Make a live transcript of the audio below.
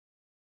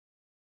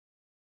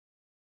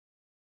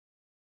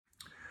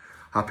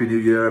Happy New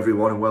Year,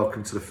 everyone, and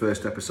welcome to the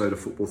first episode of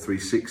Football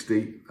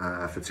 360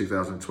 for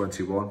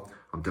 2021.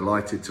 I'm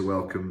delighted to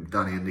welcome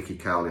Danny and Nicky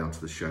Cowley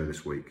onto the show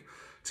this week.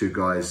 Two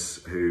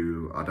guys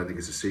who, I don't think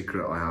it's a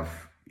secret, I have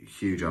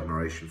huge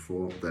admiration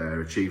for.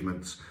 Their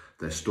achievements,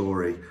 their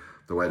story,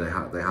 the way they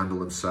handle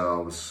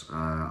themselves.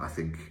 I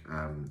think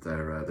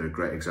they're a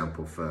great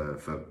example for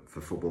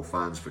football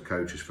fans, for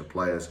coaches, for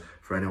players,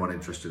 for anyone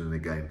interested in the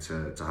game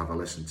to have a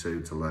listen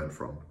to learn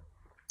from.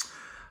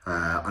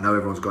 I know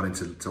everyone's gone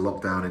into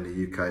lockdown in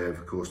the UK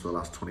over the course of the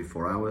last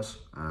 24 hours.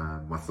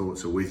 My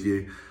thoughts are with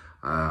you.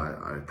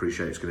 I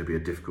appreciate it's going to be a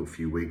difficult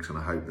few weeks, and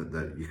I hope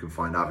that you can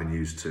find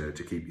avenues to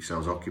keep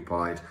yourselves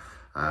occupied.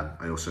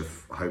 I also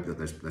hope that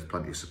there's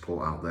plenty of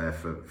support out there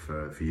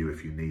for you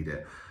if you need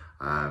it.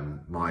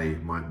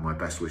 My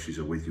best wishes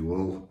are with you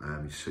all.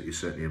 You're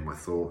certainly in my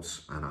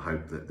thoughts, and I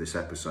hope that this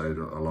episode,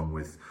 along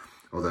with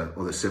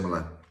other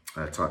similar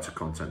types of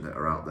content that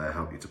are out there,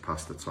 help you to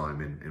pass the time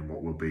in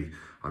what will be,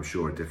 I'm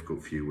sure, a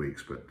difficult few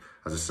weeks. But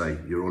as I say,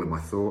 you're all in my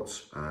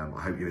thoughts.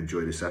 I hope you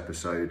enjoy this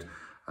episode.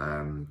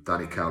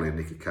 Danny Cowley and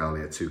Nicky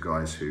Cowley are two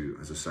guys who,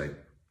 as I say,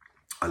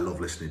 I love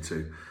listening to,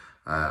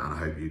 and I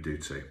hope you do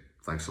too.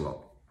 Thanks a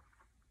lot.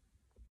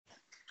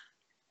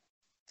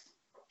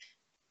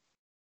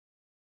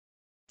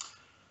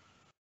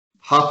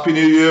 Happy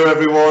New Year,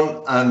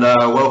 everyone, and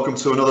welcome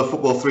to another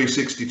Football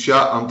 360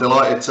 chat. I'm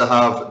delighted to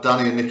have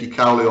Danny and Nicky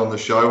Cowley on the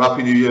show.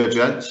 Happy New Year,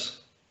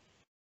 gents.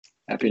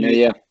 Happy New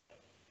Year.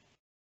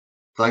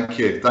 Thank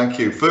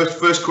you.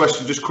 First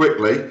question, just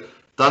quickly.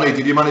 Danny,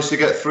 did you manage to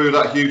get through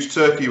that huge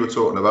turkey you were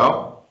talking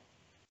about?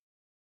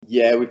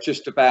 Yeah, we've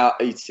just about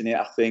eaten it,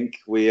 I think.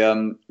 We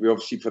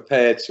obviously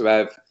prepared to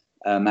have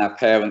our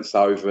parents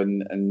over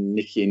and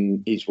Nicky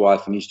and his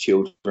wife and his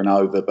children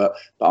over, but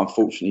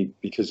unfortunately,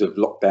 because of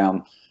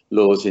lockdown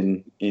laws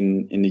in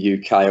the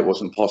UK, it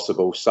wasn't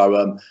possible.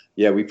 So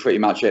we pretty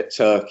much ate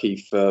turkey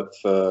for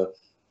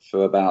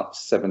about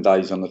 7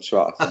 days on the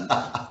trot, I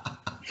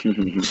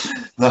think.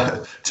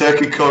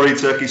 Turkey curry,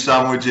 turkey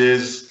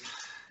sandwiches.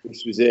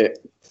 This was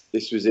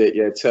it.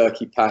 Yeah,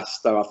 turkey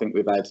pasta. I think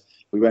we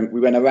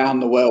went around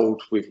the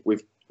world with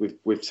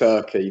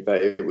turkey,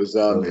 but it was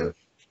brilliant.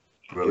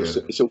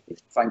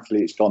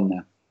 Thankfully, it's gone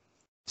now.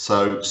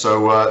 So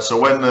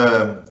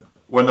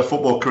when the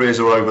football careers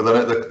are over,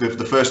 then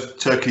the first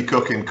turkey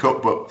cooking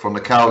cookbook from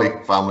the Cowley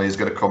family is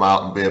going to come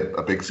out and be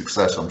a big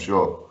success, I'm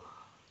sure.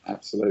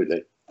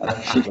 Absolutely.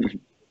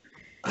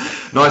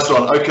 Nice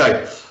one.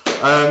 Okay,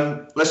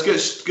 let's get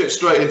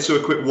straight into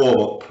a quick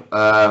warm-up.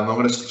 I'm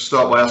going to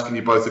start by asking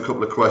you both a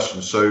couple of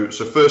questions. So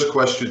first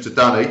question to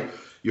Danny,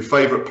 your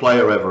favourite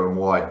player ever and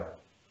why?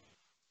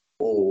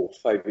 Oh,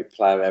 favourite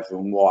player ever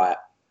and why?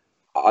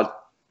 I'd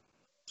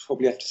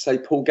probably have to say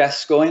Paul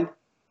Gascoigne.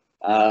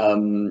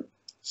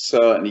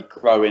 Certainly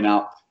growing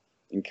up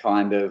in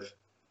kind of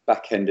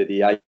back end of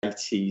the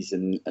 80s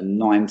and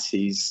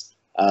 90s.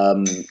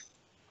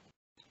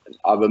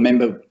 I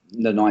remember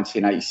the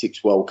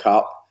 1986 World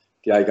Cup.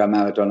 Diego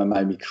Maradona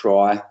made me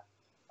cry.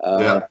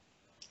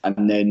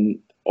 And then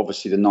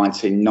obviously the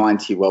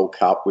 1990 World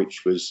Cup,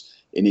 which was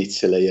in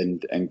Italy,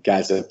 and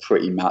Gaza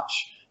pretty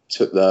much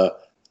took the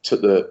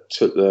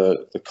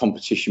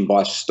competition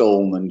by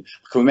storm. And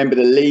I can remember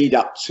the lead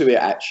up to it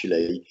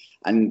actually,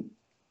 and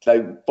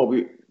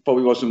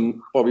Bobby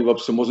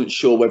Robson wasn't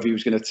sure whether he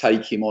was going to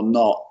take him or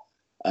not,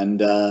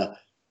 and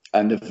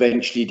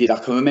eventually did. I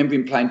can remember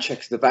him playing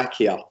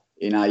Czechoslovakia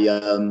in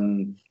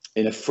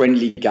a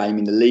friendly game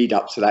in the lead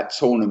up to that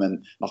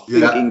tournament. I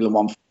think England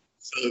won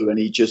 4-2, and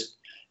he just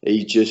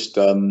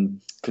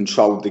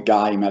controlled the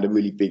game, had a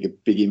really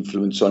big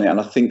influence on it, and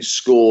I think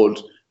scored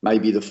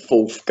maybe the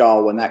fourth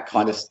goal, and that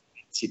kind of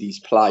cemented his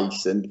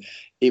place. And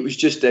it was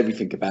just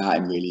everything about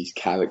him, really, his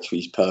character,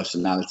 his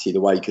personality, the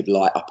way he could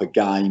light up a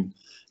game.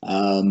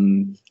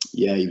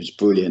 He was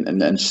brilliant,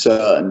 and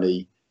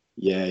certainly,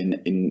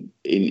 in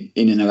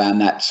and around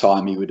that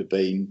time, he would have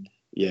been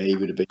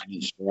an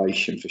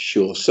inspiration for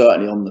sure.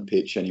 Certainly on the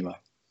pitch, anyway.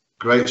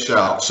 Great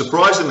shout.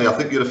 Surprisingly, I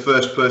think you're the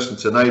first person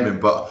to name him,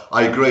 but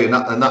I agree. In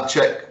that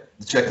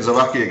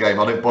Czechoslovakia game,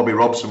 I think Bobby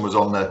Robson was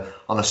on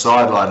the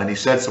sideline, and he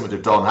said something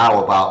to Don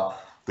Howe about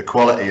the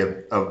quality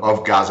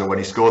of Gaza when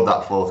he scored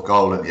that fourth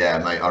goal. And yeah,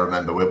 mate, I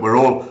remember. I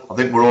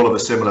think we're all of a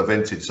similar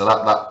vintage, so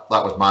that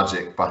was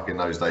magic back in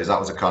those days. That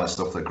was the kind of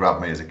stuff that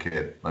grabbed me as a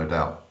kid, no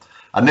doubt.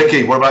 And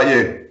Nicky, what about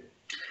you?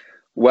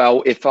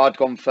 Well, if I'd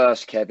gone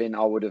first, Kevin,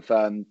 I would have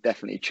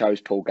definitely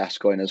chose Paul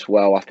Gascoigne as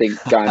well. I think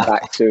going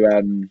back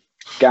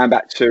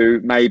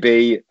to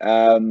maybe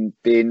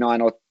being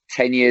 9 or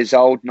 10 years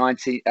old,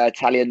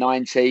 Italia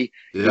 90,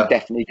 He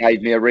definitely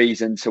gave me a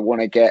reason to want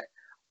to get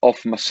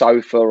off my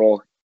sofa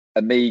or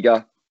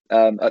Amiga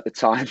at the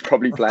time,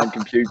 probably playing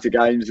computer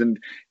games, and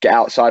get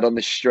outside on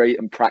the street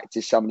and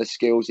practice some of the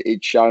skills that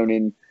he'd shown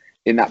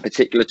in that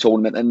particular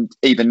tournament. And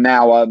even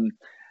now,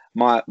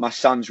 my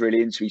son's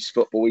really into his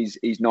football.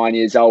 He's 9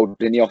 years old,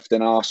 and he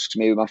often asks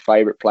me who my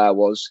favourite player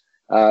was.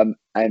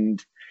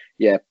 And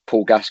yeah,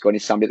 Paul Gascoigne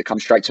is somebody that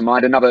comes straight to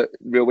mind. Another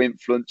real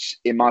influence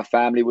in my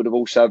family would have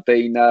also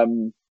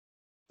been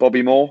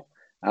Bobby Moore.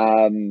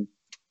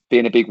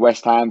 being a big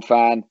West Ham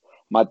fan,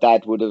 my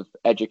dad would have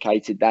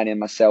educated Danny and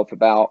myself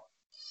about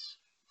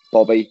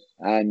Bobby,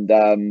 and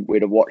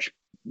we'd have watched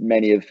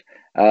many of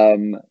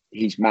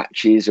his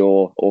matches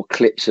or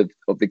clips of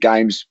the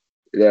games.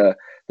 The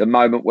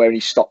moment where he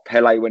stopped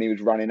Pele when he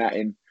was running at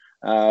him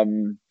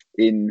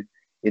in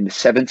the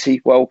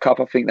 '70 World Cup,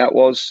 I think that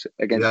was,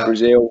 against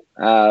Brazil.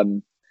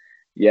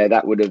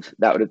 That would have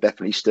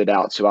definitely stood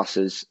out to us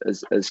as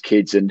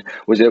kids, and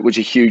was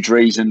a huge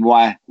reason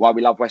why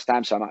we love West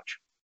Ham so much.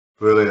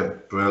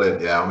 Brilliant.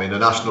 Yeah, I mean, a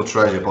national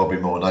treasure, Bobby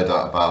Moore, no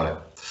doubt about it.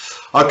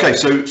 Okay,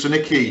 so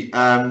Nicky,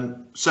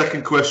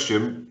 second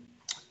question: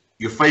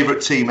 your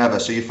favourite team ever?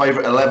 So your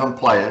favourite 11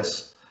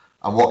 players,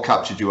 and what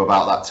captured you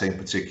about that team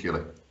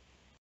particularly?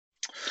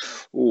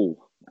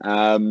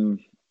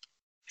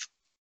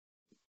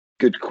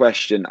 Good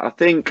question. I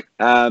think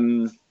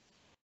I'd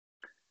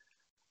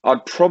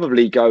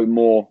probably go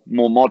more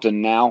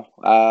modern now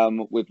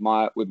with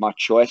my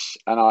choice,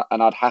 and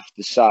I'd have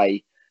to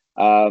say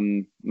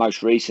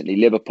most recently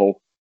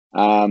Liverpool.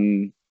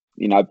 Being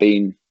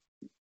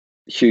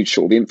huge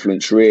sort of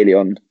influence really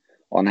on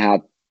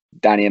how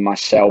Danny and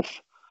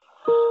myself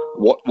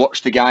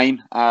watch the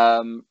game.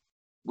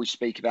 We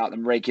speak about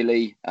them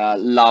regularly.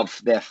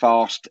 Love their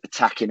fast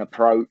attacking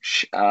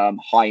approach,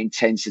 high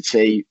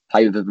intensity,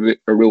 play with a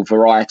real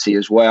variety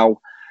as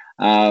well.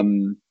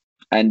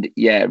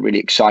 Really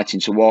exciting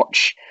to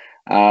watch.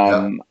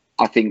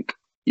 I think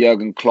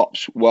Jurgen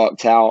Klopp's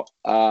worked out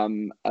a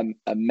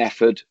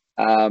method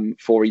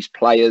for his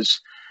players.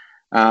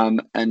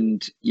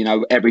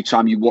 Every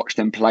time you watch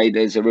them play,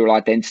 there's a real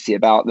identity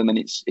about them, and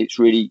it's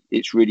really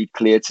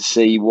clear to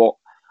see what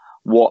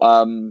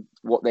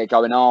they're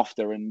going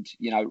after, and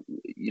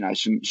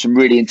some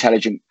really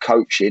intelligent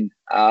coaching,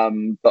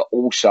 but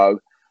also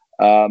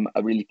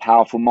a really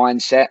powerful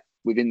mindset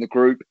within the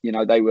group.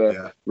 They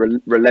were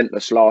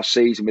relentless last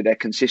season with their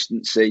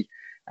consistency,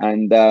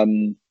 and I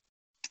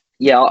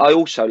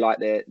also like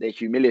their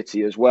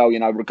humility as well.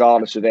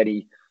 Regardless of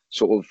any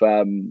sort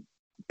of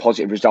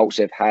positive results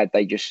they've had,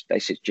 they just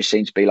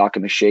seem to be like a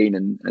machine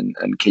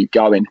and keep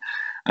going.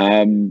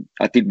 I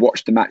did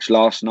watch the match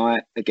last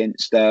night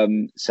against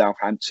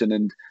Southampton,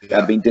 and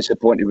I've been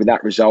disappointed with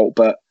that result.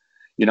 But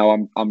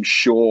I'm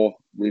sure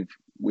with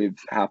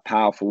how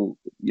powerful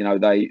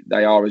they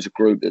are as a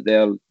group, that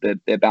they'll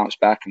bounce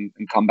back and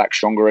come back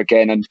stronger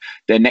again. And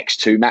their next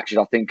two matches,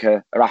 I think,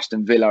 are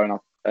Aston Villa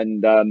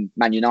and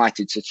Man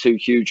United, so two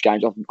huge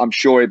games. I'm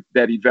sure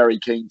they'll be very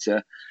keen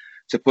to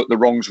put the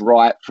wrongs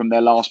right from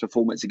their last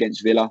performance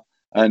against Villa.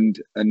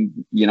 And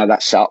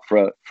that's set up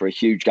for a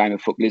huge game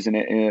of football, isn't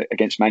it,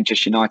 against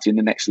Manchester United in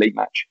the next league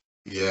match?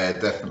 Yeah,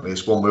 definitely.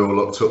 It's one we all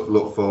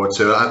look forward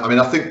to. I mean,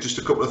 I think just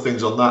a couple of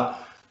things on that.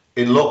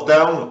 In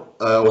lockdown,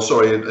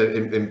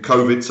 in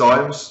COVID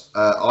times,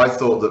 I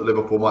thought that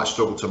Liverpool might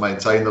struggle to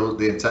maintain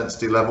the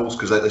intensity levels,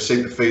 because they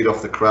seem to feed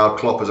off the crowd.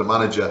 Klopp as a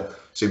manager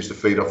seems to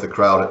feed off the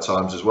crowd at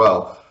times as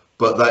well.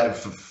 But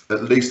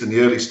at least in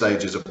the early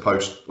stages of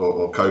post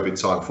or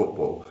COVID time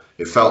football,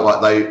 it felt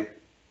like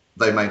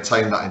they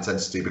maintain that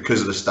intensity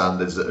because of the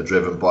standards that are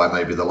driven by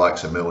maybe the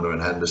likes of Milner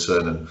and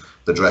Henderson and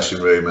the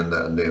dressing room and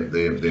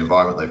the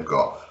environment they've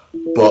got.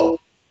 But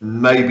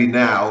maybe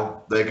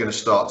now they're going to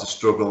start to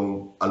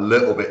struggle a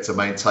little bit to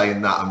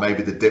maintain that, and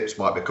maybe the dips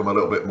might become a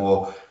little bit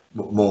more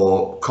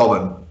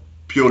common,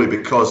 purely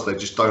because they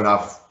just don't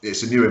have.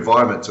 It's a new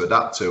environment to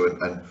adapt to,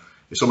 and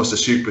it's almost a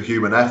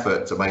superhuman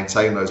effort to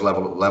maintain those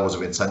levels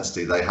of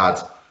intensity they had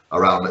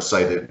around, let's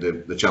say,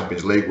 the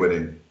Champions League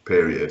winning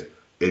period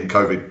in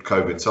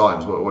COVID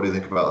times. What do you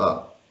think about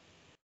that?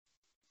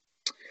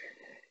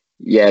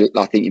 Yeah,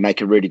 I think you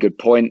make a really good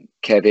point,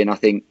 Kevin. I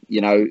think,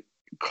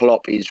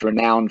 Klopp is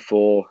renowned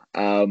for,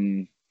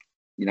 getting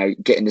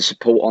the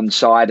support on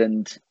side,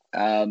 and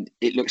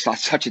it looks like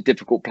such a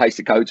difficult place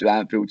to go to,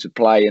 Anfield, to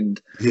play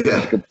and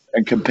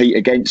compete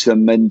against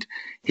them. And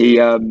he,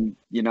 to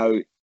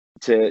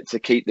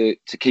keep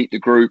the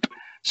group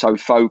so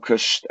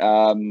focused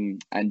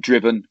and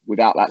driven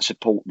without that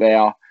support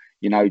there,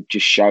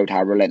 just showed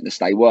how relentless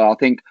they were. I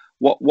think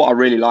what I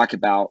really like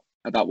about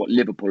what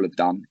Liverpool have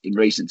done in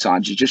recent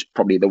times is just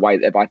probably the way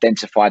they've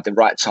identified the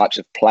right types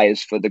of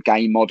players for the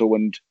game model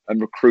and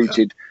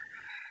recruited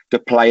the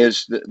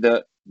players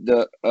that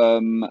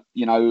are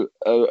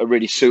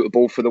really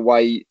suitable for the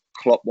way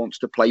Klopp wants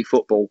to play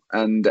football.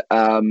 And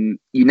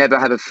you never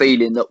have a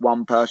feeling that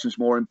one person's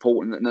more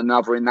important than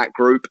another in that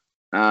group.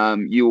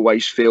 You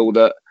always feel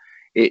that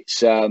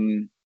it's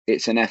an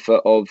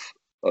effort of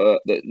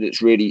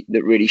that's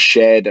really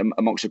shared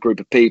amongst a group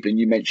of people. And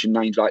you mentioned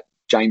names like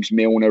James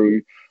Milner,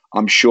 who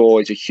I'm sure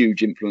is a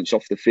huge influence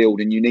off the field,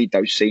 and you need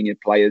those senior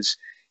players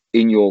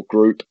in your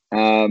group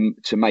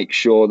to make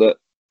sure that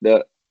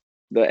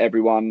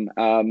everyone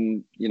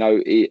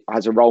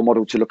has a role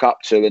model to look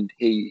up to, and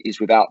he is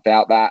without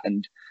doubt that.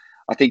 And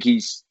I think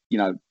he's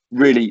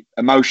really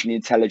emotionally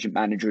intelligent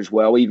manager as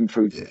well. Even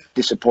through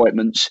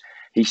disappointments,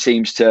 he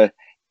seems to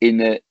in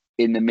the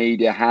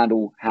media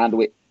handle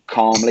it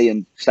calmly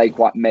and stay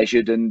quite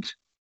measured, and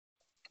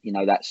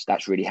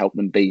that's really helped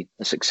them be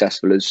as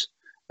successful as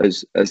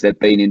as they've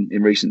been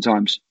in recent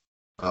times.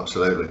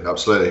 Absolutely.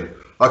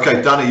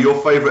 Okay, Danny, your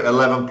favourite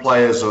 11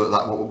 players, or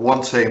that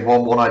one team,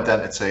 one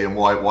identity, and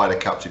why they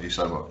captured you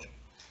so much?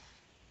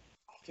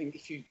 I think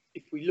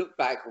if we look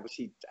back,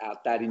 obviously our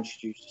dad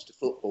introduced us to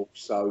football.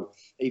 So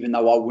even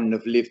though I wouldn't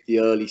have lived the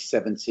early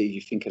 70s, you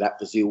think of that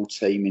Brazil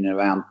team in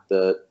around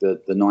the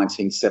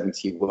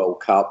 1970 World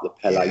Cup, the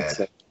Pele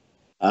team.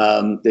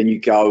 Then you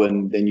go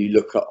and then you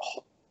look at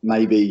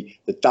maybe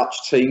the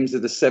Dutch teams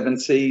of the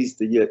 70s,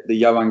 the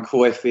Johan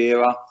Cruyff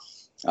era.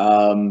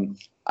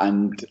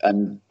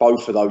 And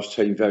both of those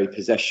teams very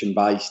possession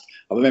based.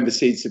 I remember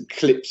seeing some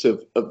clips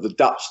of the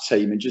Dutch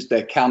team and just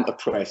their counter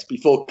press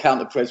before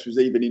counter press was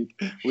even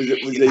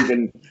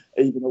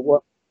a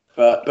word.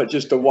 But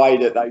just the way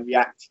that they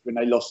reacted when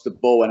they lost the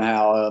ball and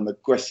how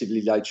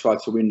aggressively they tried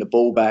to win the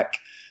ball back.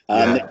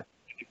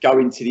 Go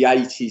into the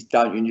 80s,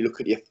 don't you? And you look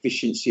at the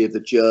efficiency of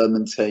the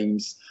German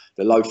teams,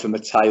 the Lothar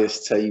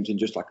Matthäus teams, and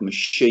just like a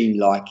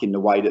machine-like in the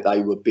way that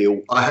they were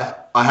built. I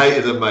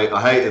hated them, mate.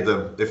 I hated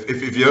them.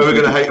 If you're ever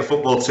going to hate a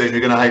football team, you're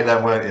going to hate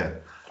them, weren't you?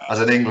 As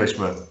an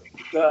Englishman.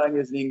 Certainly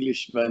as an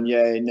Englishman,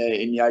 yeah. In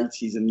the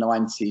 80s and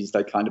 90s,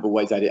 they kind of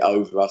always had it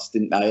over us,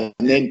 didn't they?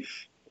 And then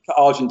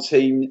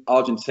Argentina,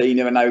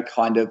 and they were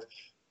kind of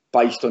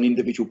based on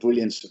individual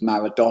brilliance of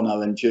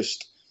Maradona, and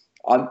just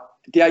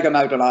Diego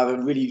Maradona. I have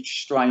a really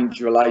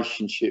strange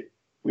relationship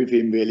with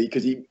him, really,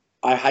 because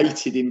I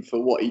hated him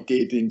for what he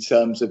did in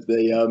terms of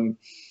the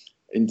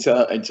in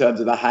terms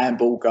of the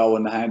handball goal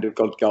and the hand of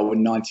God goal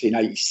in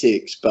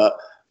 1986. But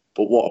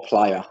what a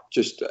player!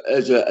 Just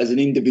as an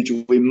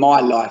individual in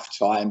my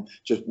lifetime,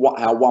 just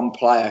how one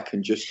player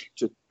can just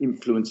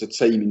influence a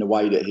team in the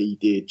way that he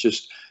did.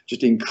 Just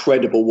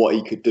incredible what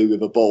he could do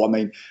with a ball. I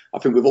mean, I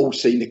think we've all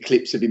seen the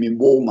clips of him in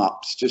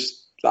warm-ups.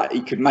 Just like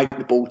he could make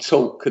the ball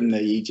talk, couldn't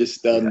he? He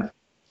just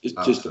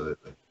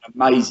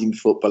amazing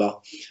footballer.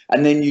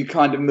 And then you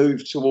kind of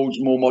move towards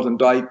more modern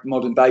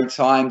day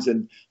times,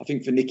 and I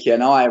think for Nicky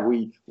and I,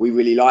 we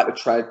really like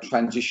the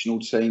transitional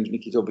teams.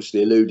 Nicky's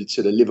obviously alluded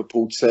to the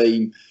Liverpool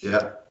team,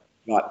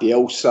 like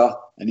Bielsa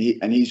and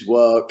his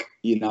work,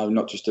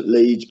 not just at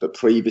Leeds but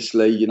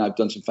previously,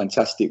 done some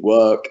fantastic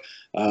work.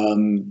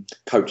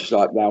 Coaches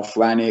like Ralph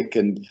Rangnick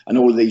and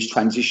all of these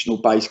transitional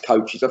based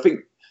coaches. I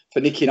think for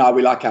Nicky and I,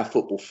 we like our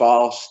football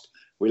fast.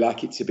 We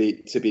like it to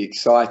be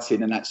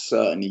exciting, and that's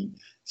certainly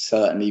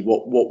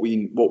what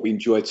we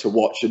enjoy to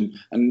watch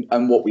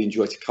and what we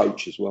enjoy to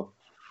coach as well.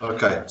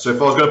 Okay, so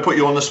if I was going to put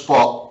you on the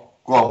spot,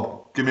 go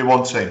on, give me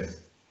one team.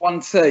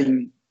 One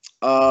team,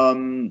 I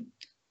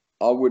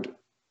would,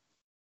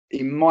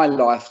 in my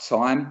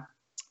lifetime,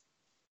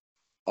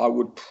 I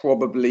would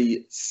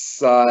probably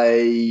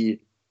say,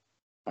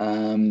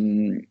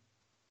 I'd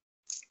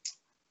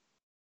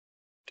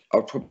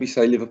probably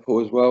say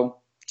Liverpool as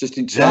well. Just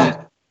in terms.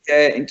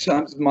 Yeah, in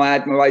terms of my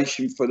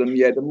admiration for them,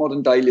 the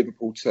modern day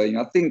Liverpool team,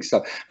 I think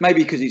so.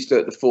 Maybe because it's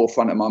at the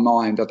forefront of my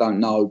mind, I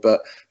don't know,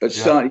 but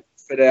certainly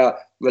for their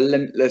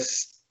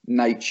relentless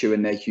nature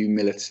and their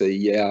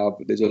humility,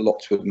 there's a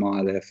lot to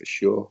admire there for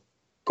sure.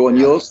 Go on,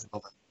 yours.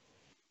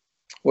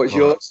 What's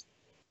yours?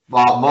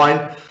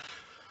 Mine,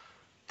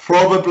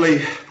 probably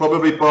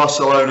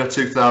Barcelona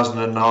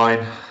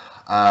 2009.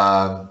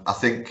 I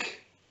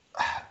think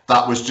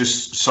that was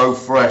just so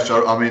fresh.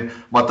 I mean,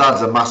 my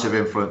dad's a massive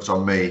influence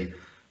on me.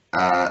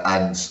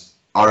 And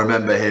I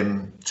remember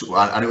him,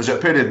 and it was a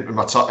period in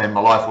my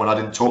life when I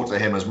didn't talk to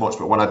him as much,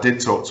 but when I did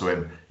talk to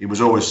him, he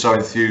was always so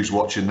enthused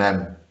watching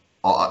them.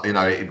 He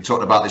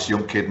talked about this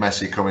young kid,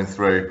 Messi, coming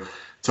through,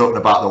 talking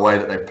about the way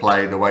that they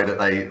played, the way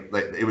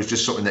that it was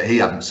just something that he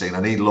hadn't seen,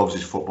 and he loves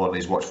his football, and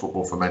he's watched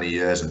football for many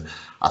years, and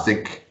I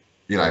think,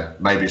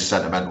 maybe a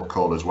sentimental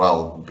call as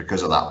well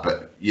because of that,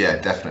 but yeah,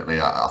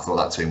 definitely, I thought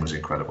that team was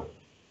incredible.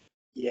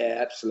 Yeah,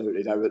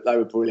 absolutely. They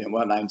were brilliant,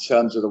 weren't they? In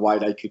terms of the way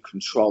they could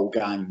control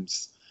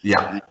games,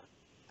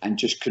 and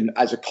just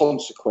as a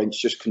consequence,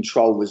 just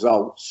control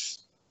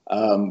results.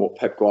 What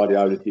Pep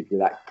Guardiola did with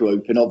that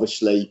group, and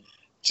obviously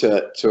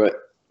to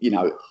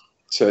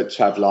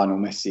have Lionel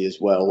Messi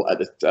as well at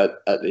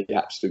the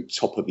absolute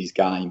top of his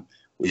game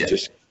was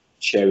just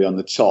cherry on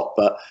the top.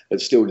 But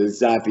still, the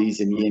Xavis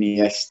and the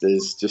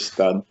Iniestas. Just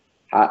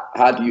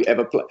how do you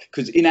ever play?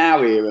 Because in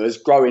our eras,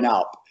 growing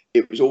up,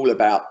 it was all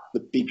about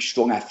the big,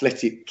 strong,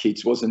 athletic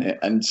kids, wasn't it?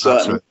 And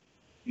certainly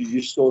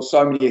you saw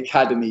so many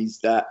academies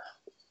that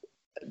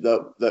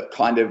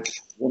kind of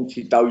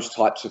wanted those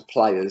types of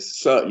players,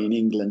 certainly in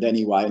England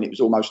anyway. And it was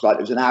almost like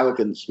there was an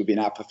arrogance within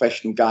our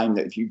professional game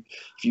that if you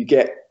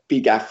get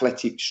big,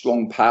 athletic,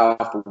 strong,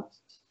 powerful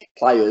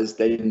players,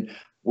 then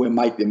we'll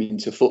make them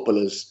into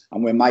footballers,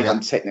 and we'll make them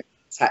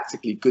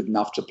tactically good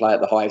enough to play at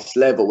the highest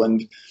level.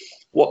 And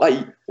what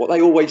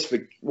they always,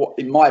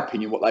 in my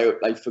opinion, what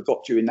they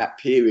forgot during that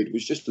period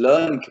was just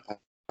learning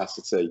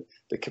capacity,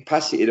 the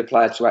capacity of the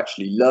player to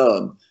actually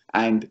learn.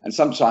 And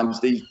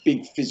sometimes these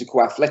big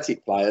physical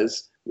athletic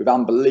players with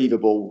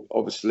unbelievable,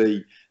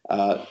 obviously,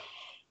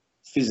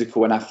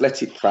 physical and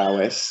athletic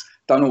prowess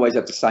don't always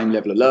have the same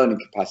level of learning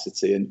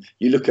capacity. And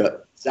you look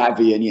at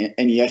Xavi and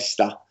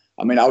Iniesta.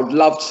 I mean, I would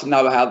love to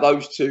know how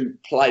those two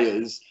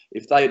players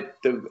if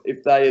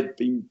they had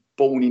been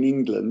born in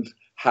England,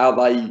 how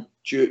they,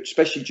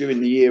 especially during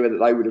the era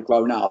that they would have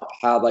grown up,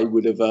 how they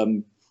would have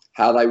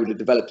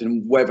developed,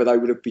 and whether they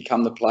would have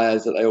become the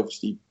players that they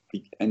obviously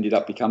ended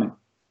up becoming.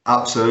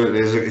 Absolutely,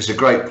 it's a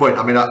great point.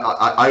 I mean,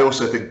 I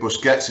also think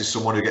Busquets is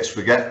someone who gets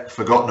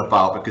forgotten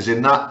about, because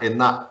in that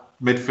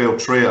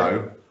midfield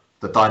trio,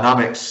 the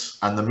dynamics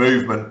and the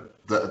movement,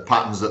 the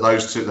patterns that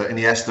those two, that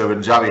Iniesta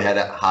and Xavi had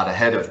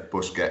ahead of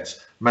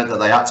Busquets, meant that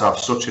they had to have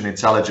such an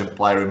intelligent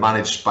player who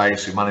managed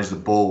space, who managed the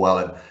ball well.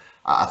 And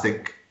I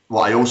think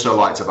what I also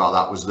liked about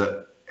that was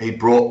that he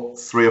brought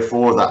 3 or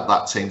 4 of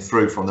that team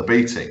through from the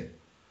B team,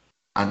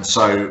 and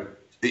so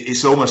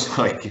it's almost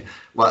like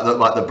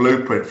the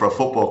blueprint for a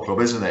football club,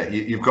 isn't it?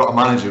 You've got a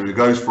manager who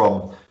goes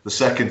from the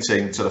second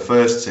team to the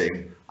first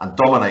team and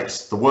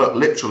dominates the world,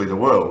 literally the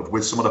world,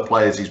 with some of the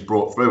players he's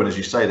brought through. And as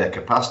you say, their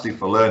capacity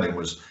for learning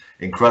was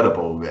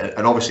incredible.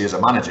 And obviously, as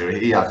a manager,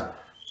 he had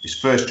his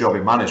first job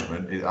in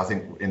management. I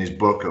think in his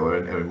book, or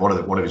in one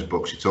of his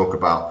books, he talk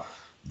about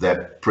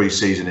their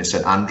pre-season in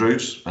St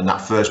Andrews and that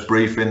first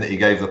briefing that he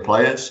gave the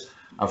players.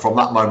 And from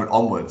that moment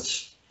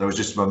onwards, there was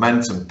just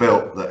momentum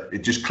built, that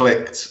it just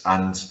clicked,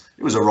 and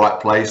it was the right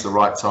place, the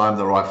right time,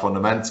 the right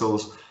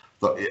fundamentals.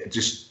 But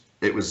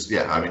it was,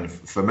 yeah. I mean,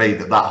 for me,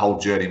 that whole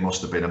journey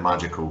must have been a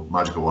magical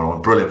one,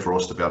 and brilliant for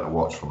us to be able to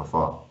watch from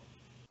afar.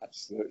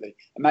 Absolutely.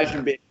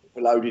 Imagine being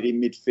overloaded in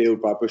midfield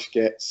by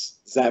Busquets,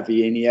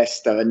 Xavi,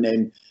 Iniesta, and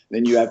then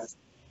you have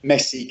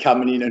Messi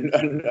coming in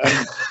and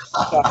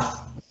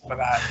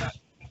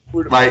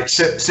Mate,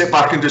 sit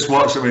back and just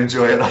watch them and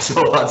enjoy it. That's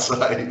all I'd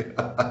say.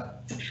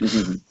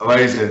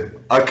 Amazing.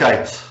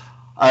 Okay,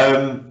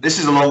 this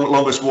is the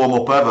longest warm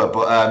up ever,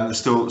 but there's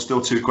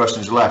still 2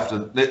 questions left,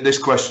 and this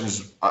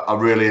question's, I'm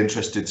really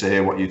interested to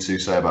hear what you two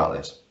say about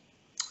this.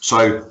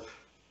 So,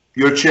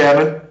 you're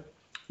chairman,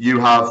 you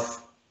have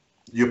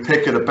your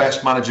pick of the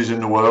best managers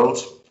in the world,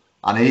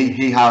 and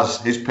he has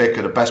his pick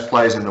of the best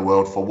players in the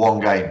world for one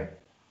game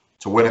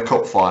to win a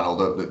cup final,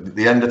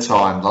 the end of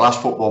time, the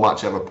last football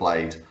match ever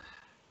played.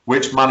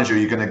 Which manager are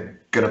you going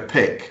to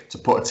pick to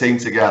put a team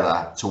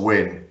together to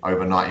win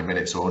over 90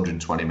 minutes or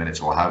 120 minutes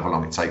or however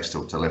long it takes to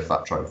lift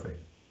that trophy?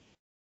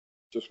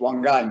 Just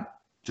one game.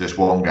 Just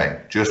one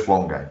game. Just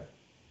one game.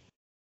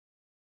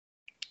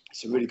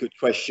 It's a really good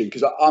question,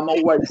 because I'm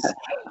always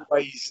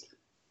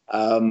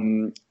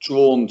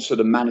drawn to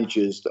the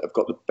managers that have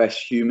got the best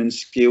human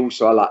skills.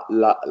 So I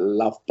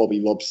love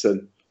Bobby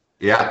Robson.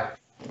 Yeah.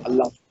 I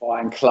love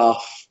Brian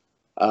Clough.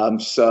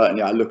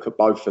 Certainly, I look at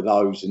both of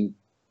those and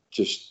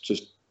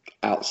just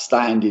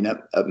outstanding at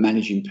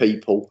managing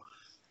people.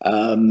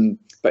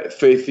 But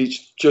if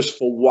it's just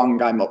for one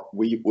game,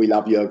 we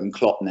love Jurgen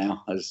Klopp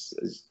now, as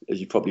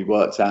you probably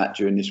worked out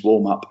during this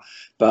warm up.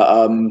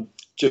 But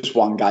just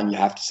one game, you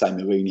have to say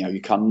Mourinho.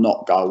 You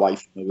cannot go away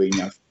from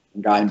Mourinho for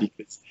one game,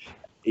 because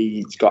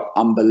he's got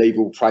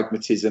unbelievable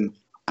pragmatism,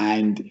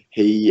 and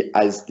he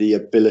has the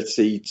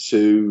ability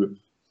to,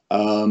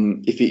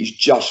 if it's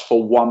just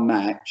for one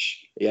match,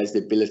 he has the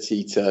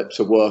ability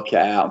to work it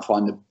out and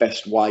find the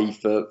best way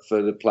for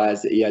the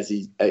players that he has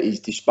at his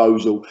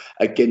disposal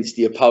against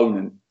the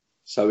opponent.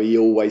 So he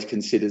always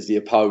considers the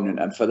opponent.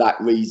 And for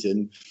that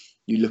reason,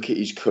 you look at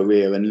his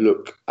career and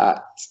look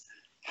at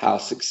how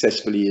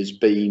successful he has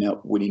been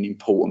at winning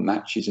important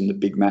matches and the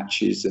big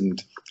matches.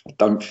 And I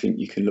don't think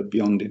you can look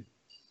beyond him.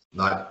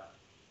 No.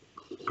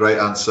 Great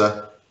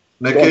answer.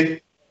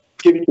 Nicky?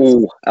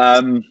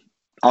 I'm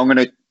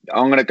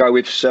gonna go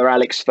with Sir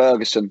Alex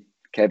Ferguson,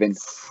 Kevin.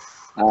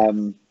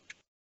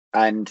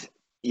 And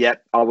yeah,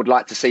 I would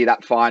like to see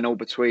that final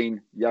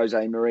between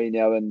Jose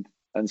Mourinho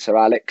and Sir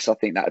Alex. I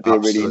think that would be a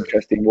really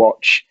interesting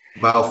watch.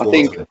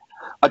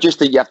 I just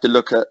think you have to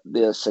look at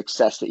the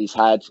success that he's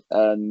had,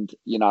 and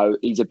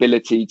his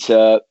ability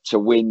to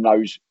win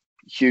those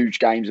huge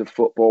games of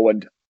football,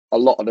 and a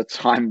lot of the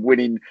time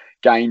winning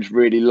games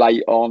really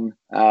late on.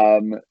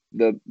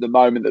 The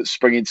moment that's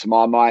springing to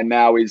my mind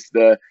now is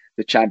the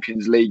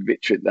Champions League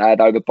victory they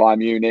had over Bayern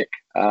Munich.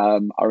 I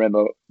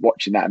remember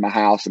watching that in my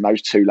house, and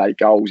those 2 late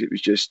goals. It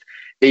was just,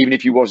 even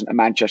if you wasn't a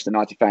Manchester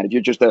United fan, if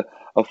you're just a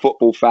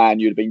football fan,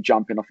 you'd have been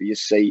jumping off of your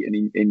seat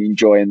and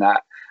enjoying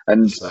that.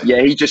 And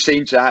yeah, he just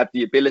seemed to have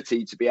the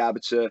ability to be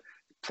able to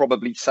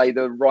probably say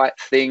the right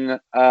thing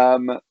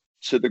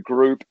to the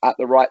group at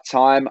the right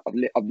time.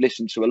 I've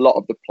listened to a lot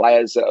of the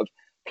players that have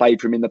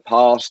played for him in the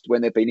past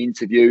when they've been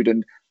interviewed,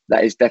 and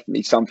that is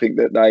definitely something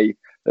that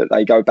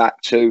they go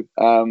back to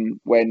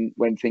when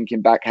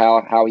thinking back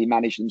how he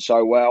managed them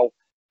so well.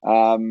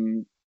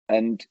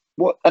 And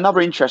what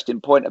another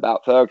interesting point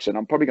about Ferguson,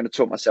 I'm probably going to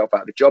talk myself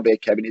out of the job here,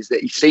 Kevin, is that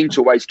he seemed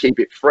to always keep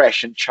it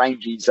fresh and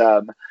change his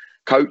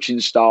coaching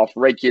staff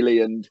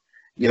regularly, and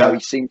he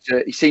seemed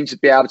to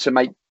be able to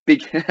make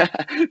big.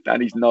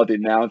 Danny's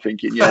nodding now and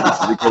thinking, yeah, this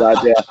is a good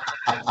idea.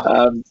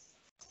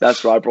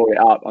 That's why I brought it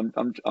up.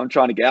 I'm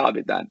trying to get out of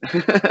it, Dan.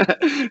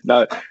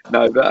 no,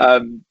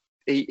 but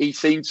he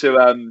seemed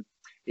to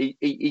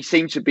he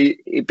seemed to be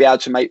able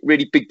to make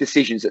really big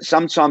decisions that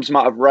sometimes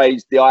might have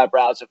raised the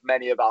eyebrows of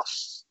many of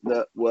us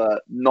that were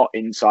not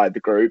inside the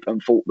group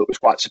and thought that was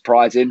quite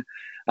surprising.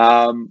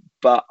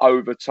 but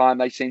over time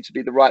they seem to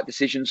be the right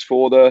decisions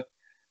for the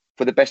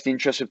best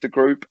interest of the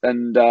group.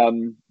 And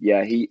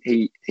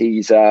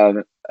he's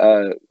a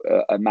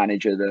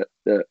manager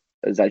that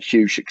has had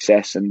huge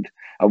success and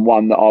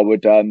one that I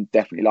would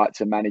definitely like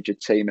to manage a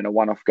team in a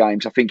one-off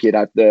games. I think he'd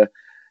have the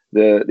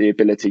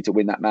ability to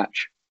win that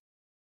match.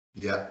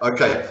 Yeah.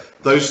 Okay.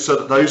 Those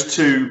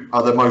two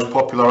are the most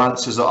popular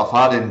answers that I've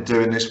had in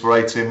doing this for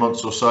 18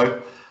 months or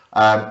so.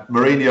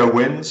 Mourinho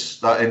wins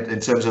that in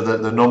terms of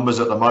the numbers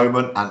at the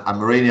moment, and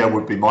Mourinho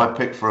would be my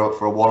pick for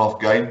a one-off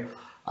game.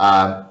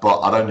 But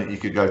I don't think you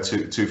could go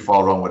too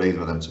far wrong with either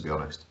of them, to be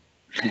honest.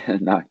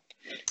 No.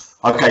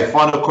 Okay.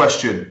 Final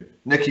question,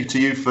 Nicky, to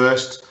you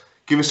first.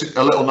 Give us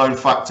a little known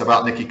fact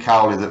about Nicky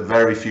Cowley that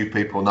very few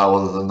people know,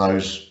 other than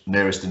those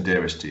nearest and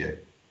dearest to you,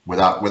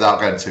 without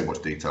going too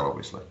much detail,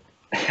 obviously.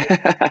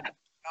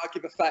 I'll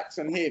give a fact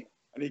on him,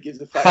 and he gives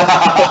a fact.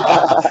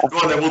 Go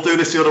on then, we'll do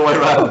this the other way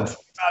around.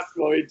 That's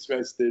more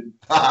interesting.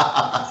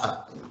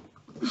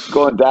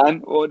 Go on,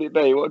 Dan. What would it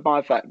be? What would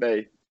my fact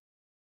be?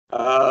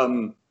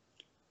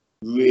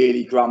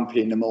 Really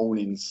grumpy in the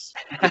mornings.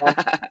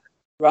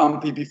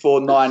 Grumpy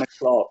before 9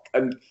 o'clock.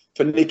 And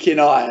for Nicky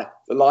and I,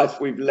 the life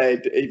we've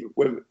led,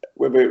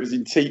 whether it was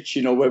in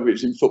teaching or whether it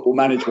was in football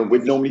management,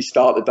 we'd normally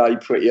start the day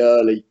pretty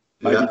early,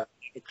 maybe 9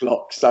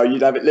 o'clock. So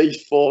you'd have at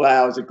least 4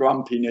 hours of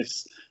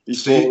grumpiness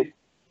before.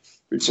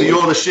 So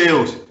you're the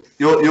shield.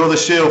 You're the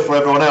shield for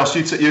everyone else.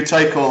 You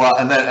take all that,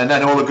 and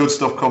then all the good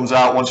stuff comes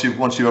out once you've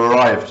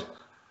arrived.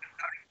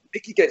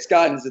 Nicky gets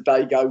going as the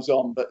day goes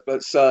on,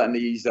 but certainly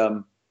he's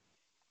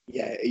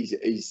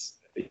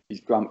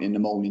grumpy in the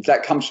mornings.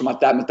 That comes from my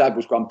dad. My dad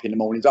was grumpy in the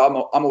mornings. I'm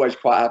always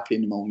quite happy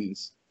in the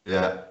mornings.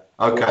 Yeah.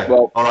 Okay.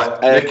 Well, all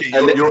right, Nicky,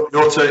 your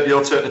turn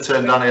to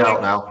turn Danny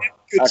out now.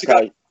 Good to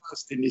go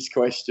first in this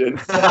question.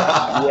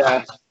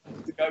 Yeah,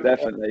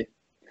 definitely.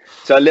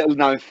 So a little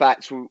known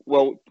fact.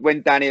 Well,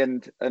 when Danny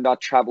and I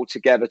travel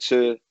together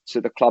to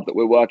the club that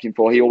we're working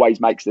for, he always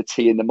makes the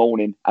tea in the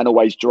morning and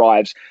always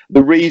drives.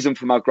 The reason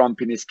for my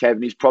grumpiness,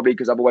 Kevin, is probably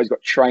because I've always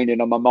got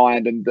training on my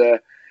mind and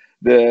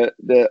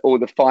all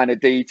the finer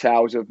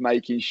details of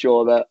making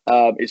sure that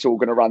it's all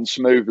going to run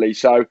smoothly.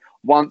 So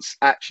once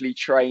actually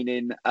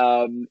training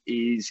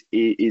is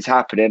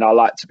happening, I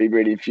like to be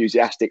really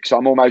enthusiastic. So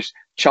I'm almost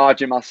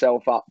charging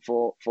myself up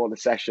for the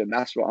session.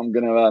 That's what I'm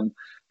going to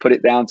put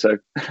it down to.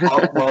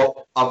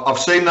 Well, I've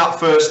seen that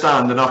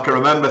firsthand, and I can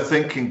remember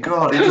thinking,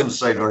 God, he doesn't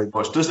say very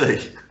much, does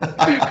he?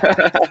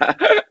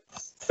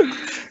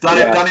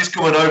 Danny's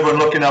coming over and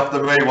looking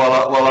after me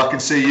while I can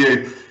see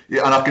you.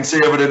 Yeah, and I can see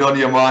everything on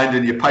your mind,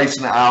 and you're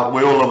pacing it out.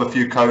 We all love a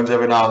few cones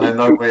every now and then,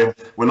 don't we?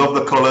 We love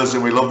the colours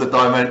and we love the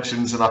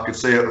dimensions, and I could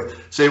see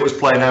it was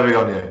playing heavy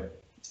on you.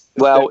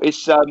 Well,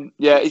 it's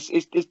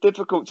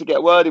difficult to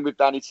get word in with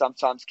Danny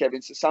sometimes,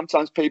 Kevin. So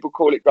sometimes people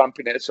call it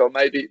grumpiness, or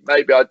maybe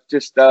I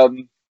just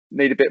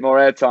need a bit more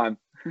airtime.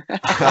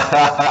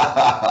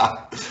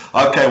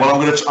 Okay, well,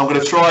 I'm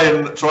gonna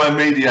try and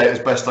mediate as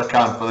best I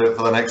can for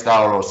the next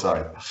hour or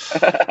so.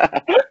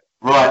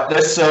 Right,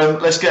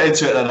 let's get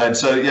into it then.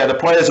 So yeah, the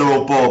players are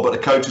all bored, but the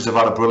coaches have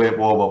had a brilliant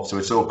warm up, so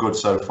it's all good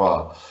so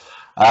far.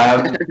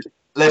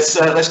 Let's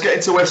get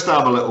into West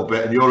Ham a little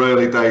bit and your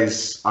early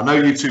days. I know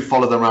you two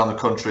followed them around the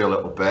country a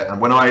little bit, and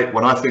when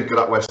I think of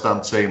that West Ham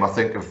team, I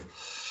think of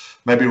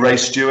maybe Ray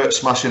Stewart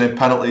smashing in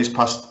penalties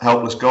past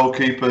helpless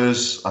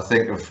goalkeepers. I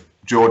think of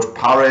George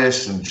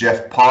Paris and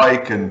Jeff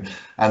Pike, and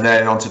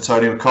then on to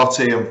Tony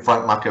Ricotti and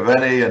Frank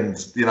McAvenny, and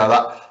you know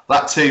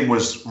that team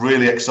was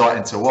really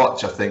exciting to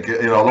watch. I think,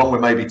 you know, along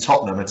with maybe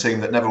Tottenham, a team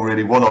that never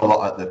really won a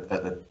lot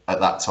at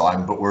that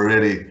time, but were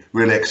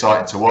really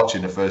exciting to watch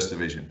in the First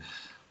Division.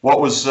 What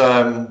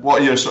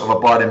are your sort of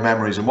abiding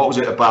memories, and what was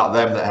it about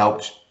them that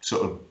helped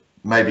sort of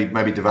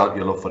maybe develop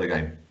your love for the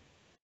game?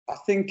 I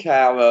think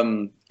our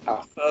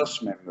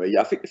first memory,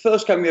 I think the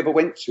first game we ever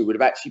went to would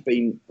have actually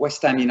been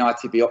West Ham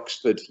United v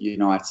Oxford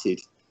United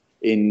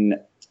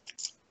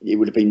it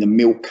would have been the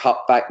Milk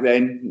Cup back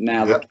then,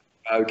 now the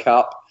Carabao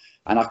Cup.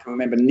 And I can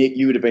remember, Nick,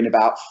 you would have been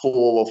about 4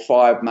 or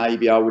 5,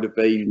 maybe. I would have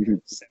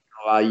been 7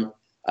 or 8.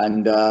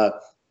 And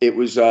it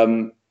was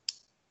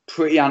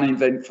pretty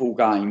uneventful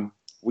game.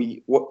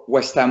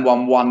 West Ham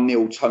won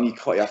 1-0. Tony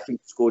Cottee, I think,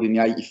 scored in the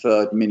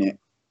 83rd minute.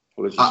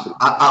 Apologies.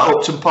 At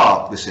Upton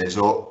Park, this is,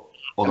 or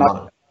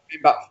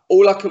but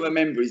all I can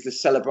remember is the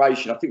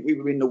celebration. I think we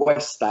were in the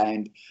West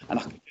Stand, and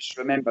I can just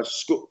remember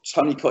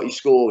Tony Cottee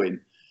scoring.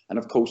 And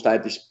of course, they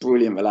had this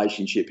brilliant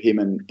relationship, him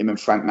and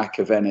Frank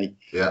McAvenny.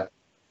 Yeah.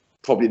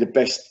 Probably the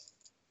best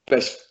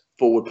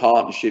forward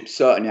partnership,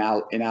 certainly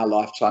in our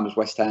lifetime as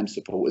West Ham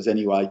supporters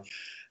anyway.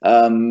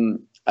 And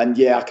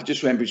yeah, I could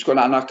just remember it's gone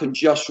out, and I can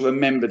just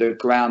remember the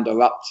ground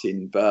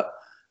erupting. But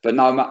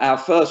no, our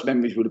first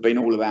memories would have been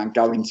all around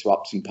going to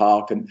Upton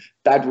Park, and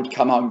Dad would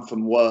come home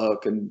from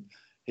work, and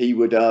he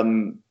would, I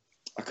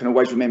can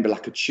always remember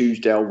like a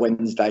Tuesday or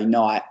Wednesday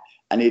night,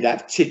 and he'd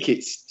have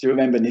tickets. Do you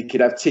remember, Nick?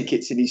 He'd have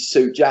tickets in his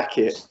suit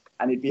jacket,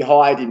 and he'd be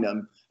hiding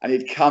them, and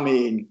he'd come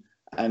in,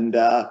 and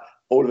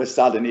all of a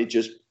sudden, he'd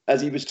just,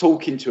 as he was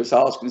talking to us,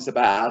 asking us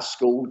about our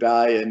school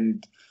day,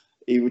 and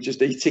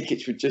these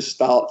tickets would just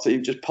start. So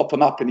he'd just pop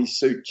them up in his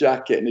suit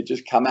jacket, and it'd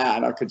just come out.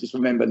 And I could just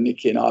remember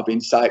Nicky and I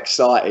being so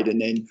excited.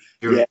 And then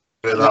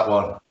that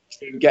one,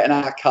 getting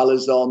our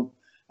colours on,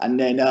 and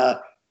then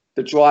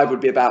the drive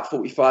would be about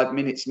 45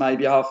 minutes,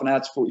 maybe half an hour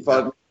to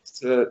 45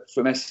 minutes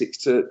from Essex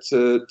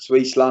to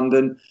East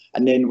London,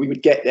 and then we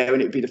would get there,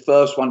 and it would be the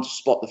first one to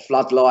spot the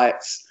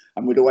floodlights,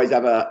 and we'd always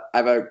have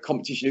a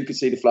competition who could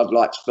see the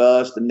floodlights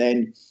first, and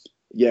then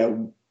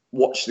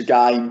watch the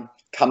game.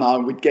 Come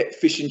home, we'd get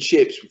fish and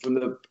chips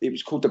it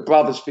was called the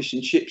Brothers Fish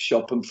and Chip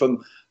Shop, and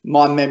from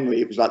my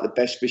memory, it was like the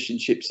best fish and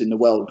chips in the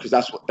world, because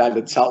that's what Dad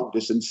had told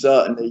us, and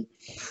certainly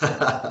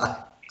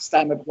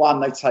Standard One,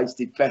 they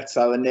tasted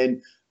better. And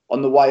then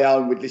on the way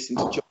home, we'd listen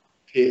to John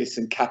Pierce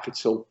and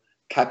Capital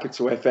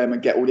FM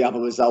and get all the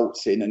other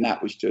results in, and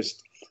that was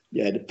just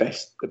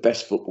the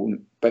best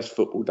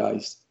football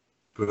days.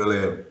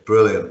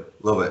 Brilliant,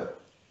 love it.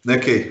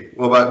 Nicky,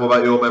 what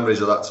about your memories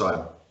of that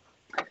time?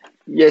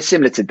 Yeah,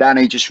 similar to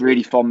Danny, just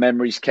really fond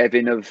memories,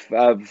 Kevin,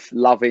 of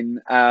loving,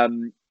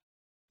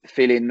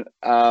 feeling,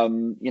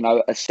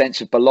 a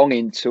sense of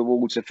belonging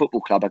towards a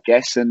football club, I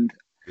guess. And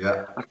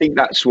I think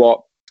that's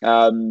what,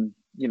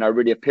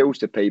 really appeals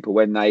to people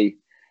when they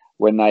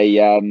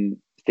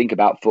think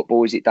about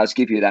football, is it does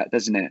give you that,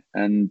 doesn't it?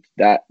 And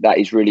that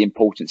is really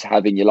important to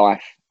have in your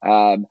life.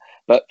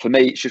 But for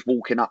me, it's just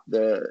walking up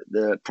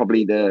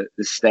the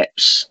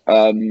steps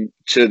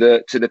to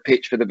the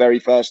pitch for the very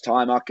first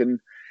time. I can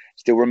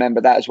still remember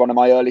that as one of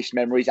my earliest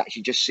memories,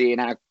 actually just seeing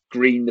how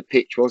green the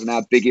pitch was and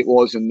how big it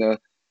was. And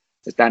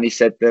as Danny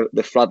said,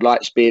 the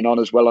floodlights being on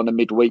as well on a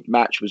midweek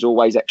match was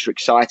always extra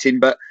exciting.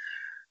 But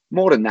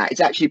more than that,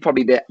 it's actually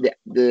probably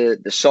the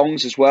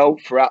songs as well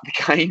throughout the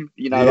game.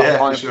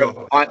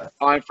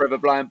 I'm Forever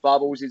Blowing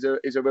Bubbles is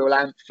a real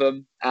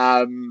anthem.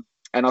 And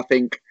I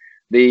think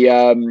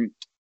the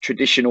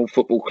traditional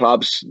football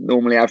clubs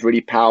normally have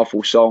really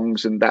powerful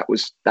songs, and that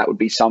would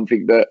be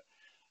something that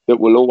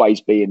will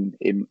always be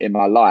in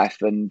my life.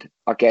 And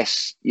I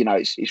guess,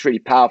 it's really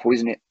powerful,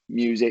 isn't it?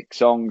 Music,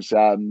 songs,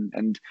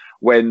 and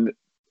when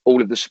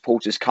all of the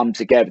supporters come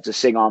together to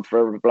sing I'm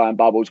Forever Blowing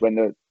Bubbles when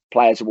the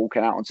players are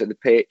walking out onto the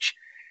pitch,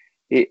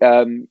 it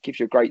gives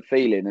you a great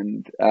feeling.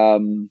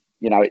 And,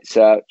 it's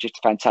just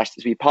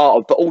fantastic to be part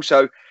of. But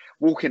also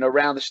walking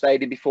around the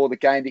stadium before the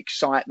game, the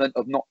excitement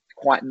of not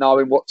quite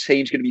knowing what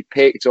team's going to be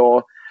picked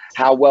or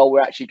how well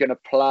we're actually going to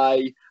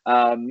play.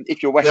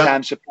 If you're a West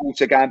Ham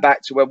supporter, going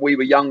back to when we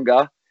were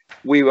younger,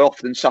 we would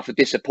often suffer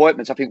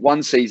disappointments. I think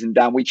one season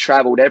down, we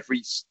travelled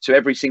to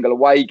every single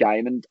away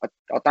game, and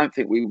I don't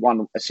think we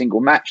won a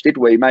single match, did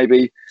we?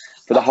 Maybe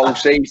for the whole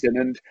season.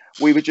 And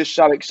we were just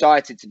so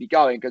excited to be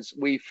going, because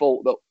we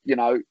thought that,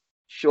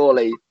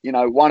 surely,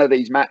 one of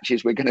these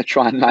matches we're going to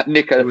try and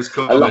nick a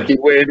lucky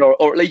win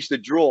or at least a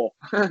draw.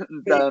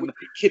 And,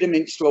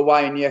 Kidderminster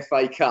away in the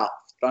FA Cup.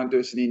 Don't do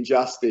us an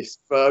injustice.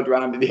 Third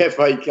round in the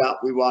FA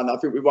Cup, we won. I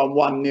think we won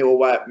 1-0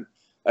 away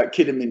at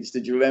Kidderminster.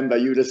 Do you remember?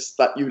 You'd have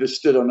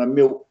stood on a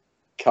milk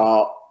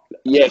cart.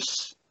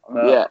 Yes,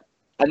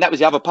 and that was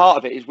the other part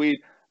of it. Is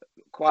we'd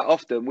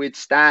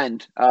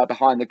stand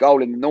behind the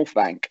goal in the North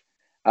Bank,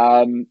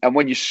 and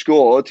when you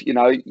scored,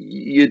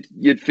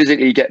 you'd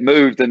physically get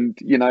moved and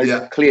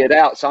cleared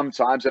out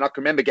sometimes. And I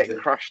can remember getting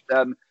crushed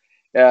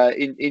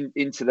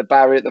into the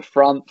barrier at the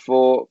front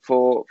for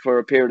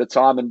a period of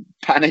time and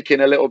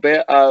panicking a little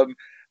bit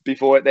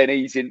before it then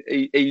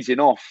easing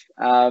off.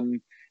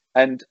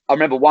 And I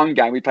remember one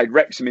game we played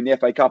Wrexham in the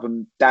FA Cup,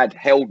 and Dad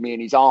held me in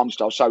his arms.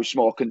 I was so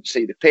small I couldn't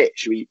see the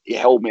pitch. He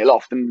held me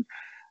aloft, and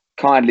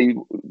kindly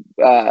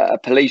a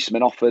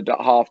policeman offered at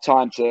half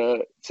time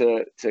to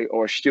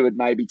or a steward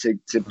maybe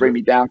to bring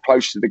me down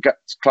closer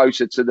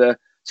to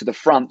the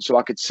front so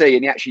I could see.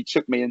 And he actually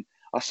took me, and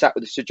I sat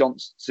with the St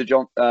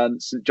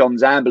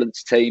John's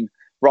ambulance team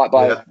right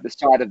by the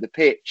side of the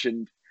pitch.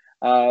 And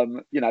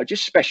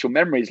just special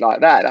memories like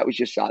that. That was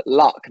just like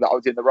luck that I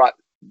was in the right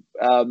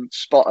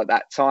spot at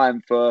that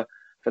time for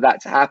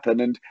that to happen.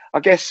 And I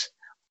guess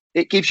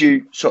it gives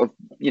you sort of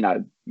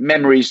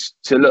memories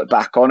to look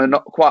back on, and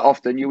not quite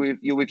often you're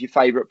with your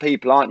favourite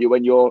people, aren't you,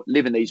 when you're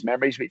living these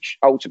memories, which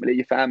ultimately are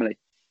your family.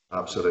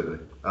 Absolutely,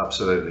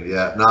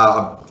 yeah.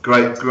 No,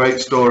 great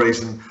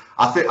stories. And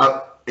I think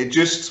I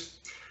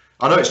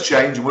know it's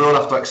changed, and we all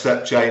have to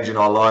accept change in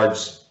our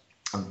lives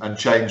and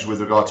change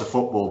with regard to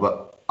football,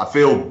 but I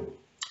feel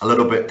a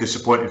little bit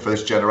disappointed for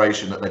this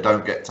generation that they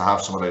don't get to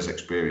have some of those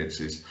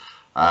experiences.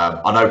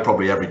 I know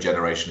probably every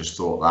generation has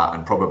thought that,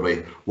 and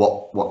probably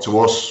what to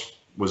us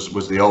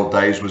was the old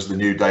days was the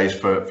new days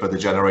for the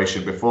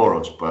generation before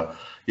us. But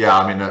yeah,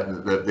 I mean,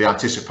 the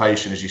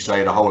anticipation, as you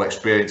say, the whole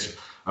experience,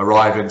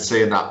 arriving,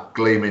 seeing that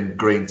gleaming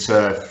green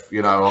turf,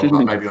 maybe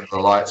under the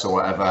lights or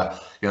whatever,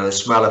 the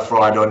smell of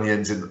fried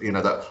onions, and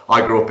that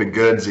I grew up in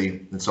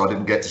Guernsey, and so I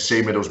didn't get to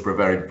see Middlesbrough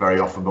very, very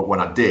often, but when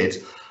I did,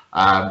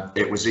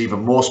 it was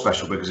even more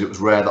special because it was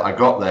rare that I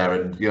got there.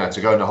 And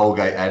to go in the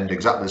Holgate End,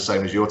 exactly the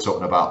same as you're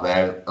talking about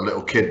there, a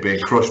little kid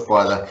being crushed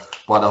by the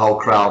whole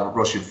crowd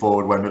rushing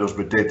forward when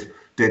Middlesbrough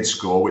did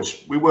score,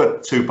 which we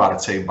weren't too bad a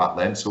team back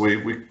then, so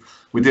we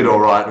we did all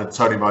right. And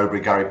Tony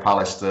Mowbray, Gary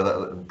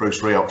Pallister,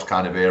 Bruce Rioch's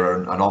kind of era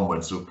and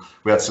onwards. So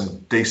we had some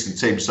decent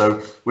teams.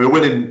 So we were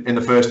winning in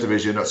the first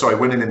division. Sorry,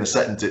 winning in the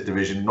second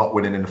division, not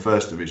winning in the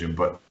first division.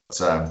 But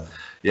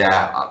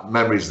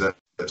memories that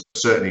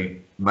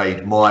certainly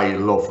made my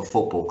love for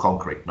football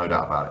concrete, no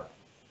doubt about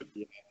it.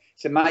 Yeah.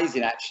 It's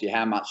amazing actually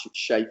how much it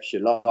shapes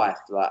your life.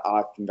 Like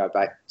I can go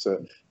back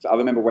to I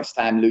remember West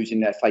Ham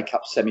losing their FA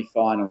Cup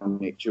semi-final.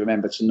 Nick, do you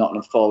remember, to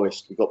Nottingham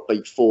Forest? We got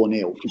beat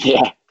 4-0.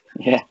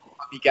 Yeah.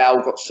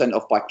 Miguel got sent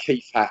off by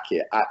Keith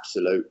Hackett.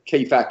 Absolute.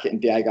 Keith Hackett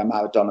and Diego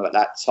Maradona at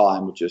that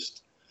time were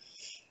just,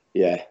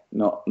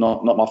 not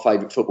my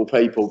favourite football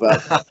people,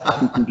 but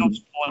 4-0.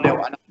 And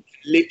I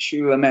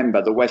literally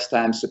remember the West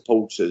Ham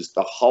supporters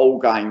the whole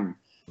game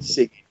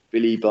singing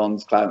Billy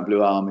Bonds, Claret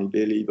Blue Army,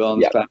 Billy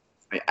Bonds, Claret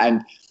Blue Army.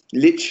 And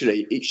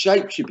literally it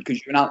shapes you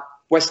because you're a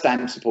West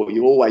Ham supporter.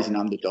 You're always an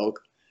underdog,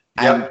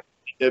 and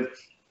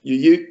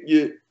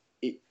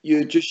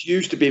you're just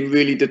used to being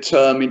really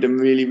determined and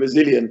really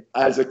resilient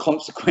as a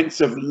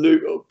consequence of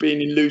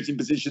being in losing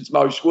positions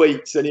most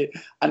weeks. And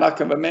I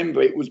can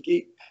remember it was,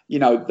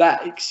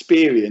 that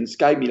experience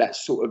gave me that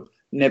sort of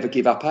never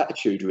give up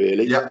attitude,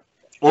 really. Yeah.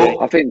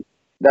 Well, I think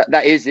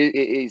that is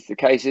the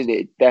case, isn't it?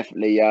 It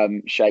definitely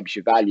shapes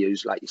your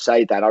values, like you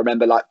say, Dad. I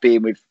remember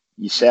being with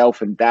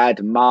yourself and Dad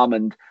and Mum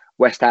and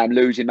West Ham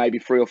losing maybe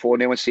 3 or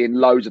 4-0 and seeing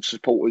loads of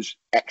supporters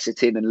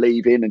exiting and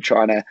leaving and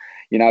trying to,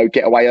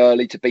 get away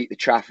early to beat the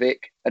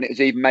traffic. And it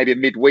was even maybe a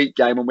midweek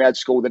game when we had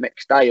school the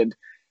next day. And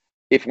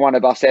if one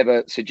of us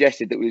ever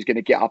suggested that we was going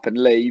to get up and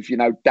leave,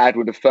 Dad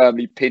would have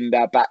firmly pinned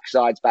our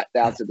backsides back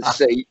down to the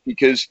seat,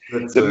 because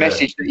the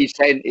message that he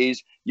sent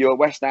is, you're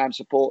West Ham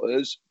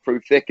supporters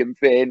through thick and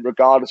thin,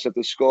 regardless of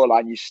the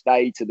scoreline, you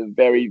stay to the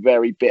very,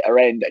 very bitter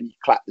end and you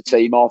clap the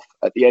team off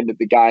at the end of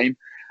the game.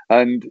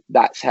 And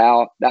that's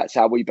how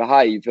we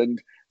behave. And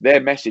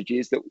their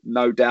messages that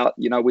no doubt,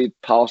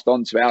 we've passed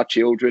on to our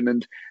children.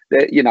 And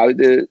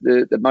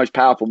the most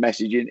powerful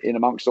message in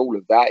amongst all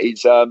of that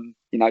is,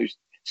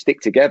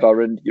 stick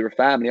together, and you're a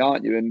family,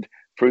 aren't you? And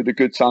through the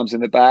good times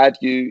and the bad,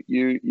 you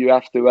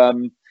have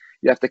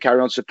to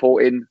carry on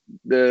supporting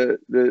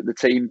the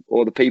team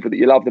or the people that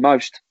you love the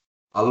most.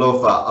 I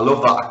love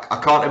that.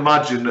 I can't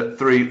imagine that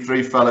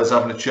three fellas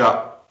having a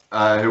chat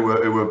who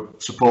were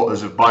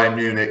supporters of Bayern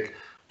Munich,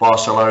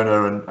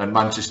 Barcelona and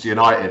Manchester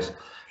United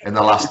in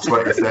the last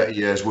 20, 30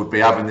 years would be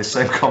having the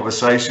same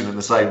conversation and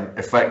the same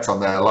effect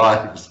on their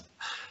lives.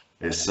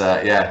 It's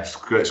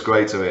great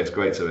to hear. It's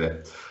great to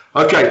hear.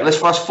 Okay, let's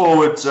fast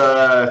forward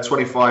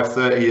 25,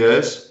 30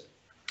 years.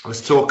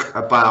 Let's talk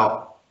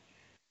about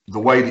the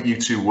way that you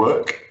two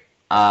work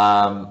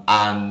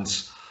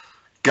and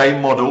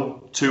game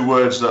model. 2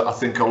 words that I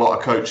think a lot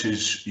of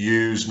coaches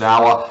use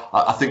now.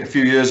 I think a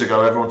few years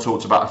ago, everyone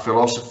talked about a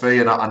philosophy,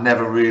 and I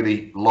never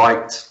really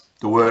liked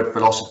the word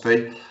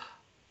philosophy.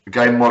 The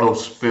game model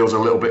feels a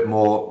little bit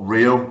more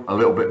real, a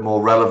little bit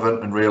more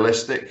relevant and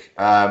realistic.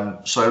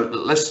 So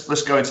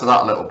let's go into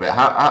that a little bit.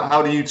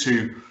 How do you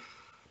two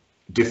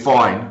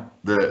define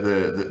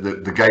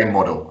the game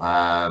model,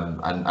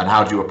 and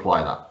how do you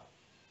apply that?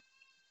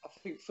 I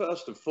think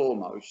first and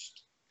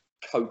foremost,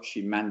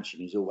 coaching,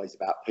 managing is always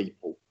about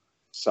people.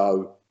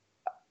 So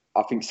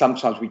I think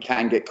sometimes we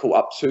can get caught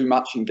up too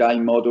much in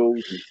game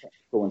models and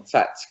technical and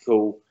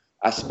tactical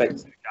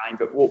aspects of the game,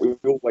 but what we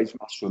always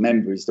must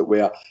remember is that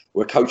we're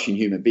coaching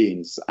human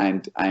beings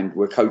and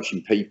we're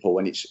coaching people,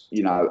 and it's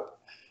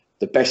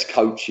the best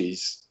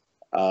coaches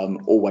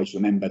always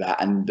remember that,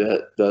 and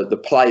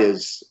the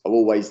players are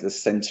always the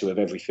centre of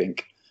everything,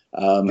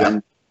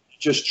 and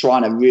just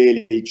trying to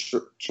really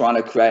trying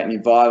to create an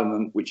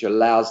environment which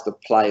allows the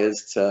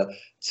players to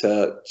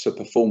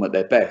perform at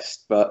their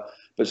best. But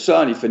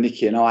certainly for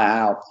Nicky and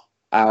I,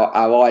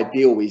 our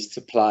ideal is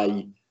to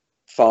play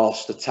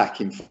fast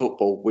attacking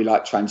football. We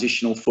like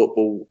transitional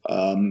football.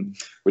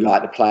 We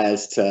like the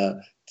players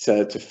to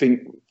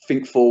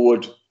think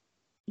forward,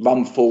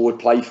 run forward,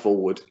 play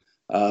forward,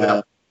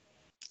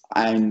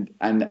 and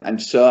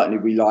certainly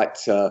we like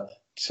to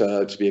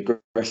be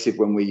aggressive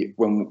when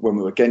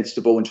we're against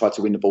the ball and try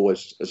to win the ball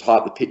as high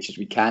up the pitch as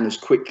we can, as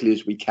quickly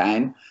as we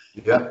can.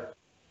 Yeah.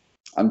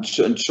 And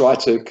try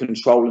to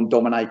control and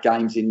dominate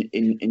games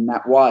in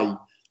that way.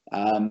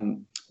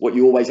 What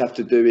you always have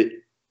to do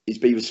is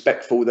be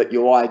respectful that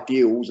your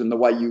ideals and the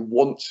way you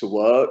want to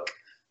work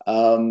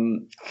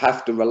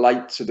have to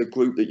relate to the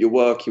group that you're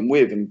working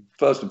with. And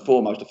first and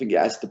foremost, I think it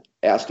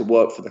has to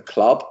work for the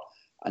club,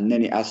 and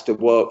then it has to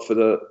work for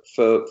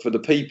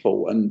the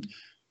people. And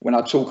when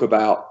I talk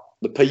about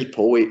the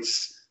people,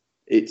 it's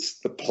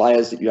the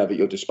players that you have at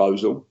your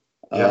disposal.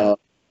 Yeah.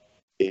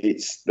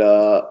 It's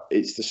the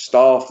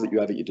staff that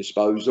you have at your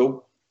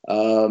disposal.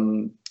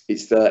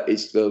 It's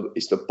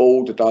the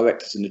board, the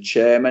directors, and the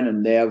chairman,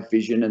 and their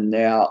vision, and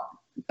their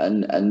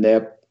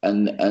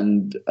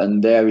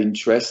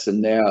interests,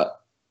 and their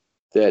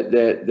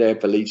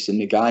beliefs in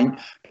the game.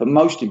 But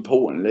most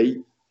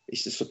importantly,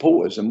 it's the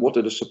supporters, and what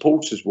do the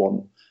supporters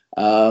want?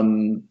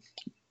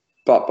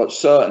 But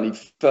certainly,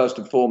 first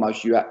and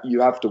foremost, you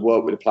have to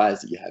work with the players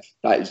that you have.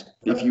 That is,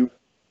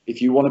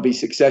 if you want to be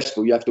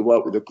successful, you have to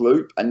work with a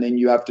group, and then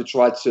you have to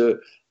try to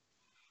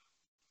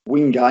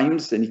win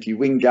games. And if you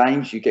win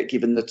games, you get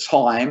given the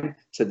time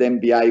to then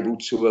be able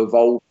to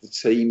evolve the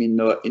team in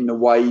the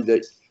way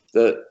that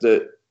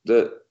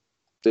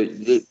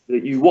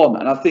you want.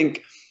 And I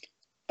think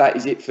that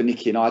is it for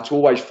Nicky and I, to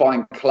always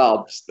find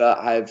clubs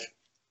that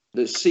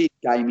see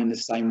the game in the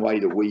same way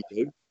that we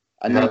do,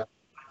 and then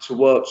to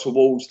work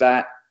towards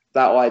that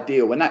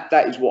ideal. And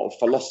that is what a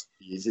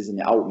philosophy is, isn't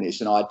it? Ultimately,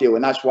 it's an ideal,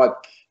 and that's why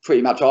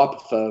pretty much I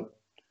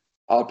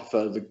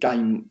prefer the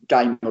game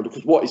model.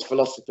 Because what is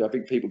philosophy? I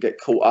think people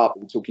get caught up.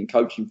 We're talking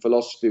coaching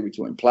philosophy, we're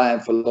talking playing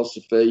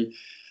philosophy,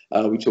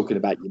 we're talking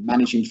about your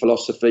managing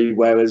philosophy.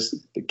 Whereas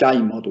the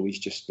game model is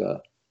just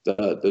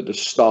the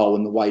style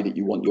and the way that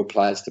you want your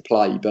players to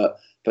play. But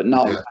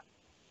no,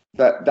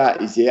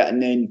 that is it.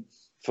 And then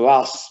for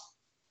us,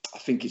 I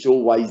think it's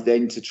always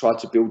then to try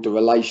to build the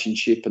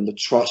relationship and the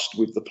trust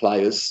with the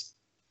players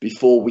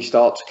before we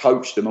start to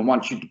coach them. And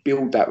once you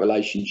build that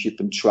relationship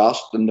and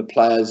trust, and the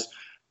players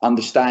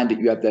understand that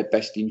you have their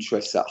best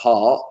interests at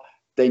heart,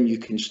 then you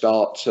can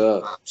start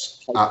to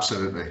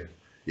absolutely,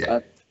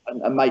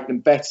 and make them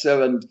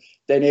better. And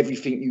then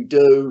everything you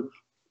do,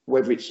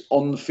 whether it's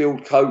on the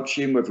field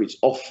coaching, whether it's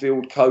off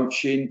field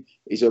coaching,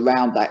 is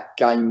around that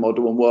game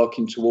model and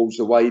working towards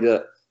the way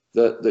that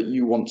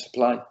you want to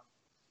play.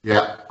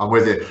 Yeah, I'm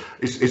with you.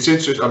 It's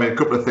interesting. I mean, a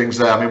couple of things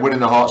there. I mean, winning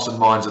the hearts and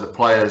minds of the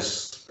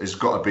players has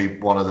got to be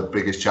one of the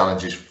biggest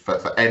challenges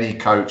for any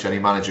coach, any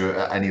manager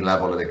at any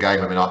level of the game.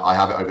 I mean, I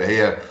have it over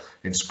here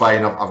in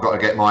Spain. I've got to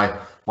get my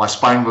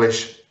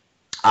Spanglish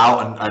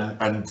out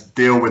and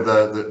deal with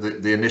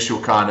the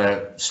initial kind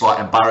of slight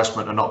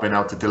embarrassment of not being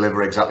able to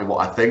deliver exactly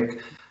what I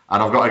think.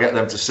 And I've got to get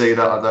them to see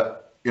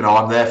that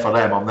I'm there for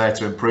them. I'm there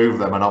to improve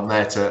them, and I'm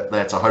there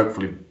to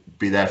hopefully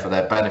be there for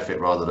their benefit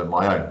rather than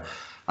my own.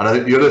 And I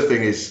think the other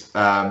thing is,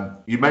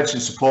 you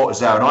mentioned supporters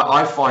there, and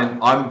I find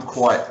I'm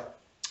quite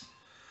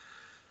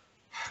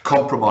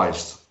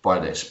compromised by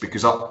this,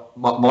 because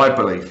my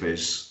belief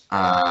is,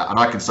 and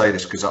I can say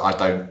this because I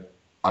don't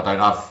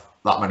have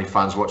that many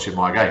fans watching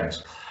my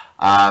games,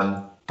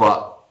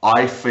 but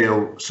I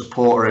feel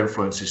supporter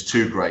influence is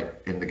too great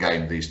in the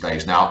game these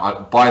days.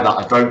 Now, by that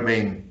I don't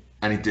mean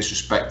any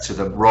disrespect to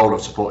the role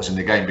of supporters in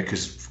the game,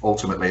 because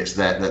ultimately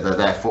they're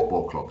their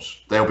football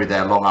clubs. They'll be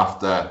there long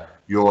after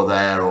you're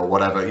there or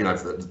whatever. You know,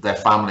 their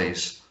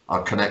families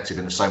are connected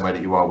in the same way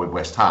that you are with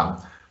West Ham,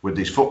 with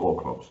these football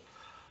clubs.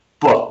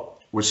 But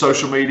with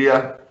social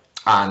media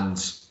and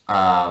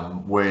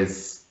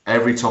with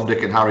every Tom,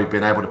 Dick and Harry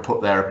being able to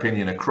put their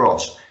opinion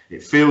across,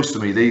 it feels to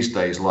me these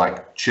days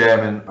like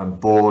chairmen and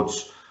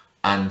boards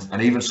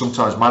and even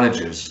sometimes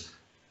managers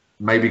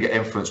maybe get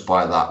influenced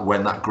by that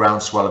when that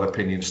groundswell of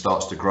opinion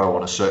starts to grow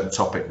on a certain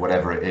topic,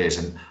 whatever it is.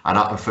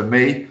 And for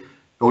me,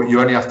 you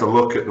only have to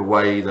look at the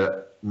way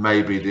that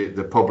maybe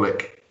the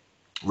public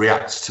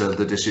reacts to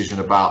the decision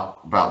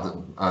about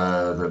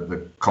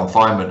the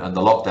confinement and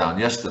the lockdown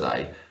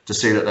yesterday to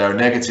see that there are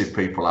negative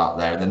people out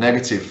there, and the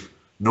negative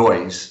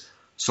noise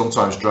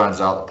sometimes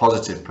drowns out the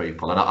positive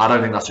people. And I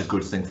don't think that's a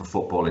good thing for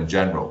football in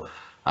general.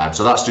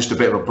 So that's just a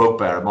bit of a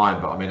bugbear of mine.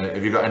 But I mean,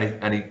 have you got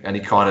any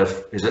kind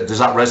of, does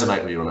that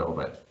resonate with you a little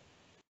bit?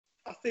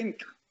 I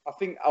think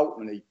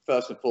ultimately,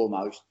 first and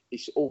foremost,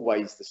 it's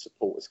always the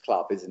supporters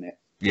club, isn't it?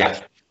 Yeah.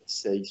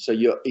 See, so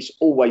it's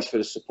always for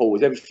the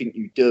supporters. Everything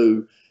you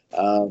do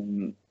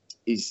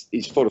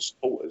is for the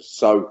supporters.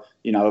 So,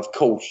 you know, of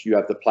course, you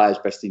have the players'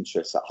 best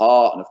interests at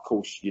heart, and of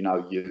course, you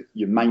know,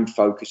 your main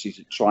focus is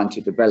trying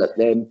to develop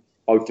them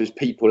both as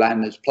people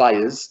and as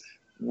players,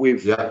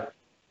 with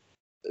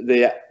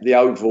the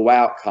overall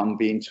outcome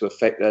being to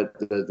affect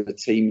the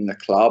team and the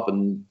club,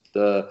 and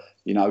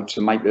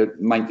to make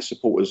the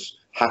supporters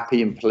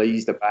happy and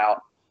pleased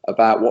about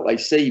what they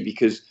see.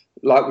 Because,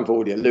 like we've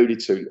already alluded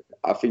to,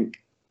 I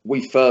think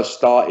we first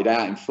started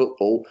out in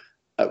football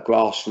at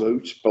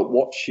grassroots, but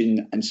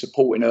watching and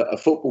supporting a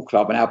football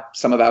club, and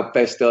some of our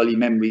best early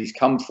memories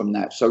come from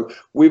that. So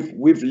we've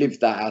lived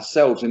that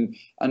ourselves, and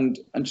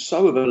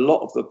so have a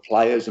lot of the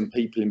players and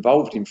people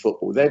involved in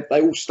football.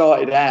 They all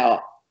started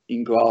out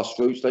in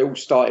grassroots. They all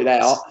started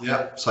out.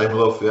 Yeah, same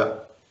love. Yeah.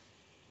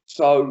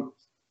 So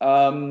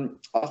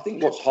I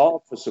think what's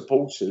hard for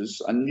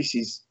supporters, and this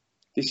is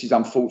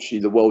unfortunately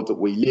the world that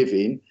we live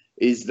in,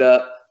 is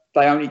that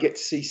they only get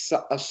to see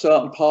a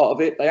certain part of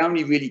it. They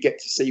only really get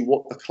to see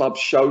what the clubs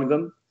show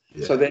them.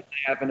 Yeah. So then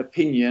they have an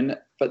opinion,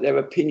 but their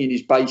opinion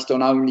is based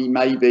on only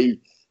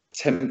maybe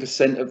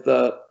 10% of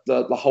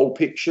the whole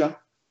picture.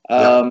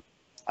 And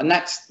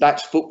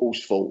that's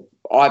football's fault.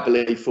 I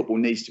believe football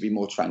needs to be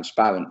more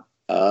transparent.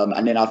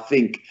 And then I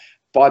think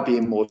by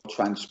being more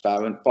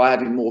transparent, by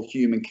having more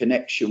human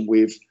connection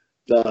with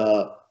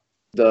the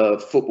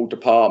football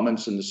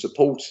departments and the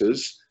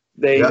supporters,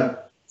 then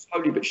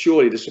slowly but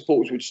surely the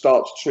supporters would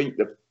start to treat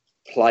the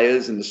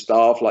players and the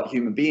staff like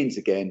human beings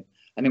again,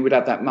 and then we'd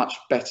have that much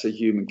better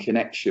human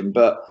connection.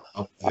 But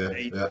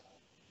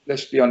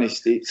let's be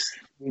honest, we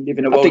live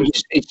in a world. I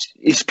think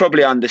it's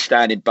probably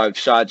understanding both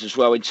sides as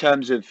well. In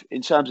terms of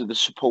the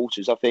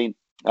supporters, I think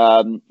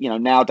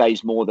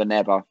nowadays more than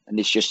ever, and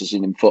this just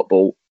isn't in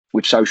football,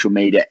 with social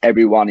media,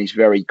 everyone is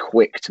very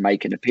quick to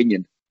make an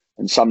opinion.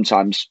 And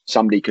sometimes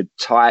somebody could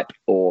type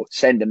or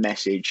send a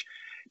message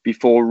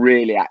before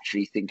really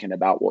actually thinking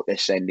about what they're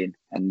sending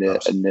and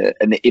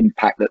the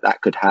impact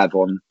that could have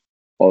on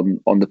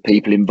the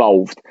people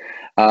involved.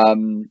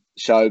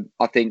 So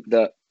I think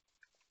that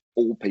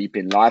all people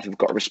in life have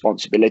got a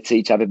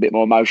responsibility to have a bit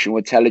more emotional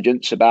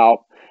intelligence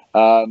about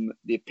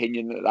the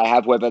opinion that they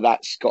have, whether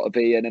that's got to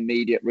be an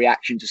immediate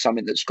reaction to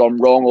something that's gone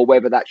wrong, or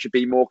whether that should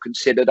be more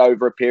considered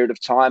over a period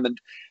of time, and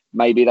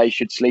maybe they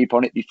should sleep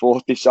on it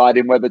before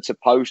deciding whether to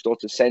post or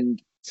to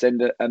send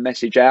a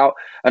message out.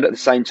 And at the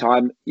same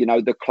time,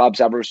 the clubs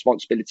have a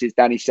responsibility, as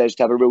Danny says,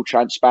 to have a real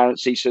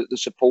transparency so that the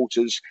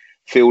supporters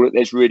feel that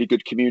there's really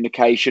good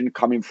communication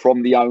coming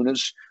from the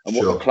owners and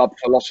what the club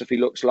philosophy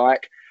looks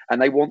like. And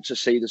they want to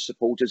see the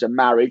supporters a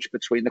marriage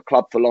between the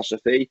club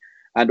philosophy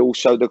and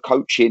also the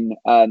coaching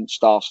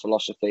staff's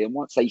philosophy. And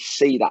once they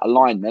see that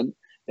alignment,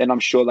 then I'm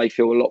sure they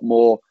feel a lot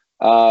more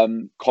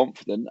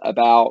confident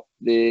about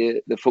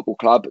the football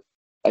club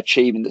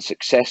achieving the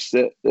success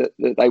that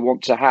they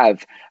want to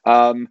have.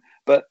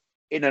 But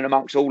in and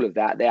amongst all of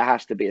that, there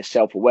has to be a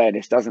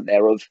self-awareness, doesn't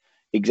there, of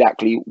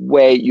exactly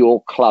where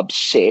your club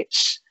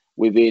sits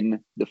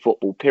within the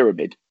football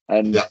pyramid.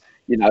 And,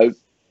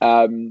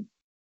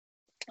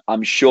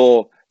 I'm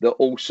sure that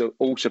also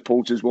all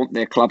supporters want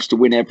their clubs to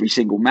win every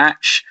single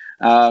match.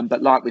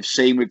 But like we've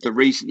seen with the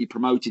recently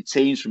promoted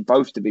teams from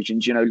both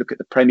divisions, look at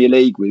the Premier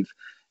League with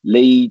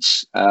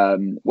Leeds,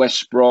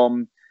 West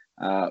Brom,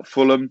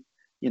 Fulham.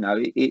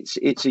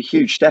 It's a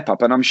huge step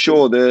up, and I'm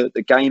sure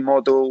the game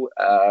model,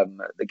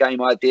 the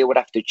game idea would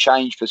have to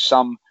change for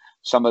some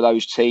of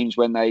those teams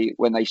when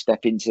they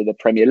step into the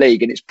Premier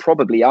League. And it's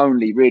probably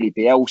only really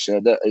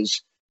Bielsa that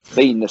has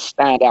been the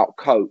standout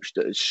coach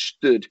that has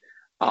stood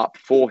up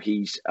for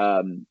his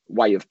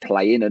way of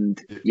playing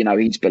and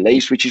his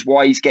beliefs, which is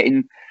why he's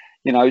getting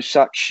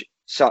such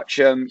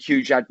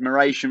huge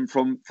admiration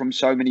from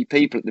so many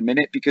people at the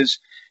minute, because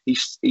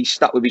he's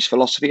stuck with his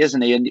philosophy,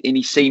 hasn't he? And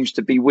he seems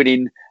to be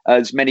winning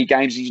as many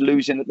games as he's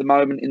losing at the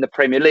moment in the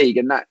Premier League.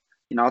 And that,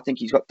 I think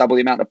he's got double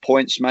the amount of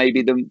points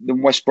maybe than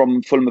West Brom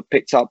and Fulham have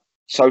picked up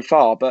so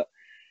far. But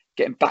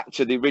getting back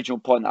to the original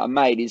point that I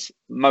made is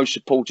most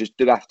supporters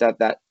do have to have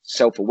that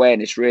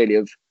self-awareness really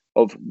of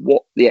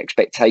what the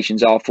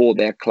expectations are for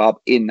their club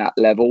in that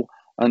level.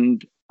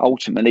 And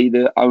ultimately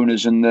the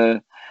owners and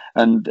the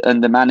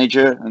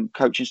manager and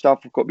coaching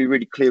staff have got to be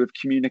really clear of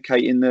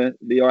communicating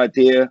the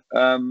idea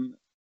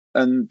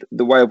and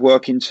the way of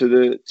working to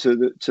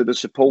the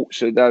support,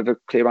 so they have a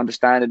clear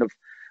understanding of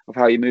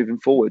how you're moving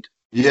forward.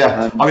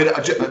 Yeah, I mean,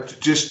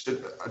 just on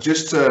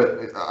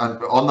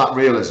that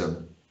realism,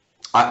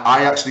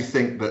 I actually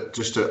think that,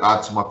 just to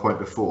add to my point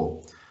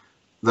before,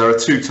 there are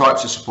two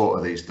types of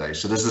supporter these days.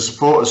 So there's the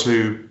supporters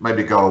who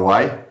maybe go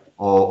away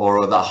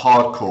or are that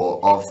hardcore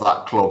of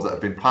that club that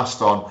have been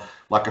passed on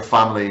like a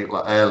family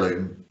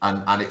heirloom,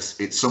 and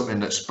it's something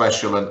that's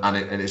special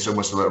and it's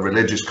almost like a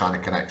religious kind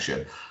of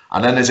connection.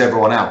 And then there's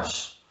everyone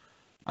else,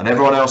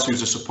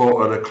 who's a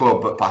supporter of the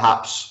club but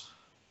perhaps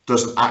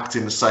doesn't act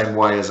in the same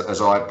way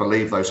as I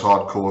believe those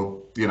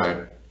hardcore,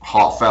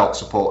 heartfelt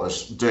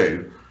supporters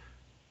do.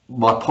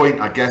 My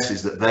point, I guess,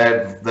 is that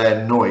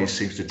their noise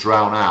seems to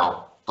drown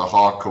out the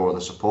hardcore of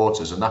the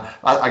supporters, and that,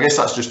 I guess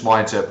that's just my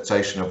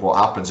interpretation of what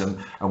happens. And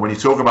when you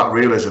talk about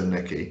realism,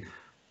 Nicky,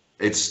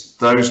 it's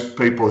those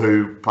people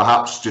who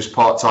perhaps just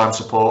part-time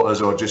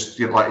supporters, or just,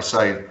 like you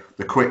say,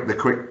 the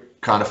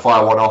quick kind of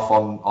fire one off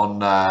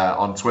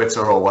on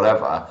Twitter or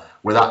whatever,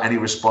 without any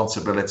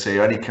responsibility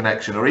or any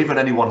connection, or even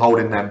anyone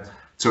holding them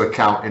to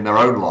account in their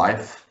own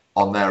life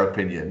on their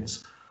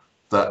opinions,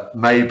 that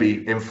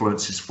maybe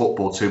influences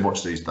football too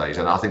much these days.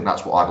 And I think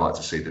that's what I'd like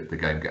to see the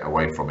game get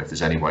away from. If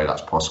there's any way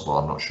that's possible,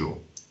 I'm not sure.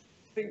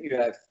 I think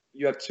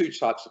you have two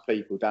types of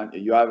people, don't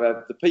you? You have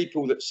the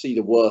people that see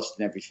the worst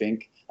in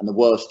everything and the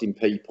worst in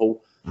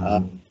people.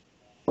 Mm-hmm.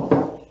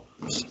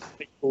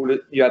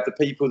 You have the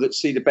people that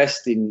see the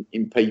best in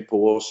people,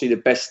 or see the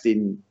best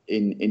in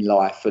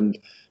life. And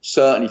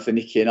certainly for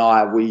Nicky and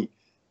I, we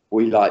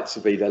like to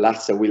be the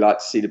latter. We like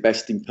to see the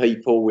best in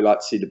people. We like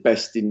to see the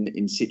best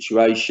in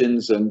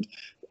situations. And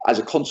as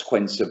a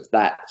consequence of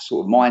that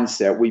sort of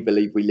mindset, we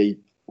believe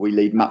we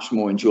lead much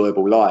more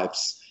enjoyable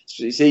lives.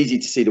 So it's easy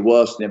to see the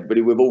worst in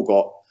everybody. We've all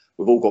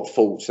got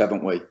faults,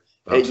 haven't we?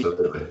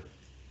 Absolutely.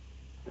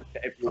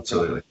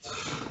 Absolutely.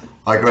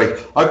 I agree.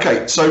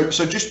 Okay, so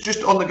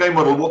just on the game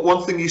model,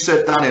 one thing you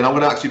said, Danny, and I'm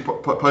going to actually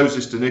pose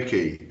this to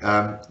Nicky,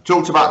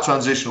 talked about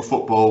transitional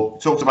football,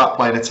 talked about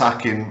playing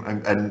attacking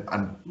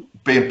and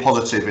being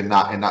positive in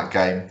that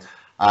game.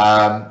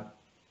 I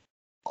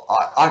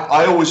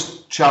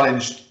always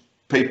challenged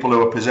people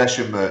who are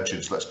possession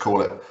merchants, let's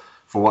call it,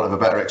 for want of a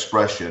better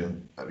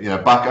expression.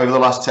 Back over the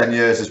last 10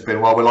 years, has been,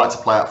 well, we like to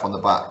play out from the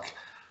back.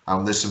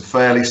 And there's some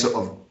fairly sort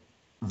of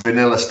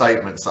vanilla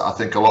statements that I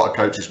think a lot of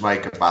coaches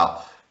make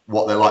about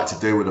what they like to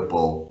do with the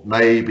ball.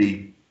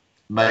 Maybe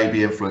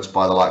influenced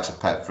by the likes of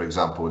Pep, for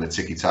example, with the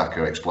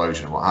tiki-taka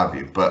explosion and what have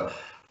you. But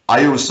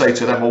I always say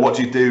to them, well, what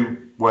do you do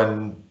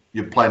when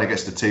you're playing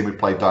against a team who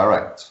play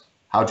direct?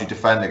 How do you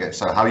defend against?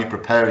 So how are you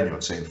preparing your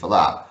team for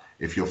that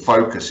if your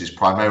focus is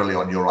primarily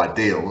on your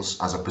ideals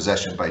as a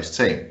possession-based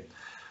team?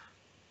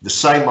 The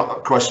same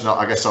question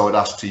I guess I would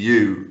ask to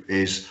you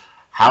is,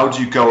 how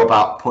do you go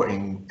about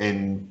putting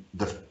in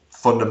the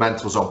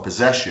fundamentals on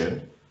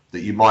possession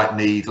that you might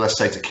need, let's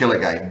say, to kill a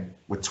game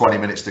with 20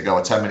 minutes to go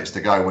or 10 minutes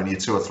to go when you're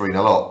 2 or 3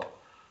 nil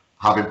up,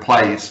 having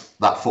played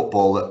that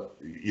football, that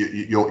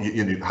you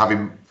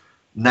having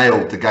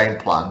nailed the game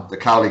plan, the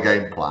Cowley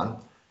game plan,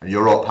 and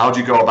you're up. How do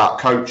you go about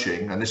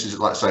coaching? And this is,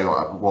 let's say,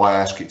 why I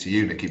ask it to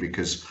you, Nicky,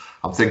 because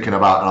I'm thinking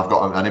about, and I've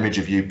got an image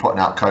of you putting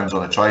out cones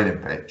on a training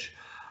pitch.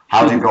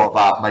 How do you go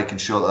about making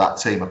sure that that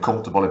team are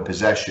comfortable in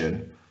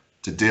possession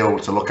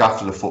to look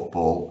after the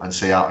football and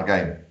see out a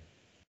game?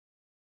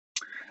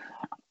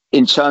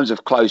 In terms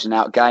of closing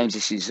out games,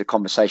 this is a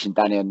conversation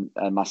Danny and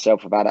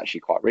myself have had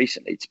actually quite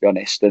recently, to be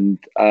honest. And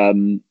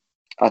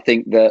I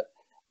think that,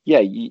 yeah,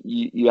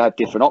 you have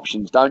different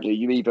options, don't you?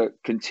 You either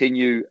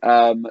continue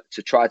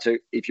to try to,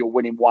 if you're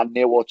winning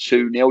 1-0 or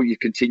 2-0, you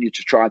continue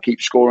to try and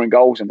keep scoring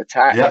goals and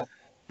attack.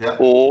 Yeah.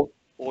 Or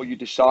you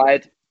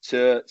decide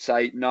to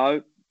say,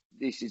 no,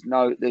 there's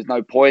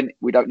no point.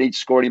 We don't need to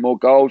score any more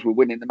goals. We're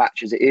winning the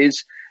match as it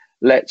is.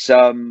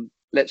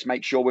 Let's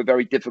make sure we're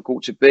very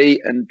difficult to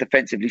beat and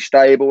defensively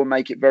stable and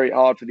make it very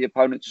hard for the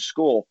opponent to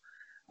score.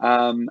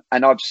 And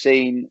I've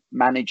seen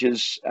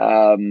managers,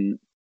 have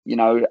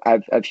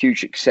huge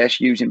success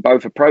using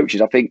both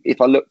approaches. I think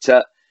if I looked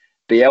at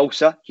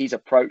Bielsa, his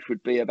approach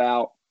would be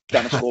about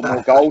going to score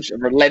more goals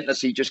and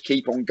relentlessly just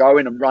keep on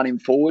going and running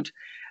forward.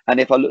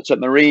 And if I looked at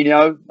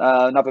Mourinho,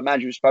 another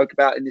manager who spoke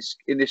about in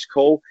this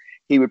call,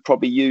 he would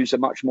probably use a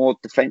much more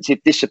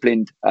defensive,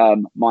 disciplined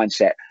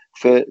mindset.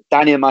 For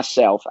Danny and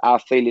myself, our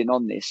feeling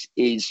on this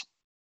is,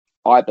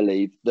 I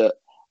believe that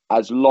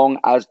as long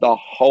as the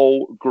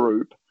whole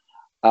group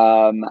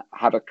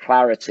have a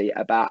clarity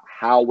about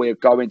how we're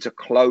going to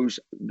close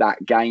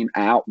that game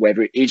out,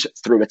 whether it is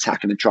through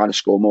attacking and trying to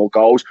score more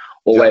goals,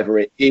 or whether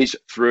it is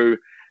through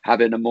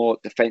having a more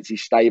defensive,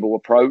 stable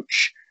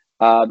approach,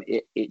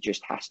 it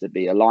just has to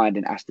be aligned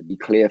and has to be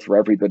clear for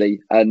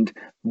everybody. And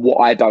what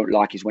I don't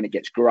like is when it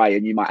gets grey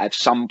and you might have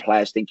some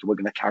players thinking we're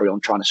going to carry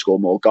on trying to score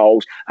more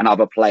goals and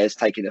other players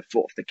taking their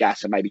foot off the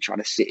gas and maybe trying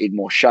to sit in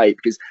more shape,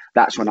 because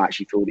that's when I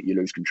actually feel that you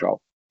lose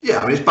control. Yeah,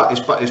 I mean,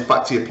 it's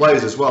back to your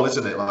players as well,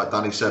 isn't it? Like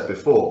Danny said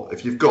before,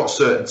 if you've got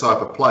certain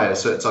type of players,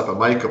 certain type of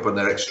makeup, and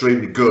they're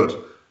extremely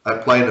good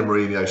at playing the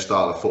Mourinho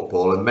style of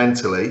football, and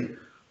mentally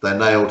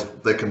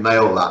they can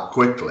nail that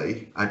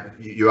quickly, and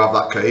you have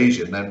that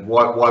cohesion, then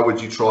why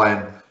would you try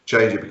and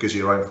change it because of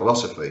your own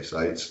philosophy? So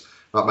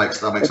that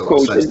makes a lot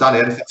of sense. Danny,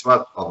 anything to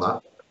add on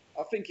that?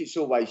 I think it's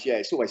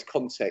always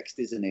context,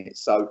 isn't it?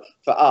 So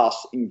for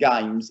us in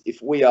games,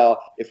 if we're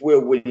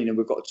winning and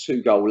we've got a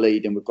 2-goal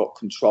lead and we've got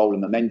control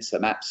and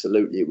momentum,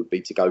 absolutely it would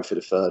be to go for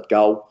the 3rd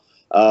goal.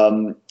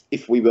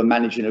 If we were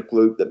managing a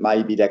group that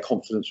maybe their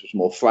confidence was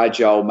more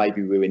fragile,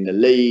 maybe we were in the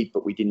lead,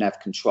 but we didn't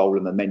have control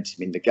and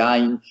momentum in the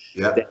game.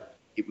 Yeah.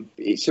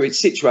 So it's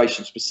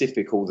situation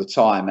specific all the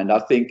time. And I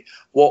think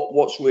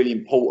what's really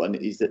important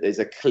is that there's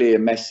a clear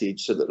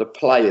message so that the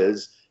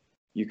players,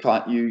 you try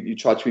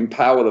to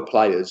empower the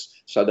players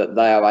so that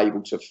they are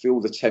able to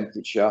feel the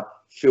temperature,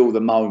 feel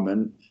the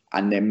moment,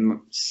 and then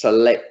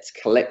select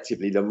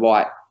collectively the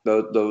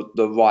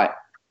right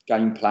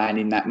game plan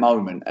in that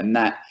moment. And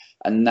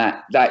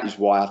that is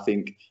why I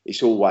think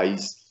it's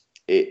always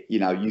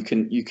you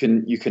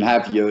can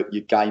have your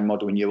game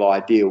model and your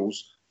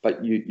ideals,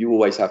 but you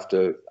always have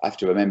to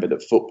remember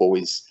that football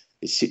is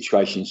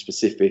situation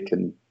specific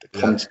and the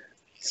context.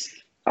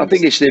 I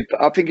think it's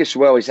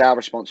our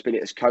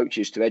responsibility as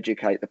coaches to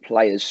educate the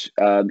players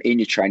in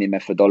your training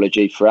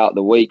methodology throughout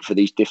the week for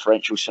these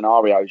differential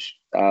scenarios,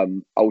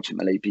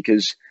 ultimately,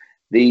 because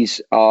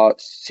these are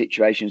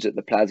situations that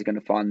the players are going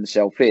to find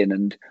themselves in.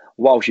 And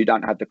whilst you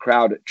don't have the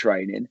crowd at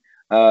training,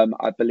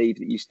 I believe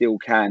that you still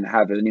can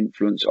have an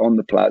influence on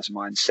the players'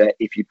 mindset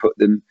if you put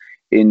them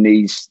in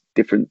these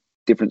different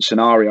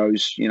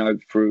scenarios,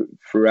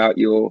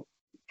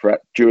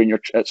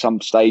 at some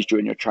stage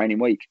during your training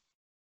week.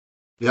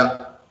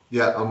 Yeah,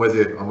 I'm with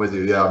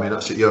you. Yeah, I mean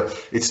that's it.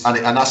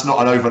 And that's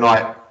not an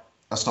overnight.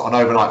 That's not an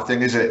overnight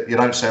thing, is it? You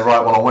don't say,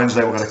 right, well on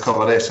Wednesday we're going to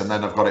cover this, and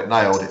then I've got it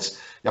nailed.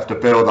 You have to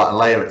build that and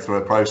layer it through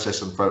a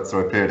process and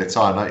through a period of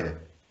time, don't you?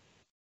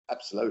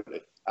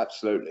 Absolutely.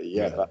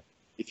 Yeah. But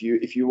if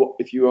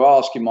you were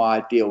asking my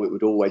ideal, it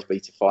would always be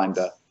to find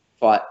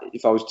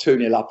if I was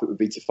 2-0 up, it would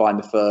be to find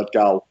the 3rd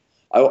goal.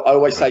 I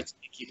always say,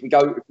 if we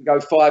go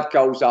 5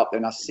 goals up,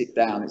 then I sit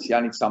down. It's the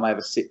only time I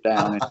ever sit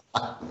down.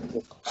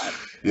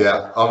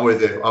 Yeah, I'm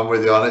with you.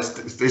 And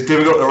it's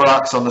difficult to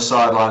relax on the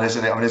sideline,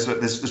 isn't it? I mean,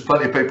 there's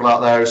plenty of people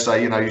out there who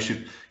say, you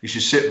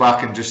should sit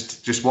back and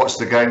just watch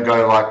the game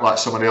go like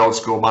some of the old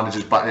school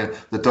managers back in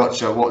the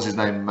Dutch. What was his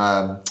name?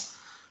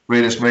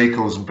 Rinus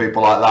Michels and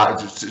people like that.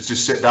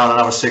 Just sit down and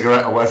have a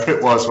cigarette or whatever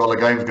it was while the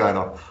game's going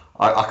on.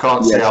 I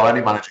can't see how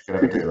any manager can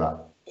ever do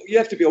that. You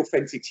have to be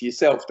authentic to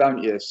yourself,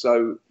 don't you?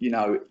 So you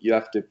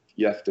have to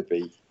you have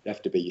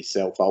to be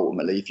yourself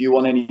ultimately. If you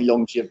want any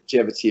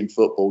longevity in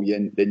football,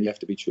 then you have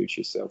to be true to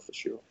yourself for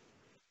sure.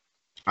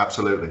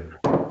 Absolutely.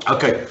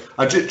 Okay,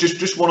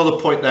 just one other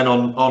point then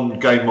on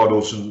game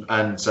models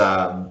and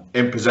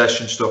in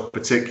possession stuff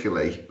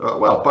particularly.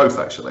 Well, both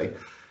actually.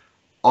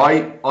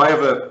 I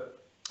have a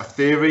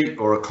theory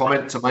or a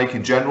comment to make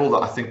in general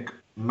that I think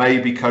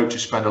maybe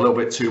coaches spend a little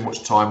bit too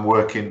much time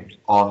working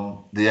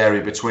on the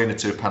area between the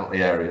two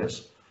penalty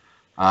areas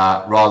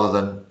rather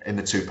than in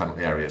the two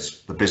penalty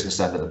areas, the business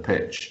end of the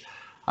pitch.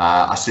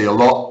 I see a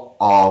lot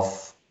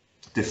of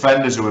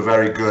defenders who are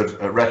very good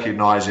at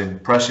recognising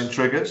pressing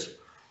triggers.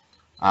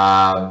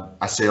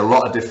 I see a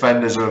lot of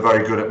defenders who are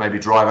very good at maybe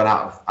driving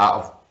out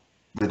of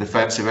the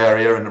defensive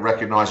area and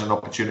recognising an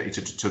opportunity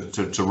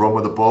to run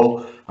with the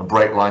ball and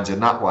break lines in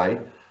that way.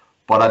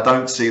 But I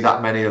don't see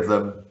that many of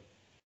them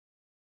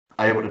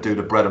able to do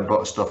the bread and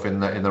butter stuff in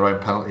their own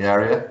penalty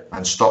area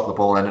and stop the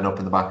ball ending up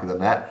in the back of the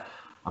net.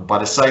 And by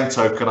the same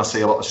token, I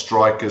see a lot of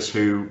strikers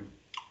who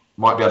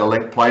might be able to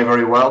link play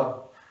very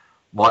well,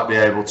 might be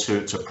able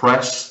to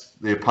press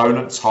the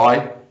opponents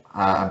high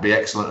and be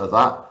excellent at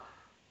that,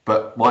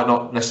 but might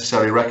not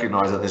necessarily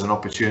recognise that there's an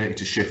opportunity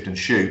to shift and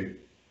shoot,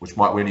 which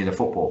might win you the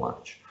football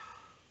match.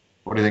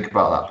 What do you think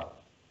about that?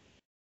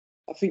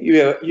 I think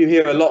you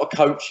hear a lot of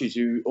coaches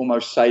who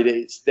almost say that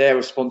it's their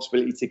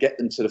responsibility to get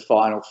them to the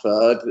final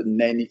third, and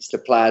then it's the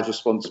players'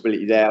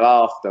 responsibility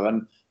thereafter.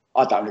 And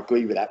I don't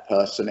agree with that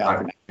personally. I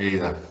think that's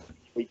either. A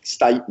weak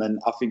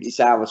statement. I think it's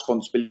our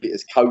responsibility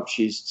as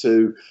coaches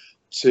to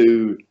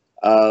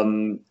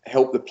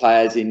help the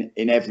players in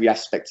every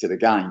aspect of the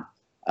game.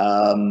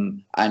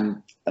 And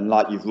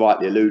like you've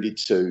rightly alluded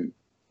to,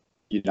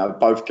 you know,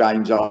 both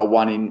games are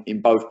won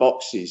in both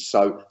boxes.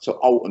 So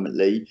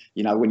ultimately,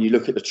 you know, when you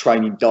look at the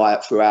training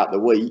diet throughout the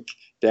week,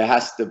 there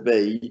has to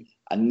be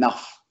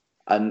enough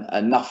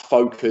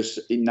focus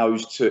in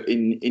those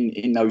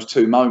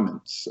two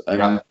moments.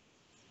 I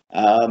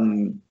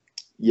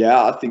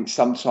think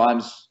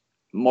sometimes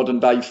modern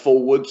day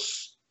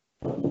forwards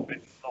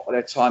spend a lot of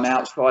their time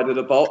outside of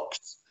the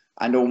box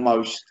and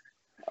almost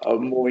are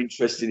more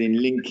interested in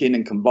linking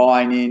and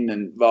combining,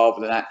 and rather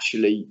than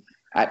actually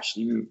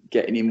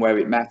getting in where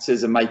it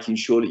matters and making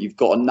sure that you've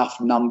got enough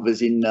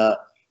numbers in the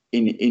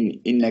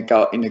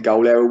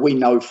goal area. We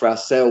know for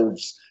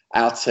ourselves,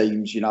 our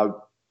teams, you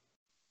know,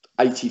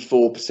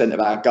 84% of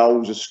our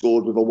goals are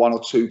scored with a 1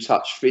 or 2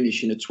 touch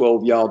finish in a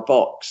 12-yard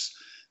box.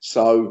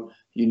 So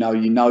you know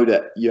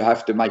that you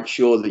have to make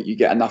sure that you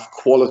get enough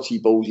quality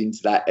balls into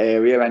that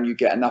area and you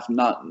get enough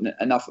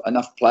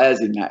players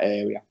in that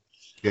area.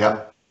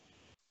 Yeah.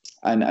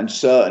 And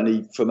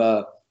certainly from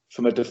a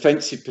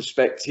defensive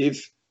perspective,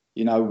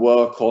 you know,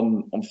 work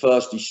on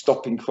firstly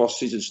stopping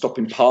crosses and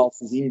stopping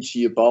passes into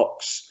your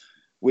box.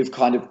 We've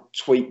kind of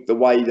tweaked the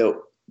way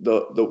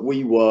that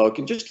we work,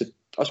 and just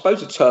I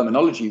suppose the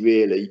terminology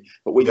really,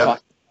 but we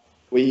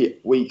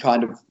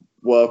kind of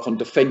work on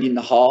defending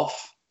the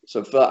half.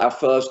 So our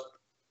first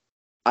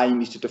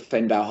aim is to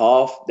defend our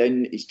half,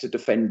 then it's to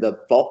defend the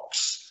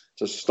box,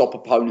 to stop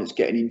opponents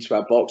getting into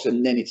our box,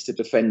 and then it's to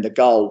defend the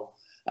goal,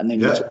 and then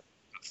you're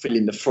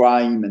filling the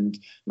frame and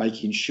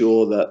making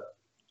sure that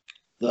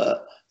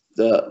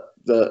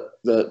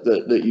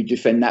you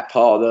defend that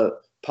part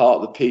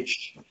of the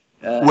pitch.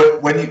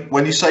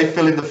 When you say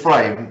fill in the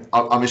frame,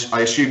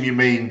 I assume you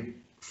mean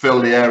fill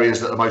the areas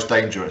that are most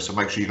dangerous and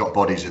make sure you've got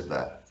bodies in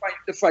there.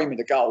 The frame of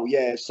the goal,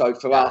 yeah. So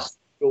for us,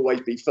 it'll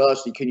always be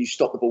firstly, can you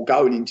stop the ball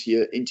going into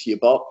your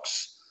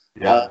box?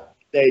 Yeah.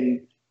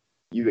 Then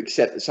you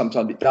accept that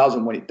sometimes it does,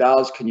 and when it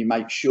does, can you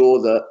make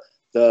sure that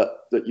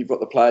you've got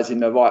the players in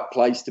the right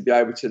place to be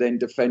able to then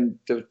defend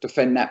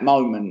that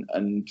moment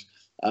and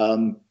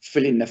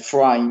fill in the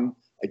frame.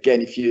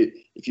 Again, if you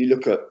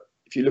look at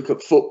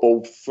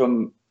football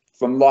from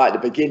right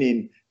at the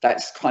beginning,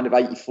 that's kind of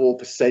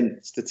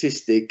 84%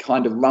 statistic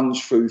kind of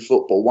runs through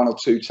football, 1 or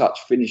 2 touch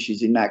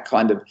finishes in that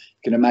kind of,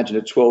 you can imagine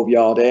a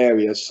 12-yard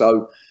area.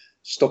 So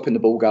stopping the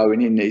ball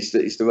going in is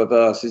the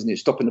reverse, isn't it?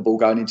 Stopping the ball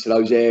going into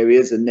those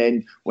areas, and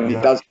then when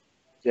it does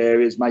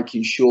areas,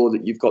 making sure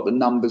that you've got the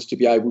numbers to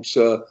be able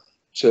to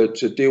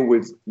deal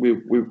with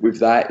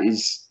that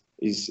is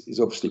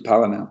obviously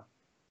paramount.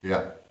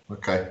 Yeah.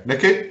 Okay,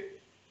 Nicky.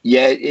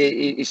 Yeah,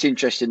 it's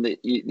interesting that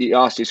you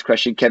asked this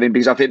question, Kevin,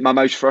 because I think my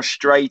most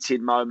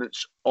frustrating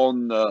moments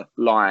on the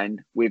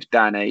line with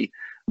Danny,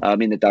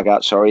 in the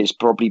dugout, has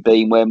probably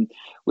been when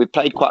we've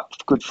played quite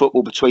good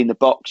football between the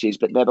boxes,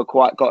 but never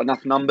quite got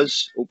enough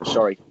numbers.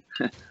 Played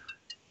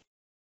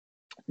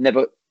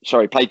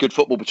good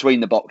football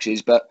between the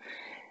boxes, but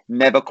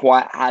never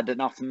quite had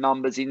enough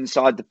numbers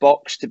inside the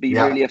box to be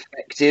really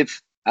effective.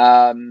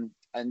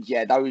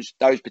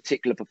 Those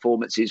particular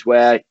performances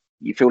where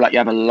you feel like you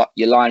have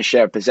your lion's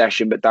share of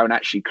possession, but don't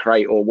actually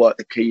create or work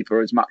the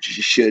keeper as much as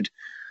you should,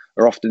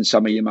 are often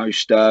some of your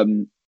most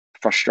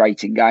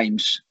frustrating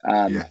games,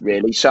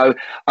 really. So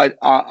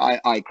I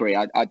agree.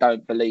 I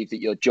don't believe that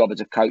your job as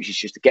a coach is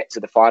just to get to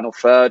the final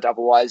third.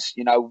 Otherwise,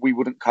 you know, we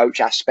wouldn't coach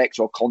aspects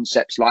or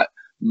concepts like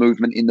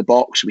movement in the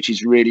box, which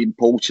is really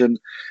important.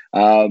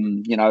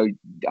 You know,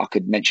 I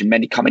could mention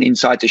many coming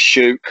inside to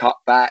shoot,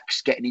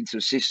 cutbacks, getting into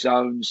assist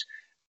zones,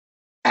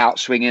 out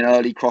swinging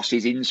early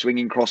crosses, in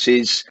swinging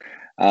crosses,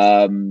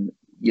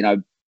 you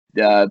know,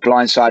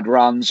 blindside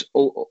runs,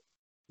 all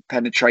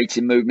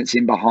penetrating movements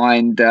in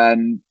behind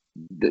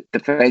the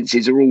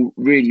defences are all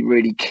really,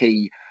 really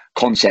key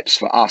concepts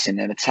for us in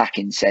an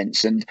attacking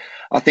sense. And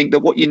I think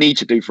that what you need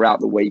to do throughout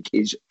the week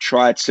is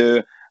try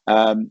to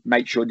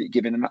make sure that you're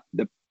giving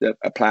the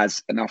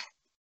players enough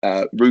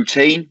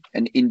routine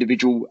and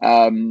individual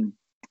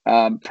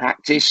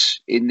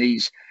practice in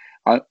these,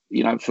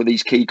 you know, for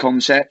these key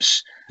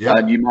concepts.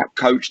 Yeah. You might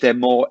coach them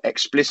more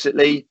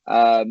explicitly,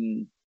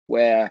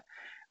 where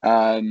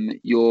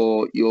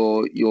you're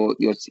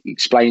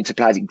explaining to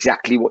players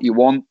exactly what you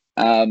want,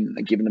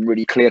 and giving them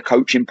really clear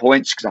coaching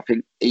points. Because I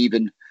think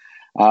even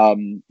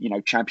you know,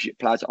 championship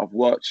players that I've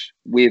worked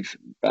with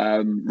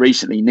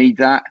recently need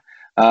that,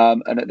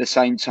 and at the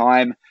same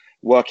time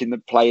working the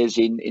players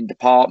in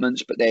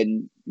departments, but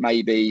then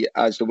maybe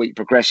as the week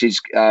progresses,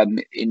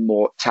 in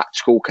more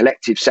tactical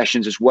collective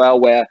sessions as well,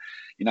 where,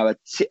 you know,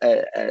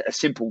 a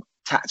simple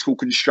tactical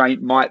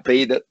constraint might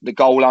be that the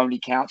goal only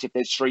counts if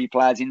there's 3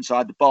 players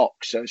inside the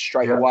box. So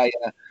straight away,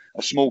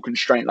 a small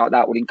constraint like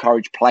that would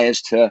encourage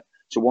players to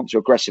want to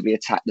aggressively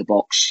attack the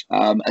box,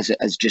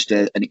 as just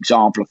an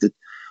example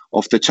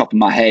off the top of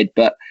my head.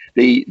 But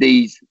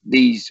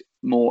these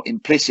more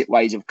implicit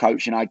ways of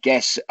coaching, I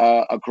guess,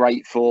 are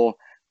great for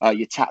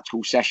your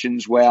tactical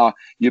sessions, where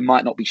you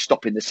might not be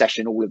stopping the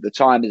session all of the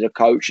time as a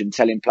coach and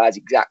telling players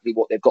exactly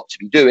what they've got to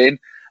be doing.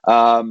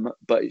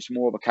 But it's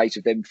more of a case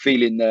of them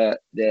feeling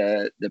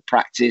the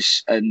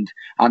practice and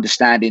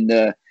understanding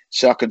the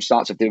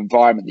circumstance of the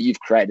environment that you've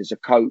created as a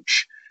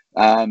coach,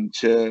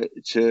 to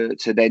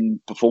then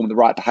perform the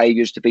right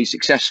behaviours to be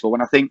successful.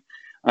 And I think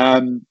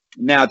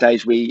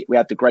nowadays we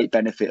have the great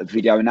benefit of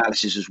video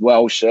analysis as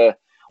well. So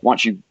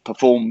once you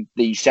perform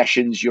these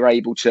sessions, you're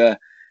able to,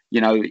 you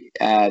know,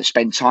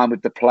 spend time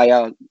with the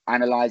player,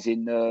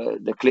 analysing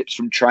the clips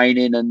from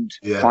training and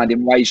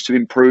finding ways to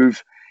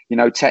improve, you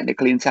know,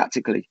 technically and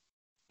tactically.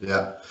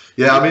 Yeah.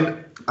 I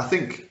mean, I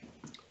think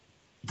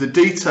the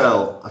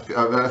detail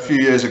a few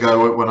years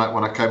ago when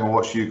I came and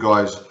watched you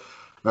guys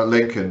at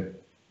Lincoln,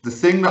 the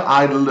thing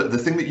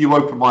that you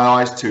opened my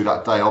eyes to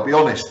that day, I'll be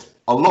honest,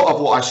 a lot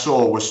of what I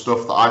saw was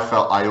stuff that I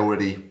felt I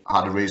already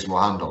had a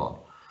reasonable handle on.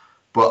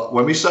 But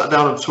when we sat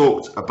down and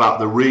talked about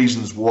the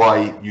reasons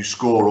why you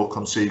score or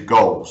concede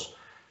goals,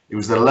 it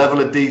was the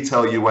level of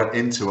detail you went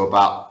into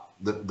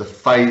about the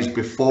phase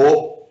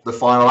before the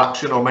final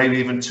action, or maybe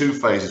even 2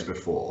 phases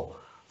before,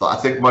 that I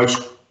think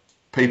most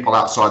people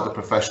outside the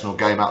professional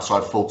game,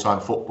 outside full-time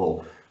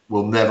football,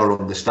 will never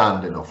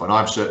understand enough, and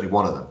I'm certainly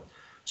one of them.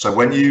 So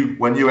when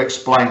you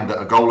explained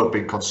that a goal had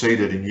been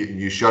conceded, and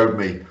you showed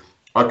me,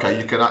 okay,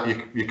 you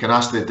can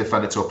ask the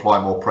defender to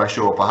apply more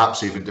pressure, or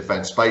perhaps even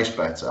defend space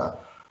better,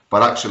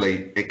 but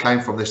actually it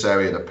came from this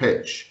area of the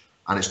pitch,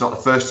 and it's not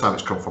the first time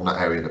it's come from that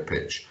area of the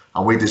pitch,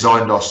 and we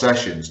designed our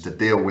sessions to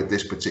deal with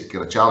this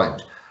particular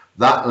challenge.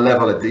 That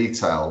level of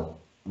detail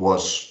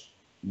was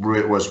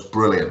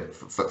brilliant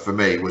for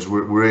me. It was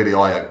really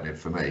eye-opening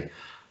for me,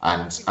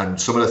 and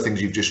some of the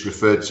things you've just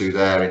referred to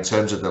there in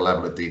terms of the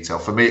level of detail,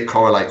 for me it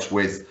correlates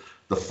with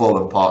the full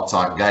and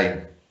part-time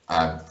game.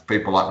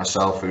 People like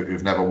myself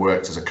who've never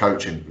worked as a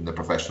coach in the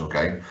professional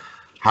game,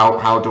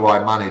 how do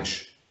I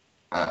manage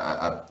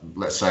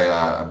let's say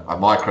a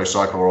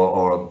microcycle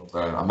or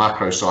a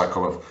macro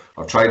cycle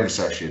of training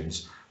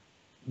sessions,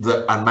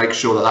 and make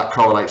sure that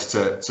correlates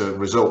to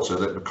results, or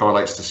that it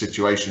correlates to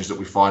situations that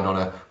we find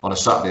on a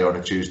Saturday or on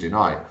a Tuesday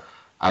night.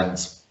 And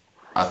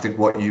I think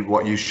what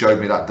you showed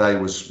me that day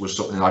was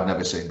something I'd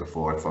never seen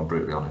before, if I'm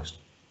brutally honest.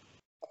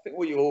 I think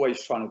what you're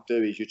always trying to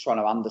do is you're trying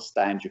to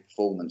understand your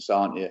performance,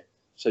 aren't you?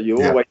 So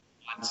you're always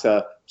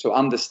trying to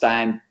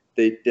understand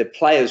the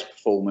player's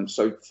performance.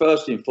 So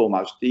first and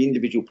foremost, the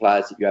individual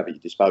players that you have at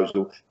your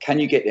disposal, can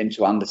you get them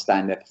to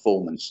understand their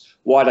performance?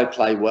 Why they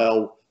play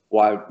well?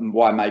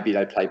 Why maybe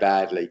they play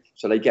badly?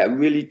 So they get a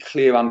really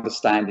clear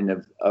understanding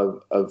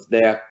of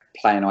their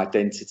playing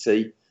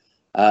identity.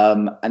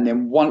 And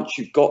then once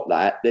you've got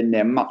that, then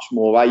they're much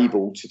more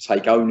able to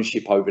take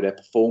ownership over their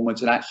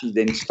performance and actually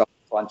then start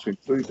trying to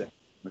improve their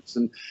performance.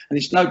 And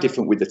it's no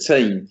different with the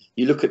team.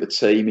 You look at the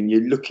team and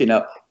you're looking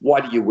at,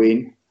 why do you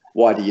win?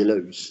 Why do you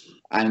lose?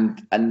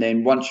 And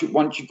then once you've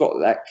got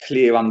that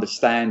clear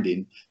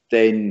understanding,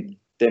 then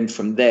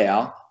from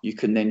there you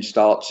can then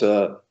start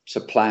to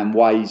plan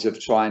ways of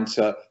trying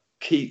to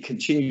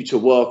continue to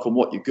work on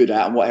what you're good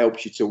at and what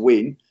helps you to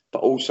win, but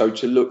also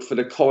to look for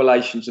the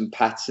correlations and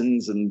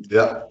patterns and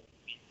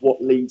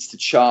what leads to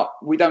chart.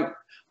 We don't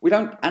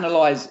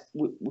analyse.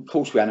 Of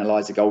course, we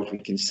analyse the goals we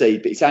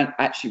concede, but it's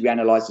actually we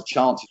analyse the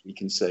chances we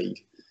concede,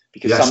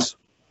 because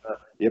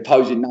the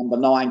opposing number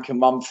 9 can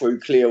run through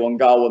clear on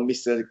goal and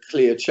miss a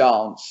clear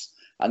chance,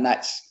 and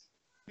that's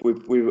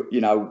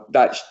you know,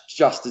 that's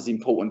just as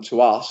important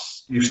to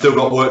us. You've still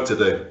got work to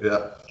do,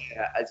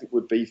 as it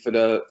would be for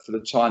the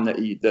time that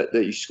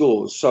he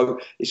scores. So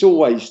it's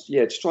always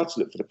to try to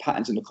look for the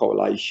patterns and the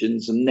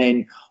correlations, and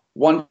then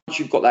once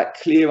you've got that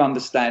clear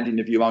understanding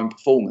of your own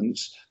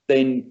performance,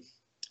 then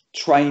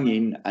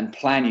training and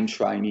planning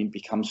training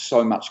becomes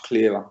so much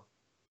clearer,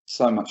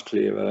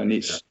 and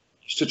it's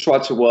to try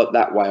to work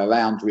that way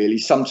around, really.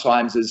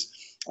 Sometimes, as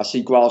I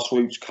see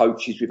grassroots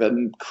coaches with an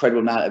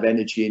incredible amount of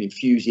energy and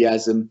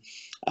enthusiasm,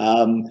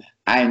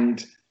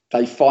 and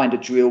they find a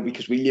drill,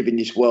 because we live in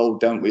this world,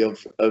 don't we,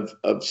 of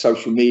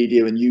social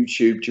media and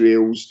YouTube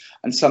drills.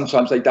 And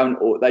sometimes they don't,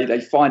 or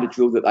they find a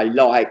drill that they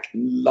like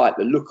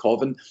the look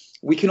of. And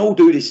we can all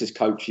do this as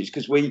coaches,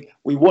 because we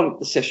want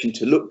the session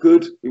to look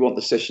good. We want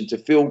the session to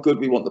feel good.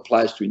 We want the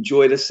players to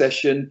enjoy the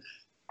session.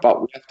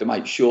 But we have to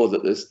make sure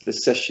that the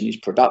session is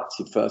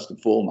productive first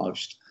and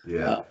foremost.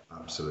 Yeah,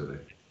 absolutely.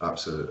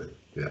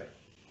 Yeah.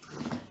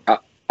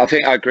 I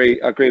think I agree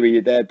with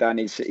you there, Dan.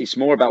 It's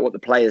more about what the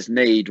players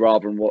need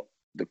rather than what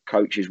the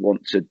coaches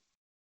want to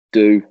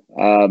do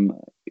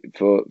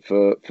for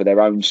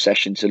their own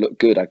session to look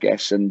good, I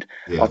guess. And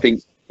I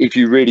think if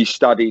you really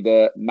study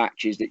the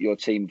matches that your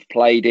team have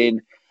played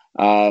in,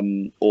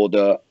 or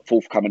the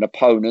forthcoming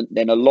opponent,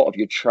 then a lot of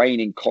your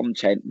training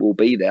content will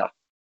be there.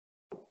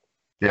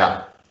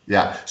 Yeah.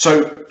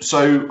 So it's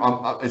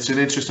an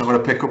interesting. I'm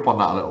going to pick up on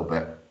that a little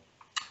bit.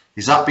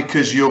 Is that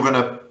because you're going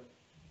to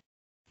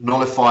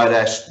nullify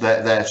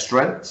their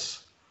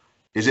strengths?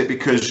 Is it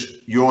because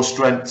your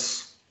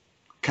strengths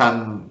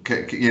can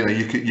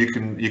you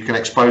can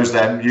expose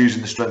them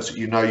using the strengths that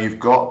you've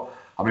got?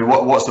 I mean,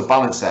 what's the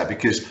balance there?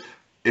 Because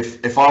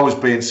if I was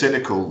being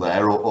cynical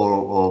there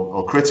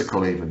or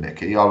critical even,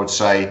 Nicky, I would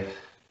say,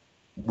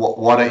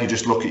 why don't you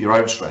just look at your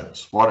own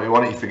strengths? Why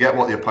don't you forget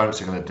what the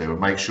opponents are going to do and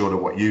make sure that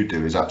what you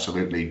do is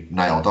absolutely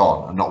nailed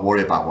on, and not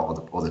worry about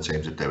what other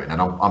teams are doing?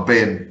 And I'm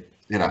being,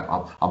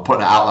 I'm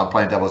putting it out there, I'm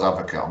playing devil's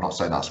advocate. I'm not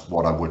saying that's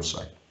what I would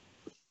say.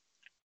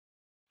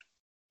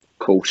 Of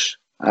course.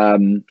 For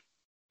me,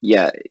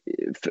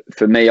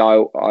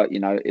 I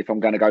if I'm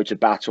going to go to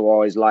battle, I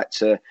always like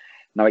to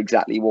know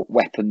exactly what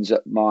weapons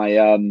that my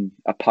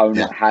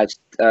opponent has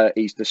at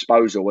his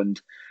disposal.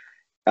 And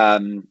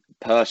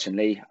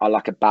personally, I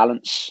like a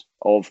balance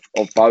of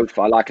both.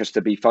 I like us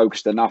to be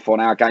focused enough on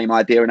our game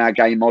idea and our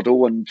game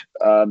model, and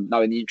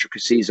knowing the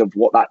intricacies of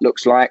what that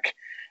looks like,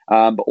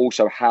 but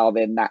also how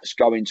then that's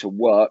going to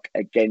work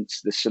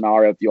against the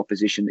scenario of the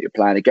opposition that you're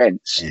playing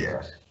against.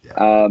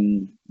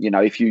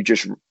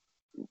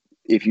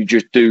 If you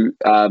just do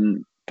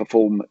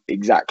perform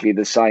exactly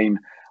the same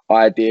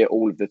idea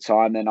all of the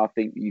time, then I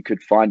think you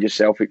could find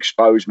yourself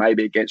exposed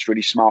maybe against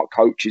really smart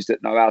coaches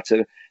that know how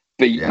to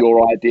beat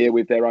your idea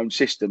with their own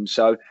system.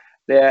 So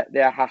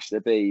there has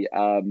to be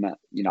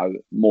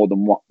more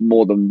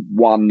than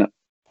one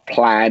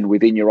plan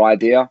within your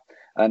idea.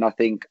 And I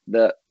think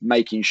that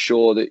making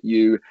sure that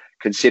you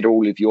consider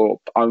all of your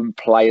own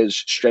players'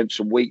 strengths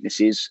and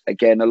weaknesses,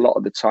 again, a lot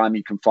of the time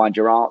you can find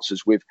your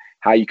answers with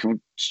how you can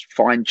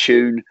fine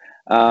tune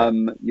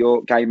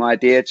your game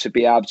idea to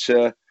be able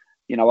to,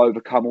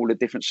 overcome all the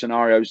different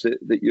scenarios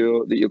that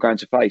you're going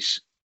to face.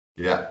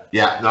 No,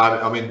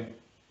 I mean,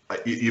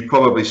 you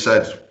probably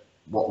said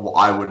what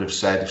I would have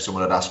said if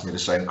someone had asked me the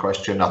same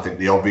question. I think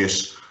the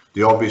obvious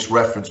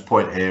reference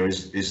point here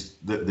is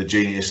the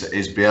genius that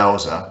is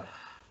Bielsa,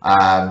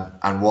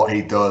 and what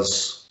he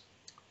does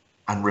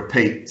and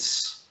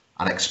repeats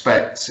and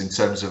expects in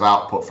terms of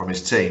output from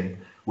his team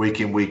week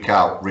in, week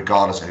out,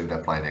 regardless of who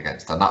they're playing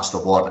against. And that's the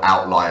one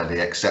outlier,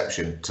 the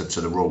exception to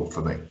the rule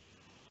for me.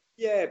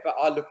 Yeah, but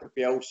I look at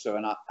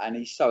Bielsa and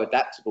he's so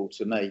adaptable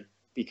to me,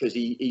 because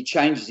he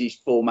changes his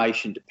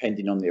formation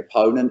depending on the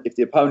opponent. If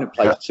the opponent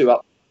plays two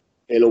up,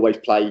 he'll always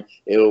play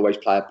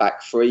a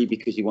back three,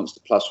 because he wants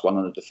the +1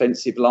 on the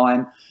defensive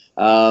line.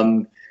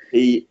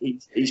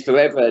 He's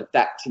forever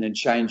adapting and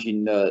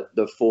changing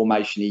the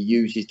formation he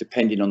uses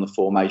depending on the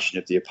formation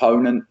of the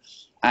opponent.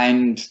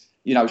 And,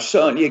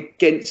 certainly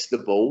against the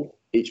ball,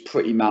 it's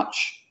pretty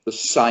much the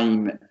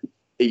same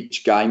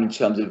each game in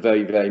terms of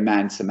very, very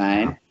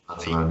man-to-man.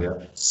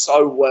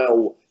 So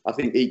well, I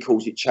think he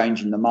calls it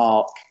changing the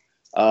mark.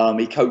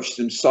 He coaches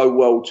them so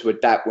well to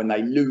adapt when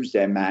they lose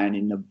their man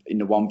in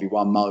the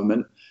 1v1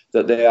 moment,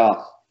 that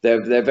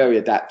they're very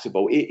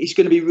adaptable. It's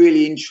going to be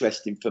really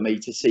interesting for me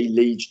to see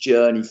Leeds'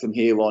 journey from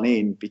here on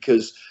in,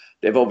 because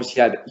they've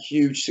obviously had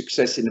huge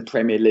success in the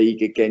Premier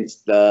League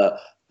against the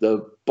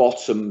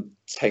bottom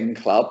 10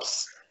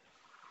 clubs.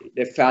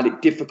 They've found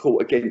it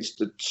difficult against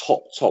the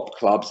top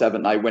clubs,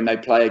 haven't they? When they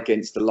play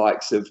against the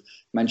likes of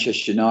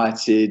Manchester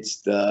United,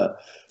 the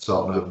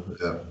Tottenham,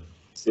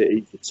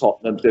 City, the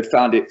Tottenham, they've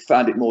found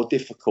it more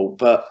difficult.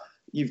 But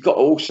you've got to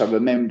also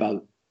remember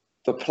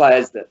the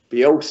players that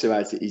Bielsa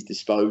has at his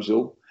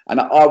disposal.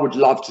 And I would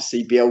love to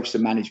see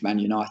Bielsa manage Man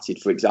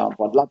United, for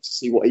example. I'd love to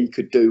see what he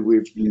could do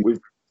with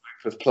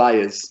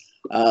players.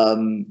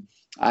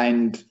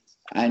 And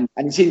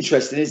it's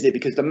interesting, isn't it?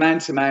 Because the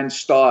man-to-man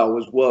style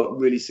has worked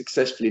really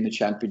successfully in the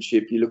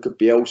Championship. You look at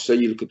Bielsa,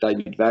 you look at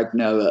David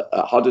Wagner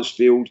at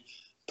Huddersfield.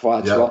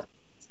 prior to us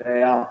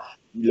there.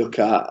 You look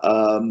at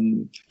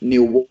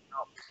Neil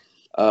Warnock,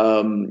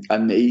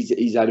 and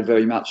he's had a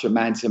very much a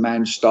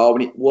man-to-man style,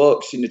 and it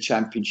works in the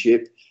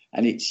Championship.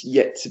 And it's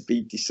yet to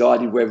be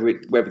decided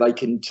whether they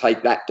can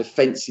take that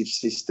defensive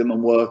system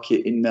and work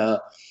it in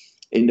the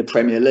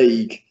Premier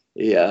League.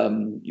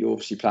 You're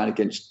obviously playing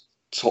against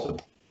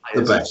top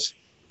players, the best,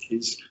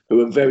 who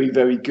are very,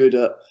 very good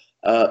at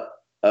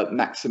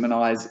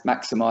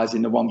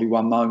maximising the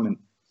 1v1 moment.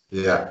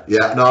 Yeah.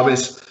 No, I mean,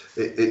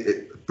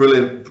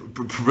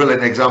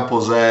 brilliant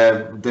examples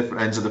there.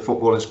 Different ends of the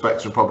footballing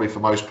spectrum, probably for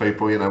most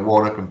people. You know,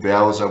 Warnock and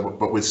Bielsa,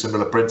 but with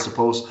similar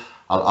principles.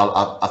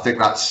 I think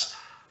that's,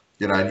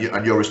 you know,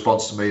 and your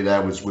response to me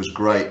there was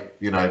great.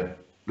 You know,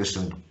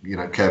 listen, you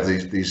know,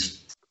 Kev, these,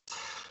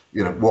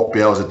 you know, what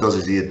Bielsa does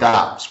is he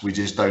adapts. We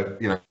just don't,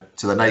 you know,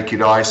 to the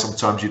naked eye,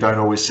 sometimes you don't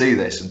always see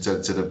this, and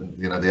to the,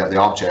 you know, the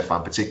armchair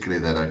fan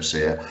particularly, they don't see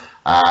it.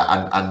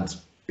 And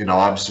you know,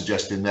 I'm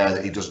suggesting there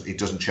that he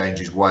doesn't change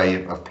his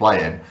way of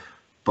playing,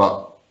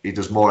 but he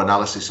does more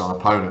analysis on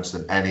opponents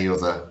than any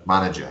other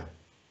manager.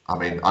 I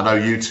mean, I know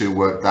you two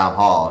work down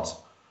hard.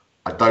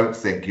 I don't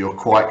think you're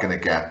quite going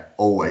to get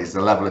always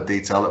the level of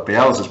detail that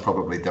Bielsa's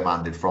probably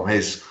demanded from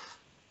his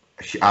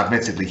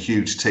admittedly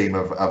huge team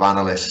of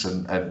analysts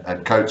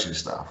and coaching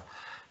staff.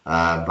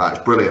 But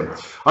it's brilliant.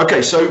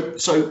 Okay, so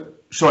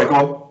sorry, go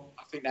on.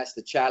 I think that's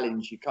the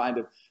challenge. You kind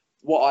of,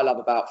 what I love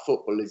about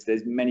football is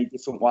there's many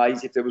different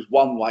ways. If there was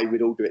one way,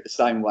 we'd all do it the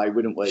same way,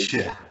 wouldn't we?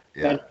 Yeah.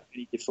 Many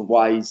different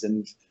ways.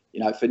 And,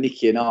 you know, for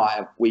Nicky and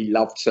I, we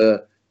love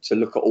to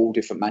look at all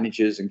different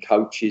managers and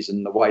coaches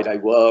and the way they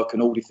work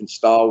and all different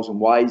styles and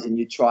ways. And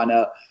you're trying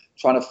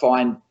to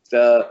find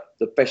the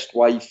best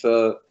way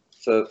for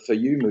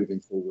you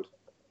moving forward.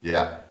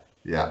 Yeah.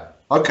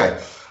 Okay.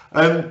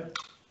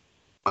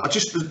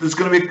 There's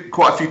going to be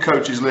quite a few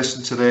coaches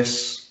listen to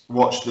this,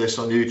 watch this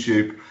on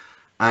YouTube,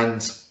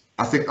 and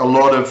I think a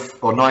lot of,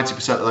 or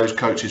 90% of those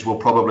coaches will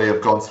probably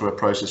have gone through a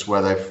process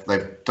where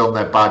they've done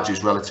their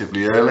badges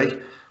relatively early.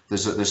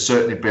 There's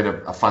certainly been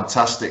a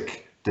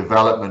fantastic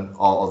development,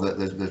 or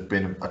there's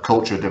been a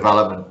culture of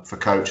development for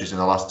coaches in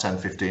the last 10,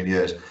 15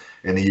 years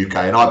in the UK,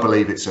 and I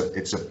believe it's a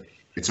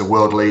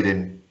world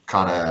leading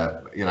kind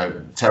of, you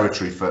know,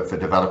 territory for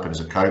developing as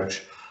a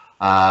coach.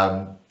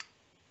 But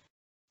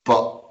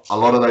a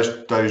lot of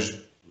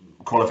those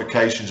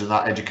qualifications and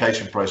that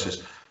education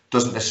process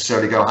doesn't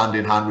necessarily go hand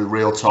in hand with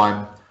real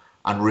time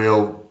and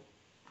real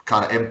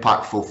kind of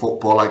impactful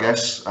football, I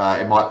guess.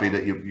 It might be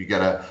that you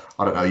get a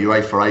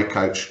UEFA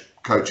coach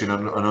coaching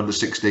an under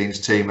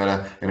 16s team in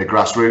a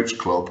grassroots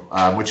club,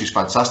 which is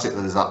fantastic that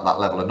there's that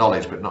level of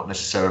knowledge, but not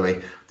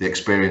necessarily the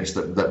experience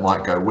that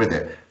might go with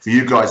it. For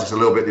you guys, it's a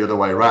little bit the other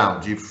way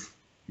around. You've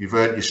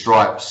earned your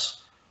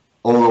stripes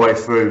all the way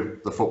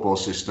through the football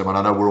system, and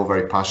I know we're all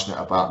very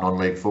passionate about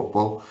non-league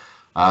football,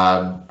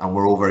 and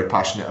we're all very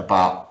passionate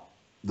about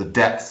the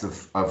depth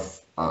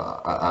of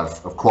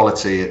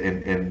quality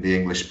in the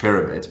English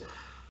pyramid.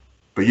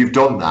 But you've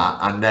done that,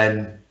 and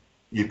then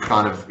you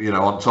kind of, you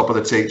know, on top of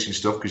the teaching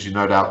stuff, because you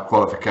no doubt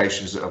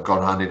qualifications that have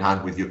gone hand in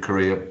hand with your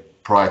career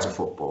prior to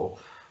football.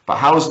 But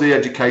how's the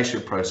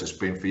education process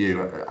been for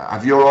you?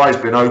 Have your eyes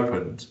been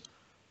opened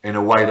in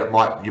a way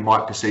that you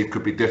might perceive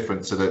could be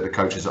different to the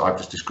coaches that I've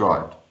just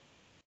described?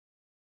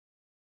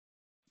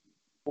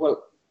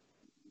 Well,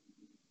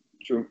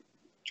 do you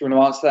want to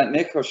answer that,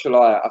 Nick, or shall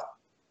I?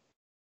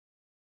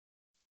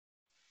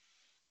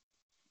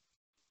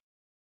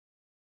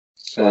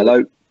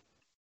 Hello.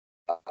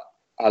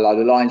 Hello,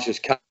 the line's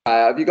just cut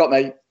out. Have you got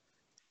me?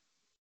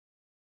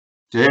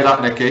 Do you hear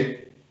that,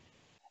 Nicky?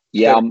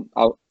 Yeah,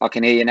 I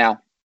can hear you now.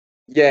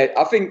 Yeah,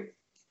 I think.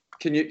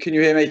 Can you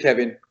hear me,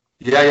 Kevin?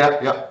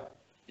 Yeah.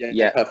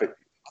 Perfect.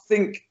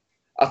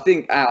 I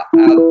think our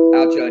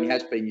journey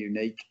has been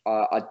unique.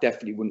 I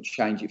definitely wouldn't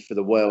change it for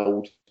the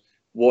world.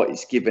 What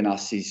it's given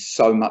us is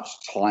so much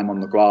time on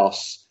the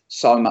grass,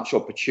 so much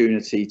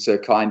opportunity to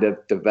kind of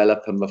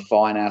develop and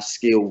refine our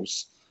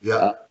skills.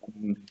 Yeah.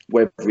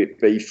 Whether it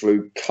be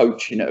through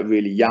coaching at a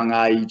really young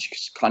age,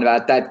 'cause kind of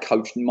our dad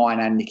coached mine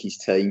and Nicky's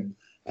team.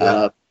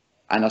 Yeah.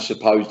 And I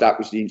suppose that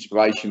was the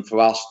inspiration for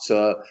us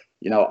to,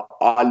 you know,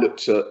 I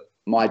looked at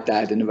my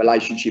dad and the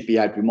relationship he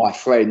had with my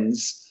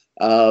friends,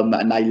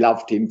 and they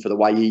loved him for the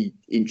way he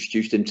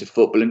introduced them to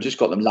football and just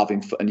got them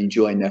loving and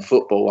enjoying their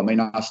football. I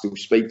mean, I still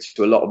speak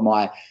to a lot of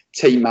my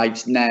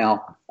teammates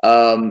now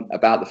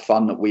about the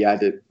fun that we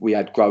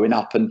had growing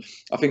up, and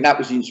I think that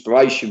was the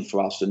inspiration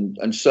for us,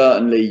 and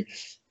certainly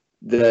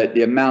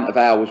the amount of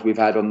hours we've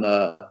had on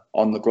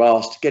the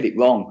grass to get it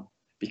wrong,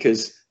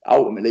 because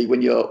ultimately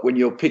when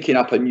you're picking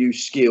up a new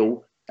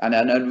skill and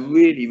a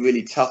really,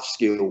 really tough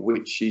skill,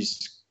 which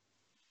is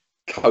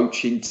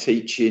coaching,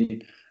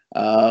 teaching,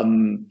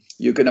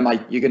 you're gonna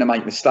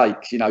make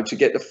mistakes. You know, to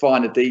get the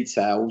finer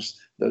details,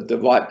 the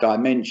right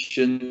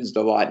dimensions,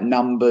 the right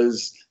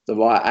numbers, the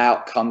right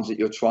outcomes that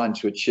you're trying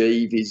to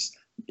achieve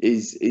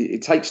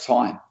it takes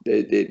time,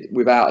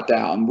 without a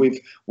doubt. And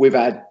we've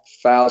had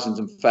thousands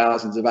and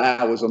thousands of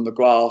hours on the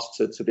grass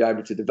to be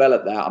able to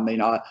develop that. I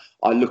mean, I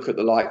look at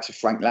the likes of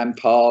Frank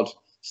Lampard,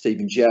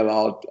 Steven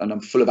Gerrard, and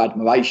I'm full of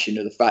admiration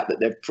of the fact that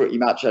they've pretty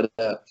much had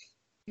the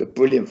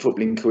brilliant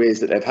footballing careers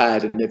that they've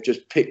had, and they've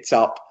just picked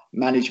up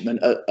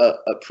management at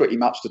pretty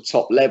much the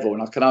top level.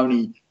 And I can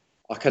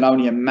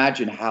only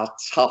imagine how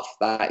tough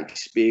that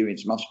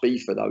experience must be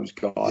for those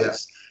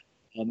guys.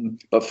 Yeah.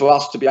 But for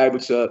us to be able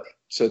to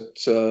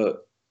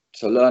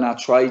learn our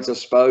trades, I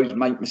suppose,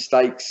 make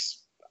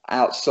mistakes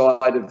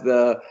outside of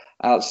the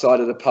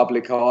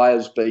public eye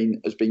has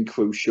been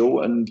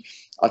crucial. And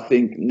I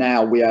think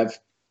now we have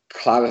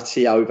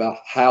clarity over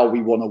how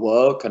we want to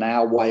work and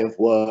our way of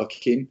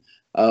working.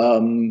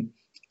 And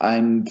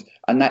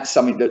that's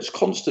something that's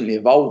constantly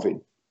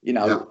evolving,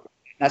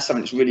 That's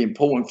something that's really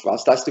important for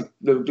us. That's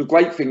the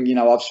great thing,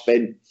 I've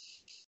spent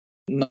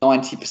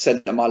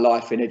 90% of my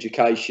life in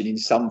education in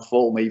some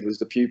form, either as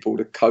the pupil,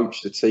 the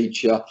coach, the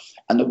teacher.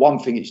 And the one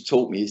thing it's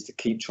taught me is to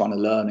keep trying to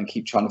learn and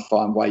keep trying to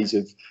find ways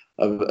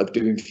of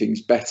doing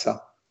things better.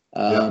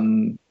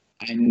 And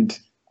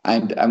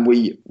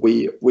we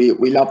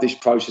love this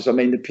process. I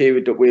mean, the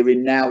period that we're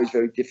in now is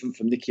very different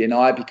from Nicky and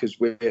I, because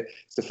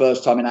it's the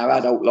first time in our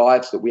adult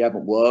lives that we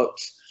haven't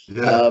worked.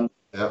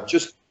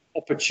 Just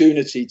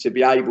opportunity to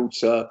be able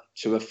to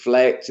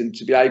reflect and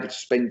to be able to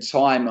spend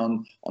time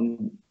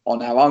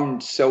on our own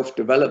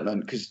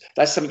self-development, because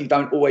that's something you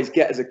don't always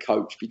get as a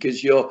coach,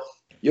 because you're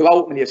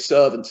ultimately a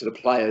servant to the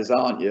players,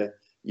 aren't you?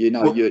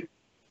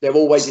 They're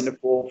always in the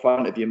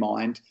forefront of your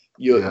mind.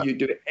 You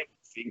do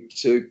everything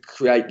to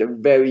create the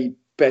very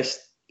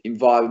best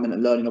environment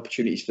and learning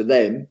opportunities for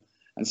them,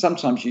 and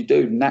sometimes you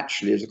do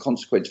naturally, as a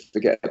consequence,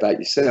 forget about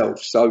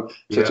yourself. So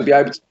to be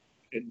able to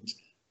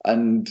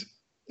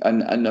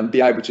and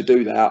be able to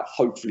do that,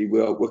 hopefully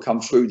we'll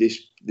come through this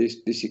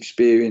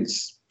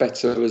experience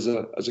better as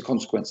a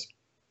consequence.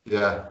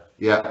 I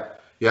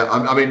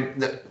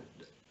mean,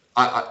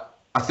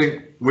 I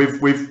think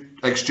we've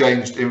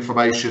exchanged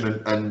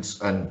information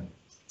and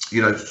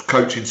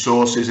coaching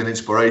sources and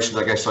inspirations,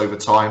 I guess, over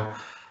time.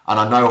 And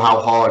I know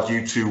how hard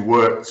you two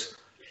worked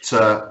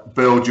to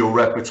build your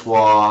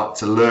repertoire,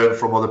 to learn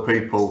from other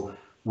people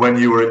when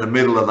you were in the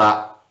middle of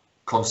that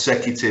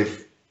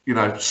consecutive,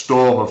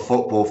 storm of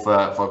football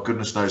for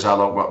goodness knows how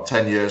long,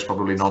 10 years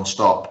probably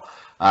non-stop.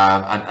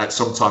 And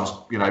sometimes,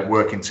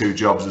 working two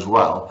jobs as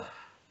well.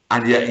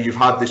 And yet you've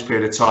had this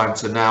period of time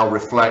to now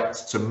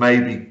reflect, to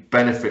maybe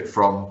benefit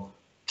from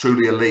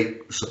truly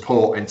elite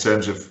support in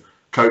terms of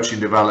coaching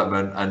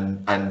development.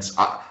 And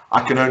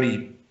I can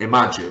only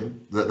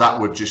imagine that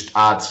would just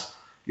add,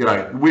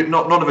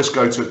 none of us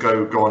go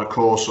on a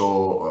course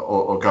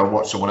or go and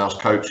watch someone else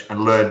coach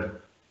and learn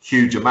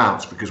huge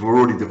amounts, because we're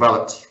already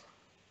developed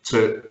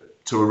to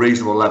a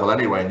reasonable level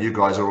anyway. And you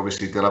guys are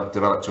obviously developed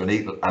to an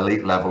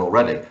elite level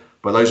already.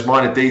 But those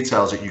minor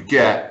details that you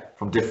get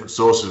from different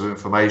sources of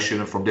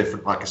information and from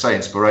different, like I say,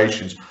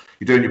 inspirations,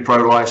 you're doing your pro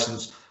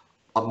license.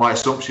 My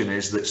assumption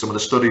is that some of the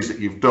studies that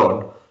you've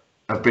done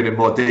have been in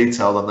more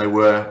detail than they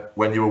were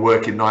when you were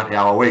working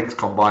 90-hour weeks,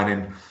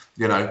 combining,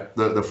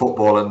 the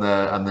football and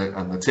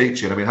the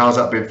teaching. I mean, how's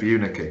that been for you,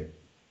 Nicky?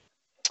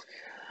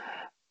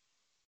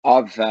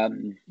 I've,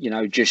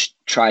 just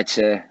tried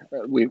to,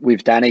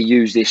 with Danny,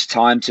 use this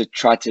time to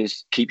try to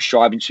keep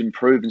striving to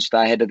improve and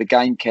stay ahead of the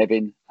game,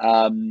 Kevin.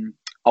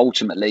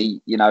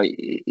 Ultimately,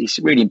 it's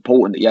really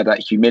important that you have that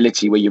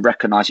humility where you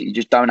recognise that you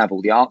just don't have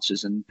all the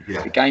answers, and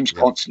the game's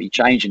constantly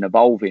changing,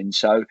 evolving.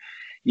 So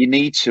you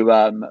need to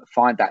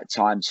find that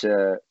time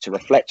to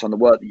reflect on the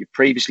work that you've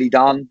previously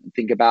done and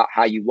think about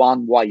how you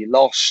won, why you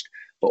lost,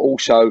 but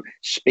also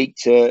speak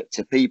to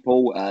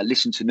people,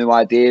 listen to new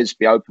ideas,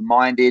 be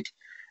open-minded.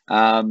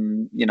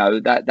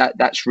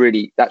 That's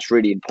really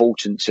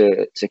important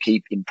to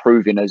keep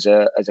improving as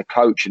a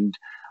coach. And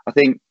I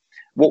think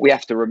what we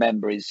have to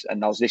remember is,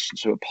 and I was listening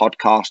to a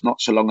podcast not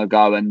so long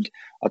ago, and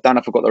I don't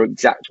know if I've got the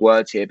exact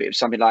words here, but it was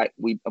something like,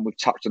 we've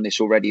touched on this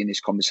already in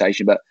this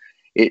conversation, but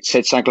it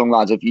said something along the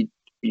lines of,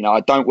 I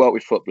don't work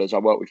with footballers, I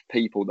work with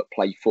people that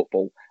play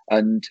football.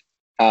 And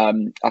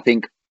I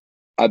think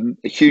a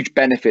huge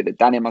benefit that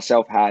Danny and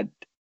myself had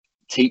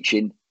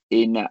teaching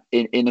in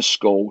a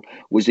school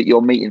was that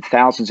you're meeting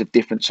thousands of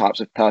different types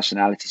of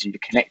personalities, and you're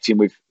connecting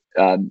with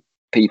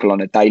people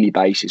on a daily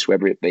basis,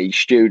 whether it be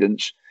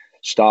students,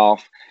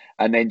 staff,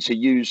 and then to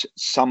use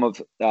some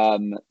of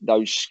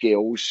those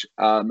skills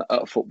at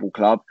a football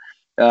club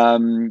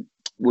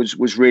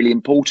was really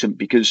important,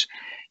 because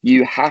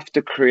you have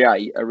to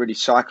create a really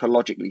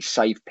psychologically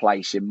safe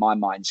place, in my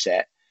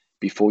mindset,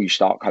 before you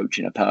start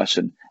coaching a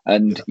person.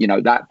 And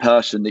that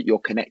person that you're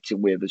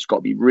connecting with has got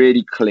to be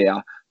really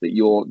clear that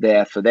you're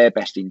there for their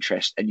best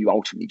interest, and you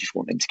ultimately just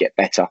want them to get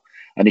better.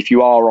 And if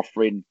you are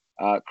offering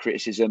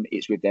criticism,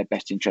 it's with their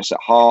best interests at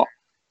heart.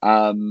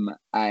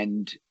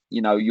 And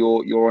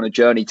you're on a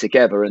journey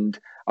together. And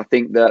I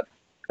think that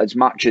as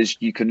much as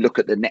you can look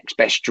at the next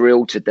best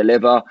drill to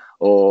deliver,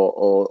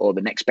 or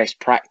the next best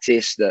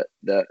practice that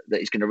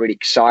is going to really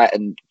excite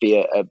and be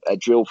a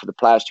drill for the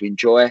players to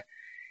enjoy,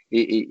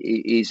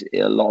 a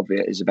lot of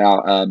it is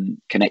about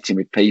connecting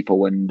with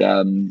people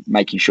and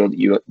making sure that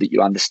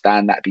you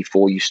understand that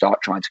before you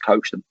start trying to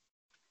coach them.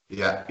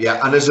 Yeah,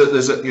 yeah, and there's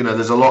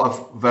a lot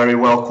of very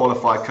well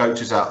qualified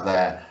coaches out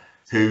there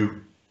who,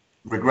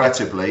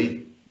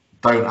 regrettably,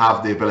 don't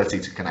have the ability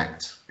to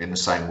connect in the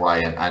same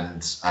way.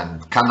 And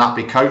can that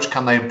be coached?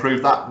 Can they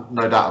improve that?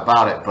 No doubt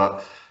about it.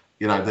 But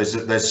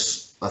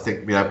there's I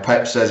think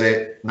Pep says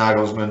it,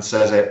 Nagelsmann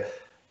says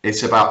it.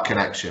 It's about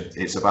connection.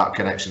 It's about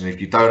connection. If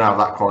you don't have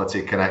that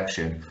quality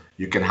connection,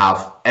 you can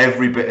have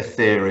every bit of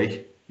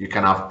theory, you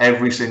can have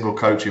every single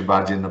coaching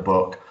badge in the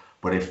book,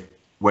 but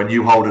when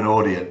you hold an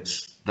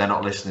audience, they're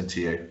not listening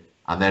to you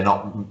and they're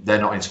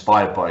not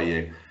inspired by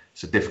you.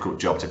 It's a difficult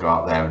job to go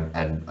out there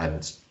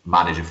and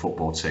manage a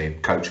football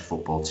team, coach a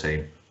football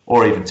team,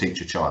 or even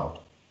teach a child.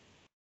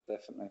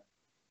 Definitely.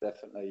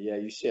 Yeah,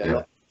 you see a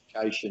lot of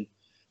education,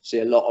 see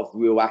a lot of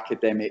real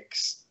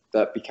academics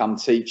that become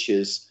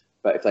teachers,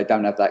 but if they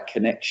don't have that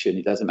connection,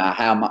 it doesn't matter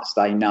how much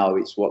they know,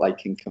 it's what they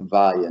can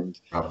convey. And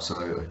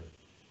absolutely.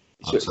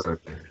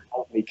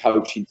 Ultimately,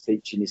 coaching,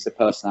 teaching is the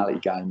personality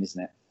game,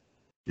 isn't it?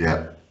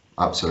 Yeah,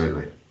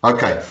 absolutely.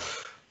 Okay.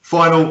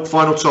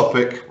 Final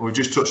topic. We've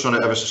just touched on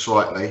it ever so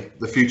slightly.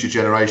 The future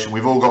generation.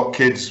 We've all got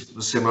kids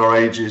of similar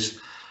ages.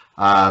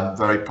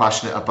 Very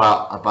passionate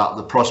about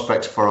the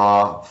prospects for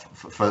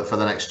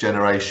the next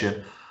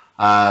generation.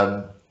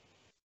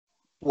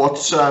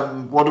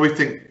 What do we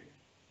think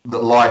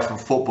that life and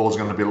football is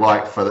going to be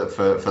like for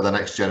the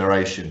next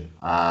generation?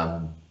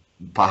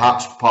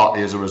 Perhaps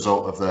partly as a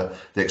result of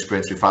the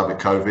experience we've had with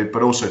COVID,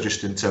 but also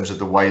just in terms of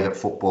the way that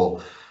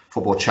football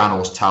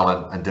channels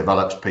talent and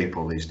develops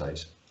people these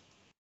days.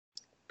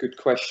 Good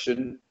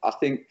question. I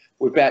think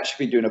we've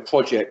actually been doing a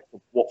project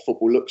of what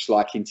football looks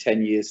like in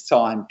 10 years'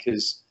 time,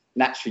 because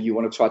naturally you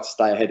want to try to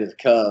stay ahead of the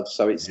curve.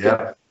 So it's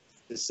good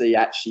to see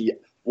actually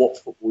what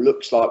football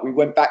looks like. We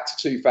went back to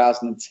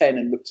 2010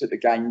 and looked at the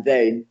game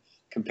then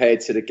compared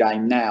to the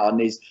game now. And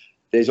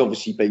there's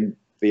obviously been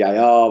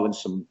VAR and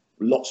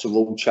lots of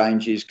rule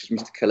changes, because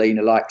Mr.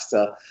 Kalina likes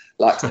to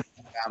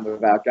down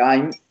with our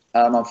game,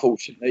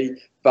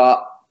 unfortunately.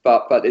 But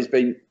there's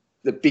been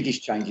the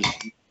biggest changes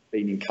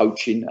been in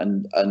coaching,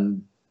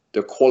 and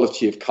the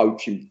quality of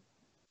coaching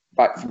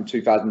back from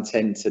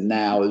 2010 to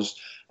now has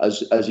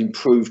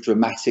improved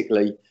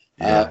dramatically.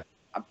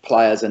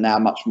 Players are now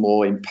much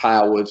more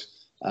empowered.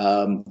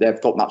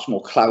 They've got much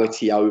more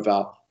clarity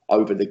over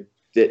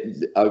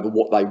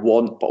what they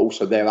want, but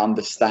also their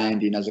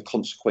understanding as a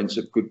consequence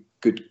of good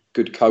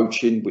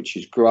coaching, which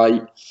is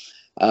great.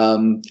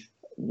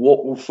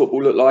 What will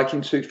football look like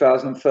in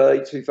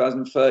 2030,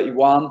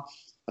 2031?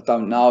 I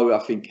don't know. I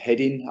think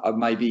heading,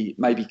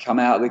 maybe come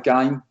out of the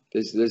game.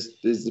 There's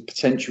the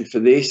potential for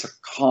this. I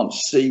can't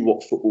see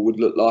what football would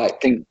look like. I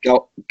think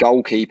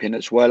goalkeeping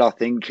as well. I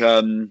think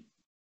has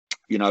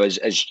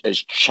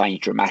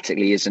changed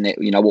dramatically, isn't it?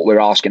 What we're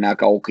asking our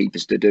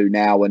goalkeepers to do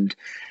now, and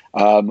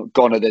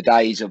gone are the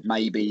days of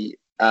maybe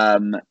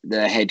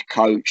the head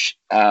coach,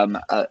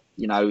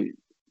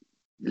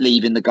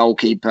 leaving the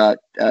goalkeeper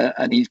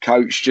and his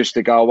coach just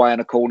to go away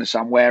in a corner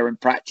somewhere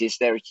and practice.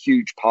 They're a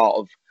huge part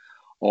of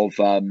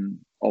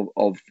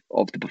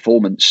the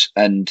performance.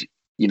 And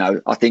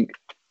I think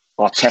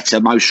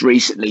Arteta most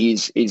recently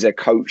is a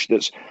coach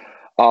that's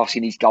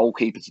asking his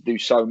goalkeeper to do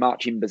so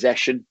much in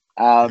possession,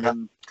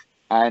 and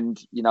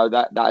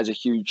that has a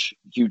huge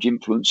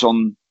influence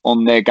on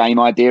their game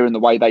idea and the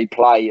way they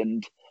play.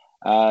 And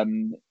I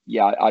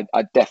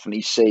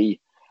definitely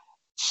see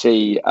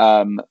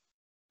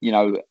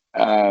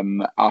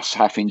us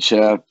having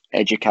to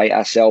educate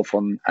ourselves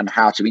on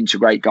how to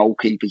integrate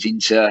goalkeepers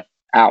into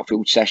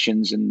outfield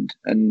sessions and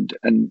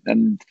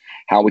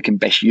how we can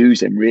best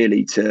use them,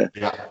 really, to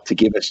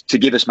give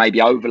us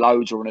maybe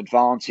overloads or an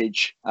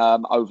advantage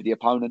over the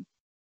opponent.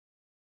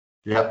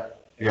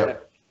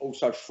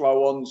 Also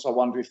throw-ons. I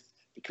wonder if,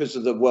 because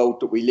of the world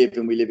that we live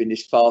in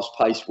this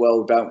fast-paced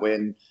world, don't we?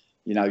 And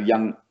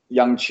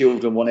young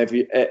children want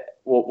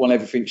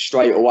everything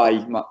straight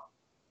away.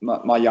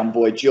 My young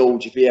boy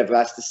George, if he ever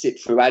has to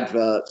sit through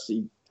adverts,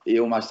 he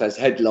almost has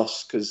head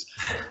loss, because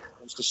he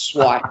wants to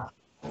swipe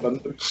from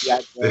the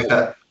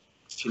advert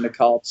in the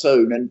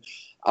cartoon. And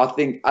I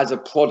think as a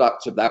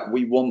product of that,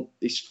 we want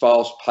this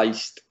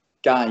fast-paced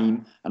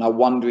game, and I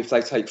wonder if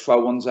they take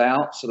throw-ons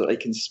out so that they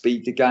can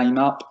speed the game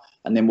up,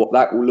 and then what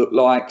that will look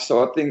like.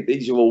 So I think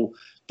these are all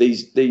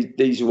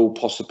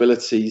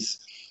possibilities.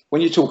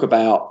 When you talk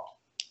about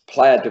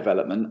player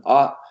development,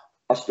 I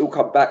still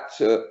come back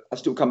to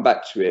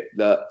it,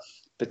 that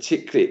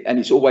particularly, and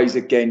it's always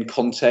again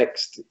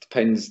context. It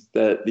depends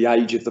the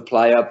age of the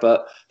player,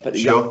 but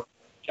the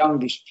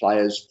youngest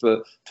players,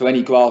 for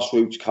any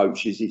grassroots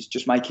coaches, it's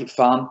just make it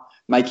fun,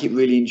 make it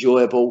really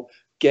enjoyable,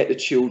 get the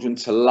children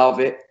to love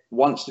it.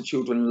 Once the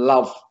children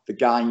love the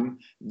game,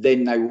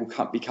 then they will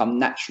become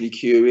naturally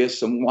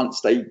curious, and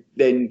once you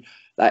then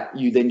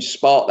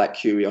spark that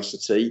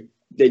curiosity,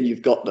 then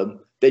you've got them.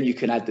 Then you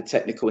can add the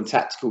technical and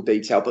tactical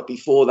detail. But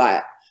before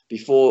that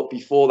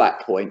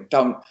point,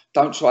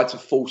 don't try to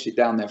force it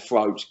down their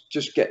throats.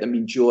 Just get them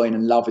enjoying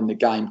and loving the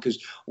game, because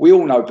we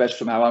all know best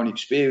from our own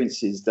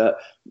experiences that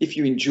if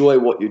you enjoy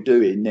what you're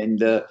doing, then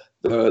the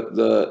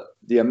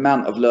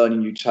amount of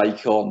learning you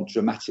take on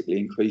dramatically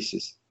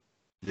increases.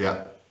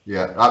 Yeah,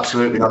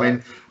 absolutely. I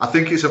mean, I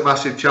think it's a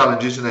massive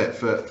challenge, isn't it,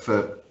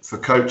 for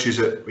coaches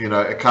at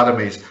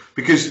academies?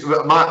 Because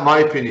my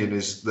opinion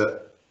is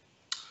that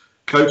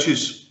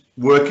coaches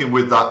working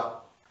with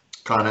that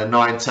kind of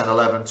 9, 10,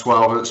 11,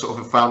 12 sort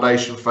of a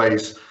foundation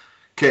phase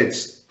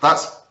kids,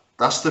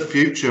 that's the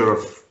future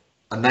of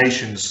a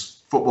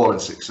nation's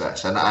footballing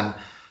success. And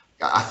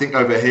I think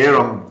over here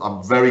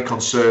I'm very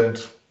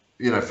concerned,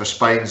 for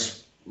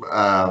Spain's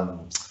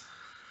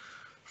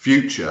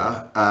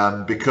future,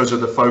 because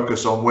of the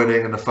focus on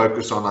winning and the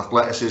focus on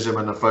athleticism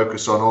and the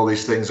focus on all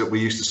these things that we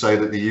used to say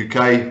that the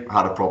UK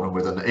had a problem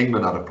with and that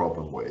England had a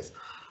problem with.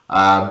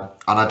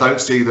 And I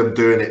don't see them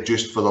doing it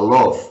just for the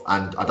love,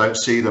 and I don't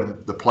see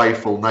the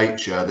playful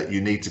nature that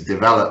you need to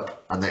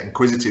develop and the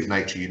inquisitive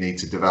nature you need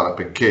to develop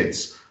in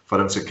kids for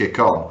them to kick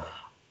on.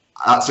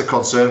 That's a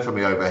concern for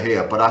me over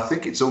here, but I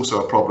think it's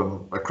also a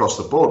problem across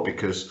the board,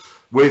 because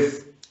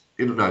with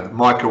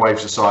microwave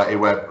society,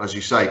 where, as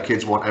you say,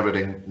 kids want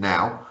everything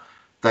now,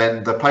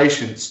 then the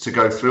patience to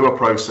go through a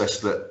process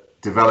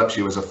that develops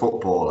you as a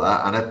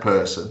footballer and a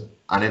person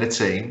and in a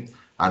team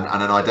and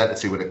an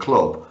identity with a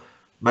club,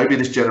 maybe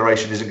this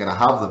generation isn't going to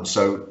have them.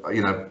 So,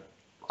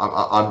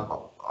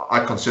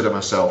 I consider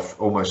myself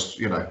almost,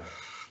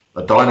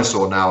 a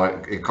dinosaur now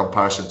in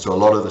comparison to a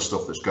lot of the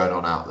stuff that's going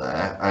on out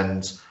there.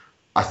 And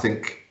I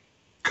think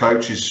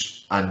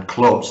coaches and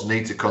clubs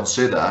need to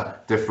consider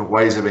different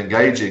ways of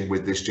engaging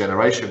with this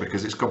generation,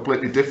 because it's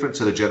completely different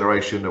to the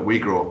generation that we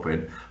grew up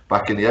in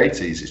back in the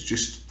 80s. It's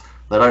just,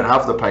 they don't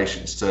have the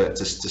patience to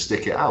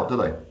stick it out, do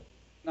they?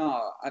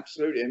 No,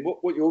 absolutely. And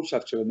what you also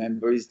have to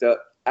remember is that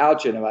our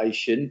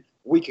generation,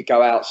 we could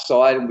go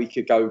outside and we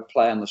could go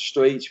play on the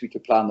streets, we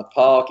could play on the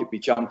park, it'd be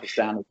jumpers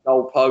down the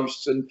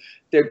goalposts, and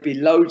there'd be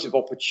loads of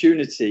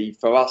opportunity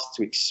for us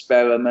to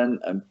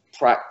experiment and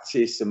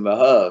practice and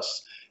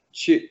rehearse.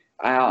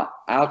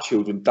 Our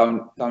children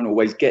don't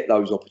always get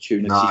those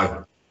opportunities.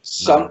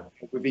 No.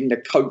 Within the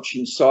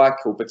coaching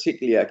cycle,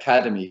 particularly at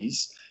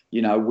academies,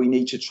 we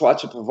need to try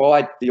to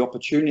provide the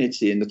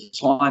opportunity and the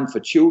time for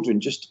children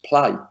just to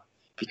play,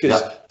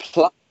 because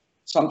play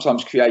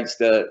sometimes creates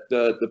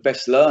the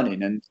best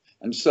learning,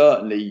 and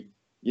certainly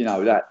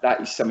that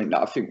is something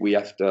that I think we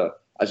have to,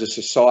 as a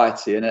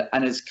society and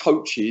as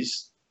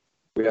coaches,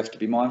 we have to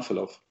be mindful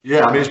of.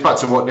 Yeah, I mean, it's back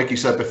to what Nicky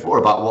said before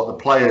about what the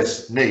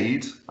players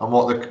need and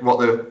what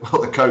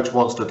the coach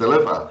wants to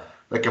deliver.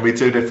 There can be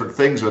two different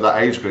things with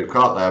that age group,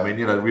 can't there? I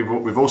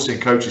mean, we've all seen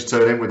coaches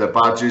turn in with their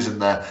badges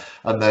and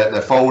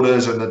their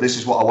folders and this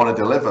is what I want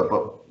to deliver,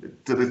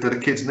 but do the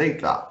kids need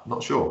that?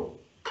 Not sure.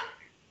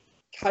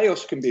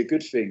 Chaos can be a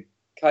good thing.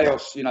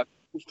 Chaos,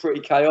 it's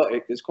pretty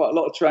chaotic. There's quite a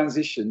lot of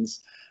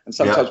transitions, and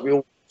sometimes we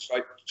all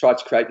try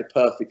to create the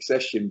perfect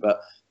session,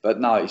 but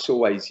no, it's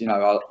always,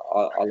 I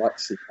like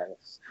to see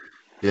chaos.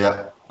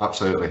 Yeah,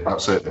 absolutely.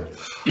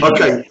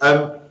 Okay,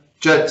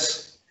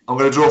 gents, I'm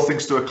going to draw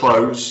things to a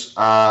close.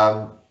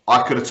 I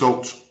could have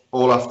talked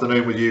all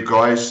afternoon with you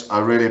guys. I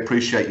really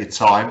appreciate your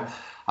time.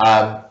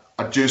 I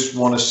just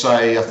want to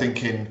say, I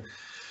think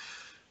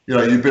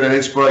you've been an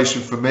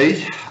inspiration for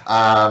me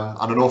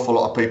and an awful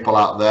lot of people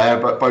out there,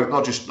 but both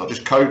not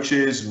just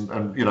coaches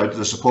and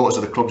the supporters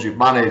of the clubs you've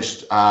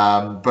managed,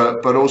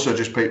 but also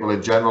just people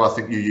in general. I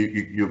think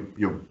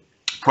your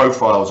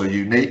profiles are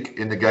unique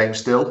in the game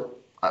still,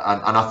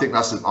 and I think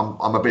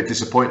I'm a bit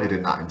disappointed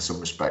in that in some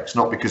respects,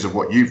 not because of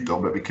what you've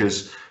done, but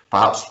because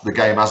perhaps the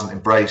game hasn't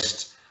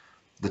embraced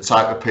the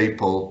type of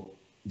people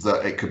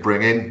that it could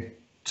bring in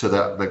to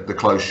the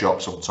closed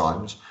shop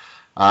sometimes,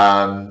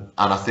 and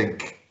I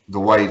think the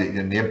way that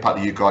the impact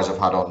that you guys have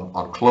had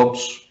on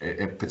clubs,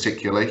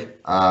 particularly,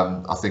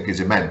 I think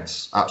is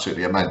immense,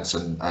 absolutely immense,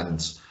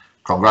 and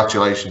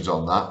congratulations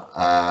on that.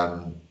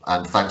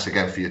 And thanks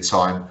again for your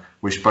time.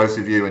 Wish both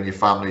of you and your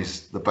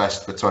families the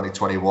best for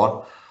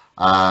 2021.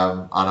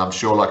 And I'm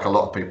sure, like a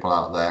lot of people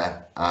out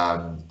there,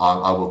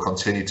 I will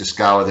continue to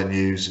scour the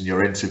news and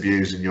your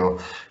interviews and your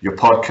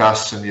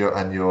podcasts and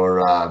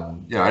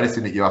your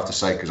anything that you have to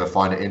say, because I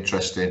find it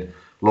interesting.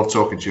 Love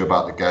talking to you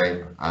about the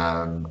game,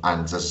 and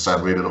as I say,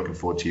 I'm really looking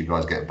forward to you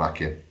guys getting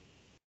back in.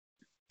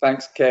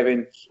 Thanks,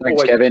 Kevin.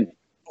 Kevin.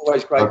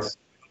 Always great.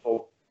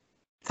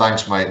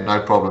 Thanks, mate.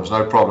 No problems.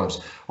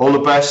 All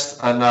the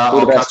best, and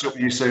I'll catch up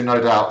with you soon, no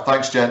doubt.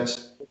 Thanks,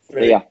 gents.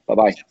 See ya.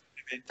 Bye-bye.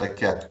 Take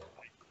care.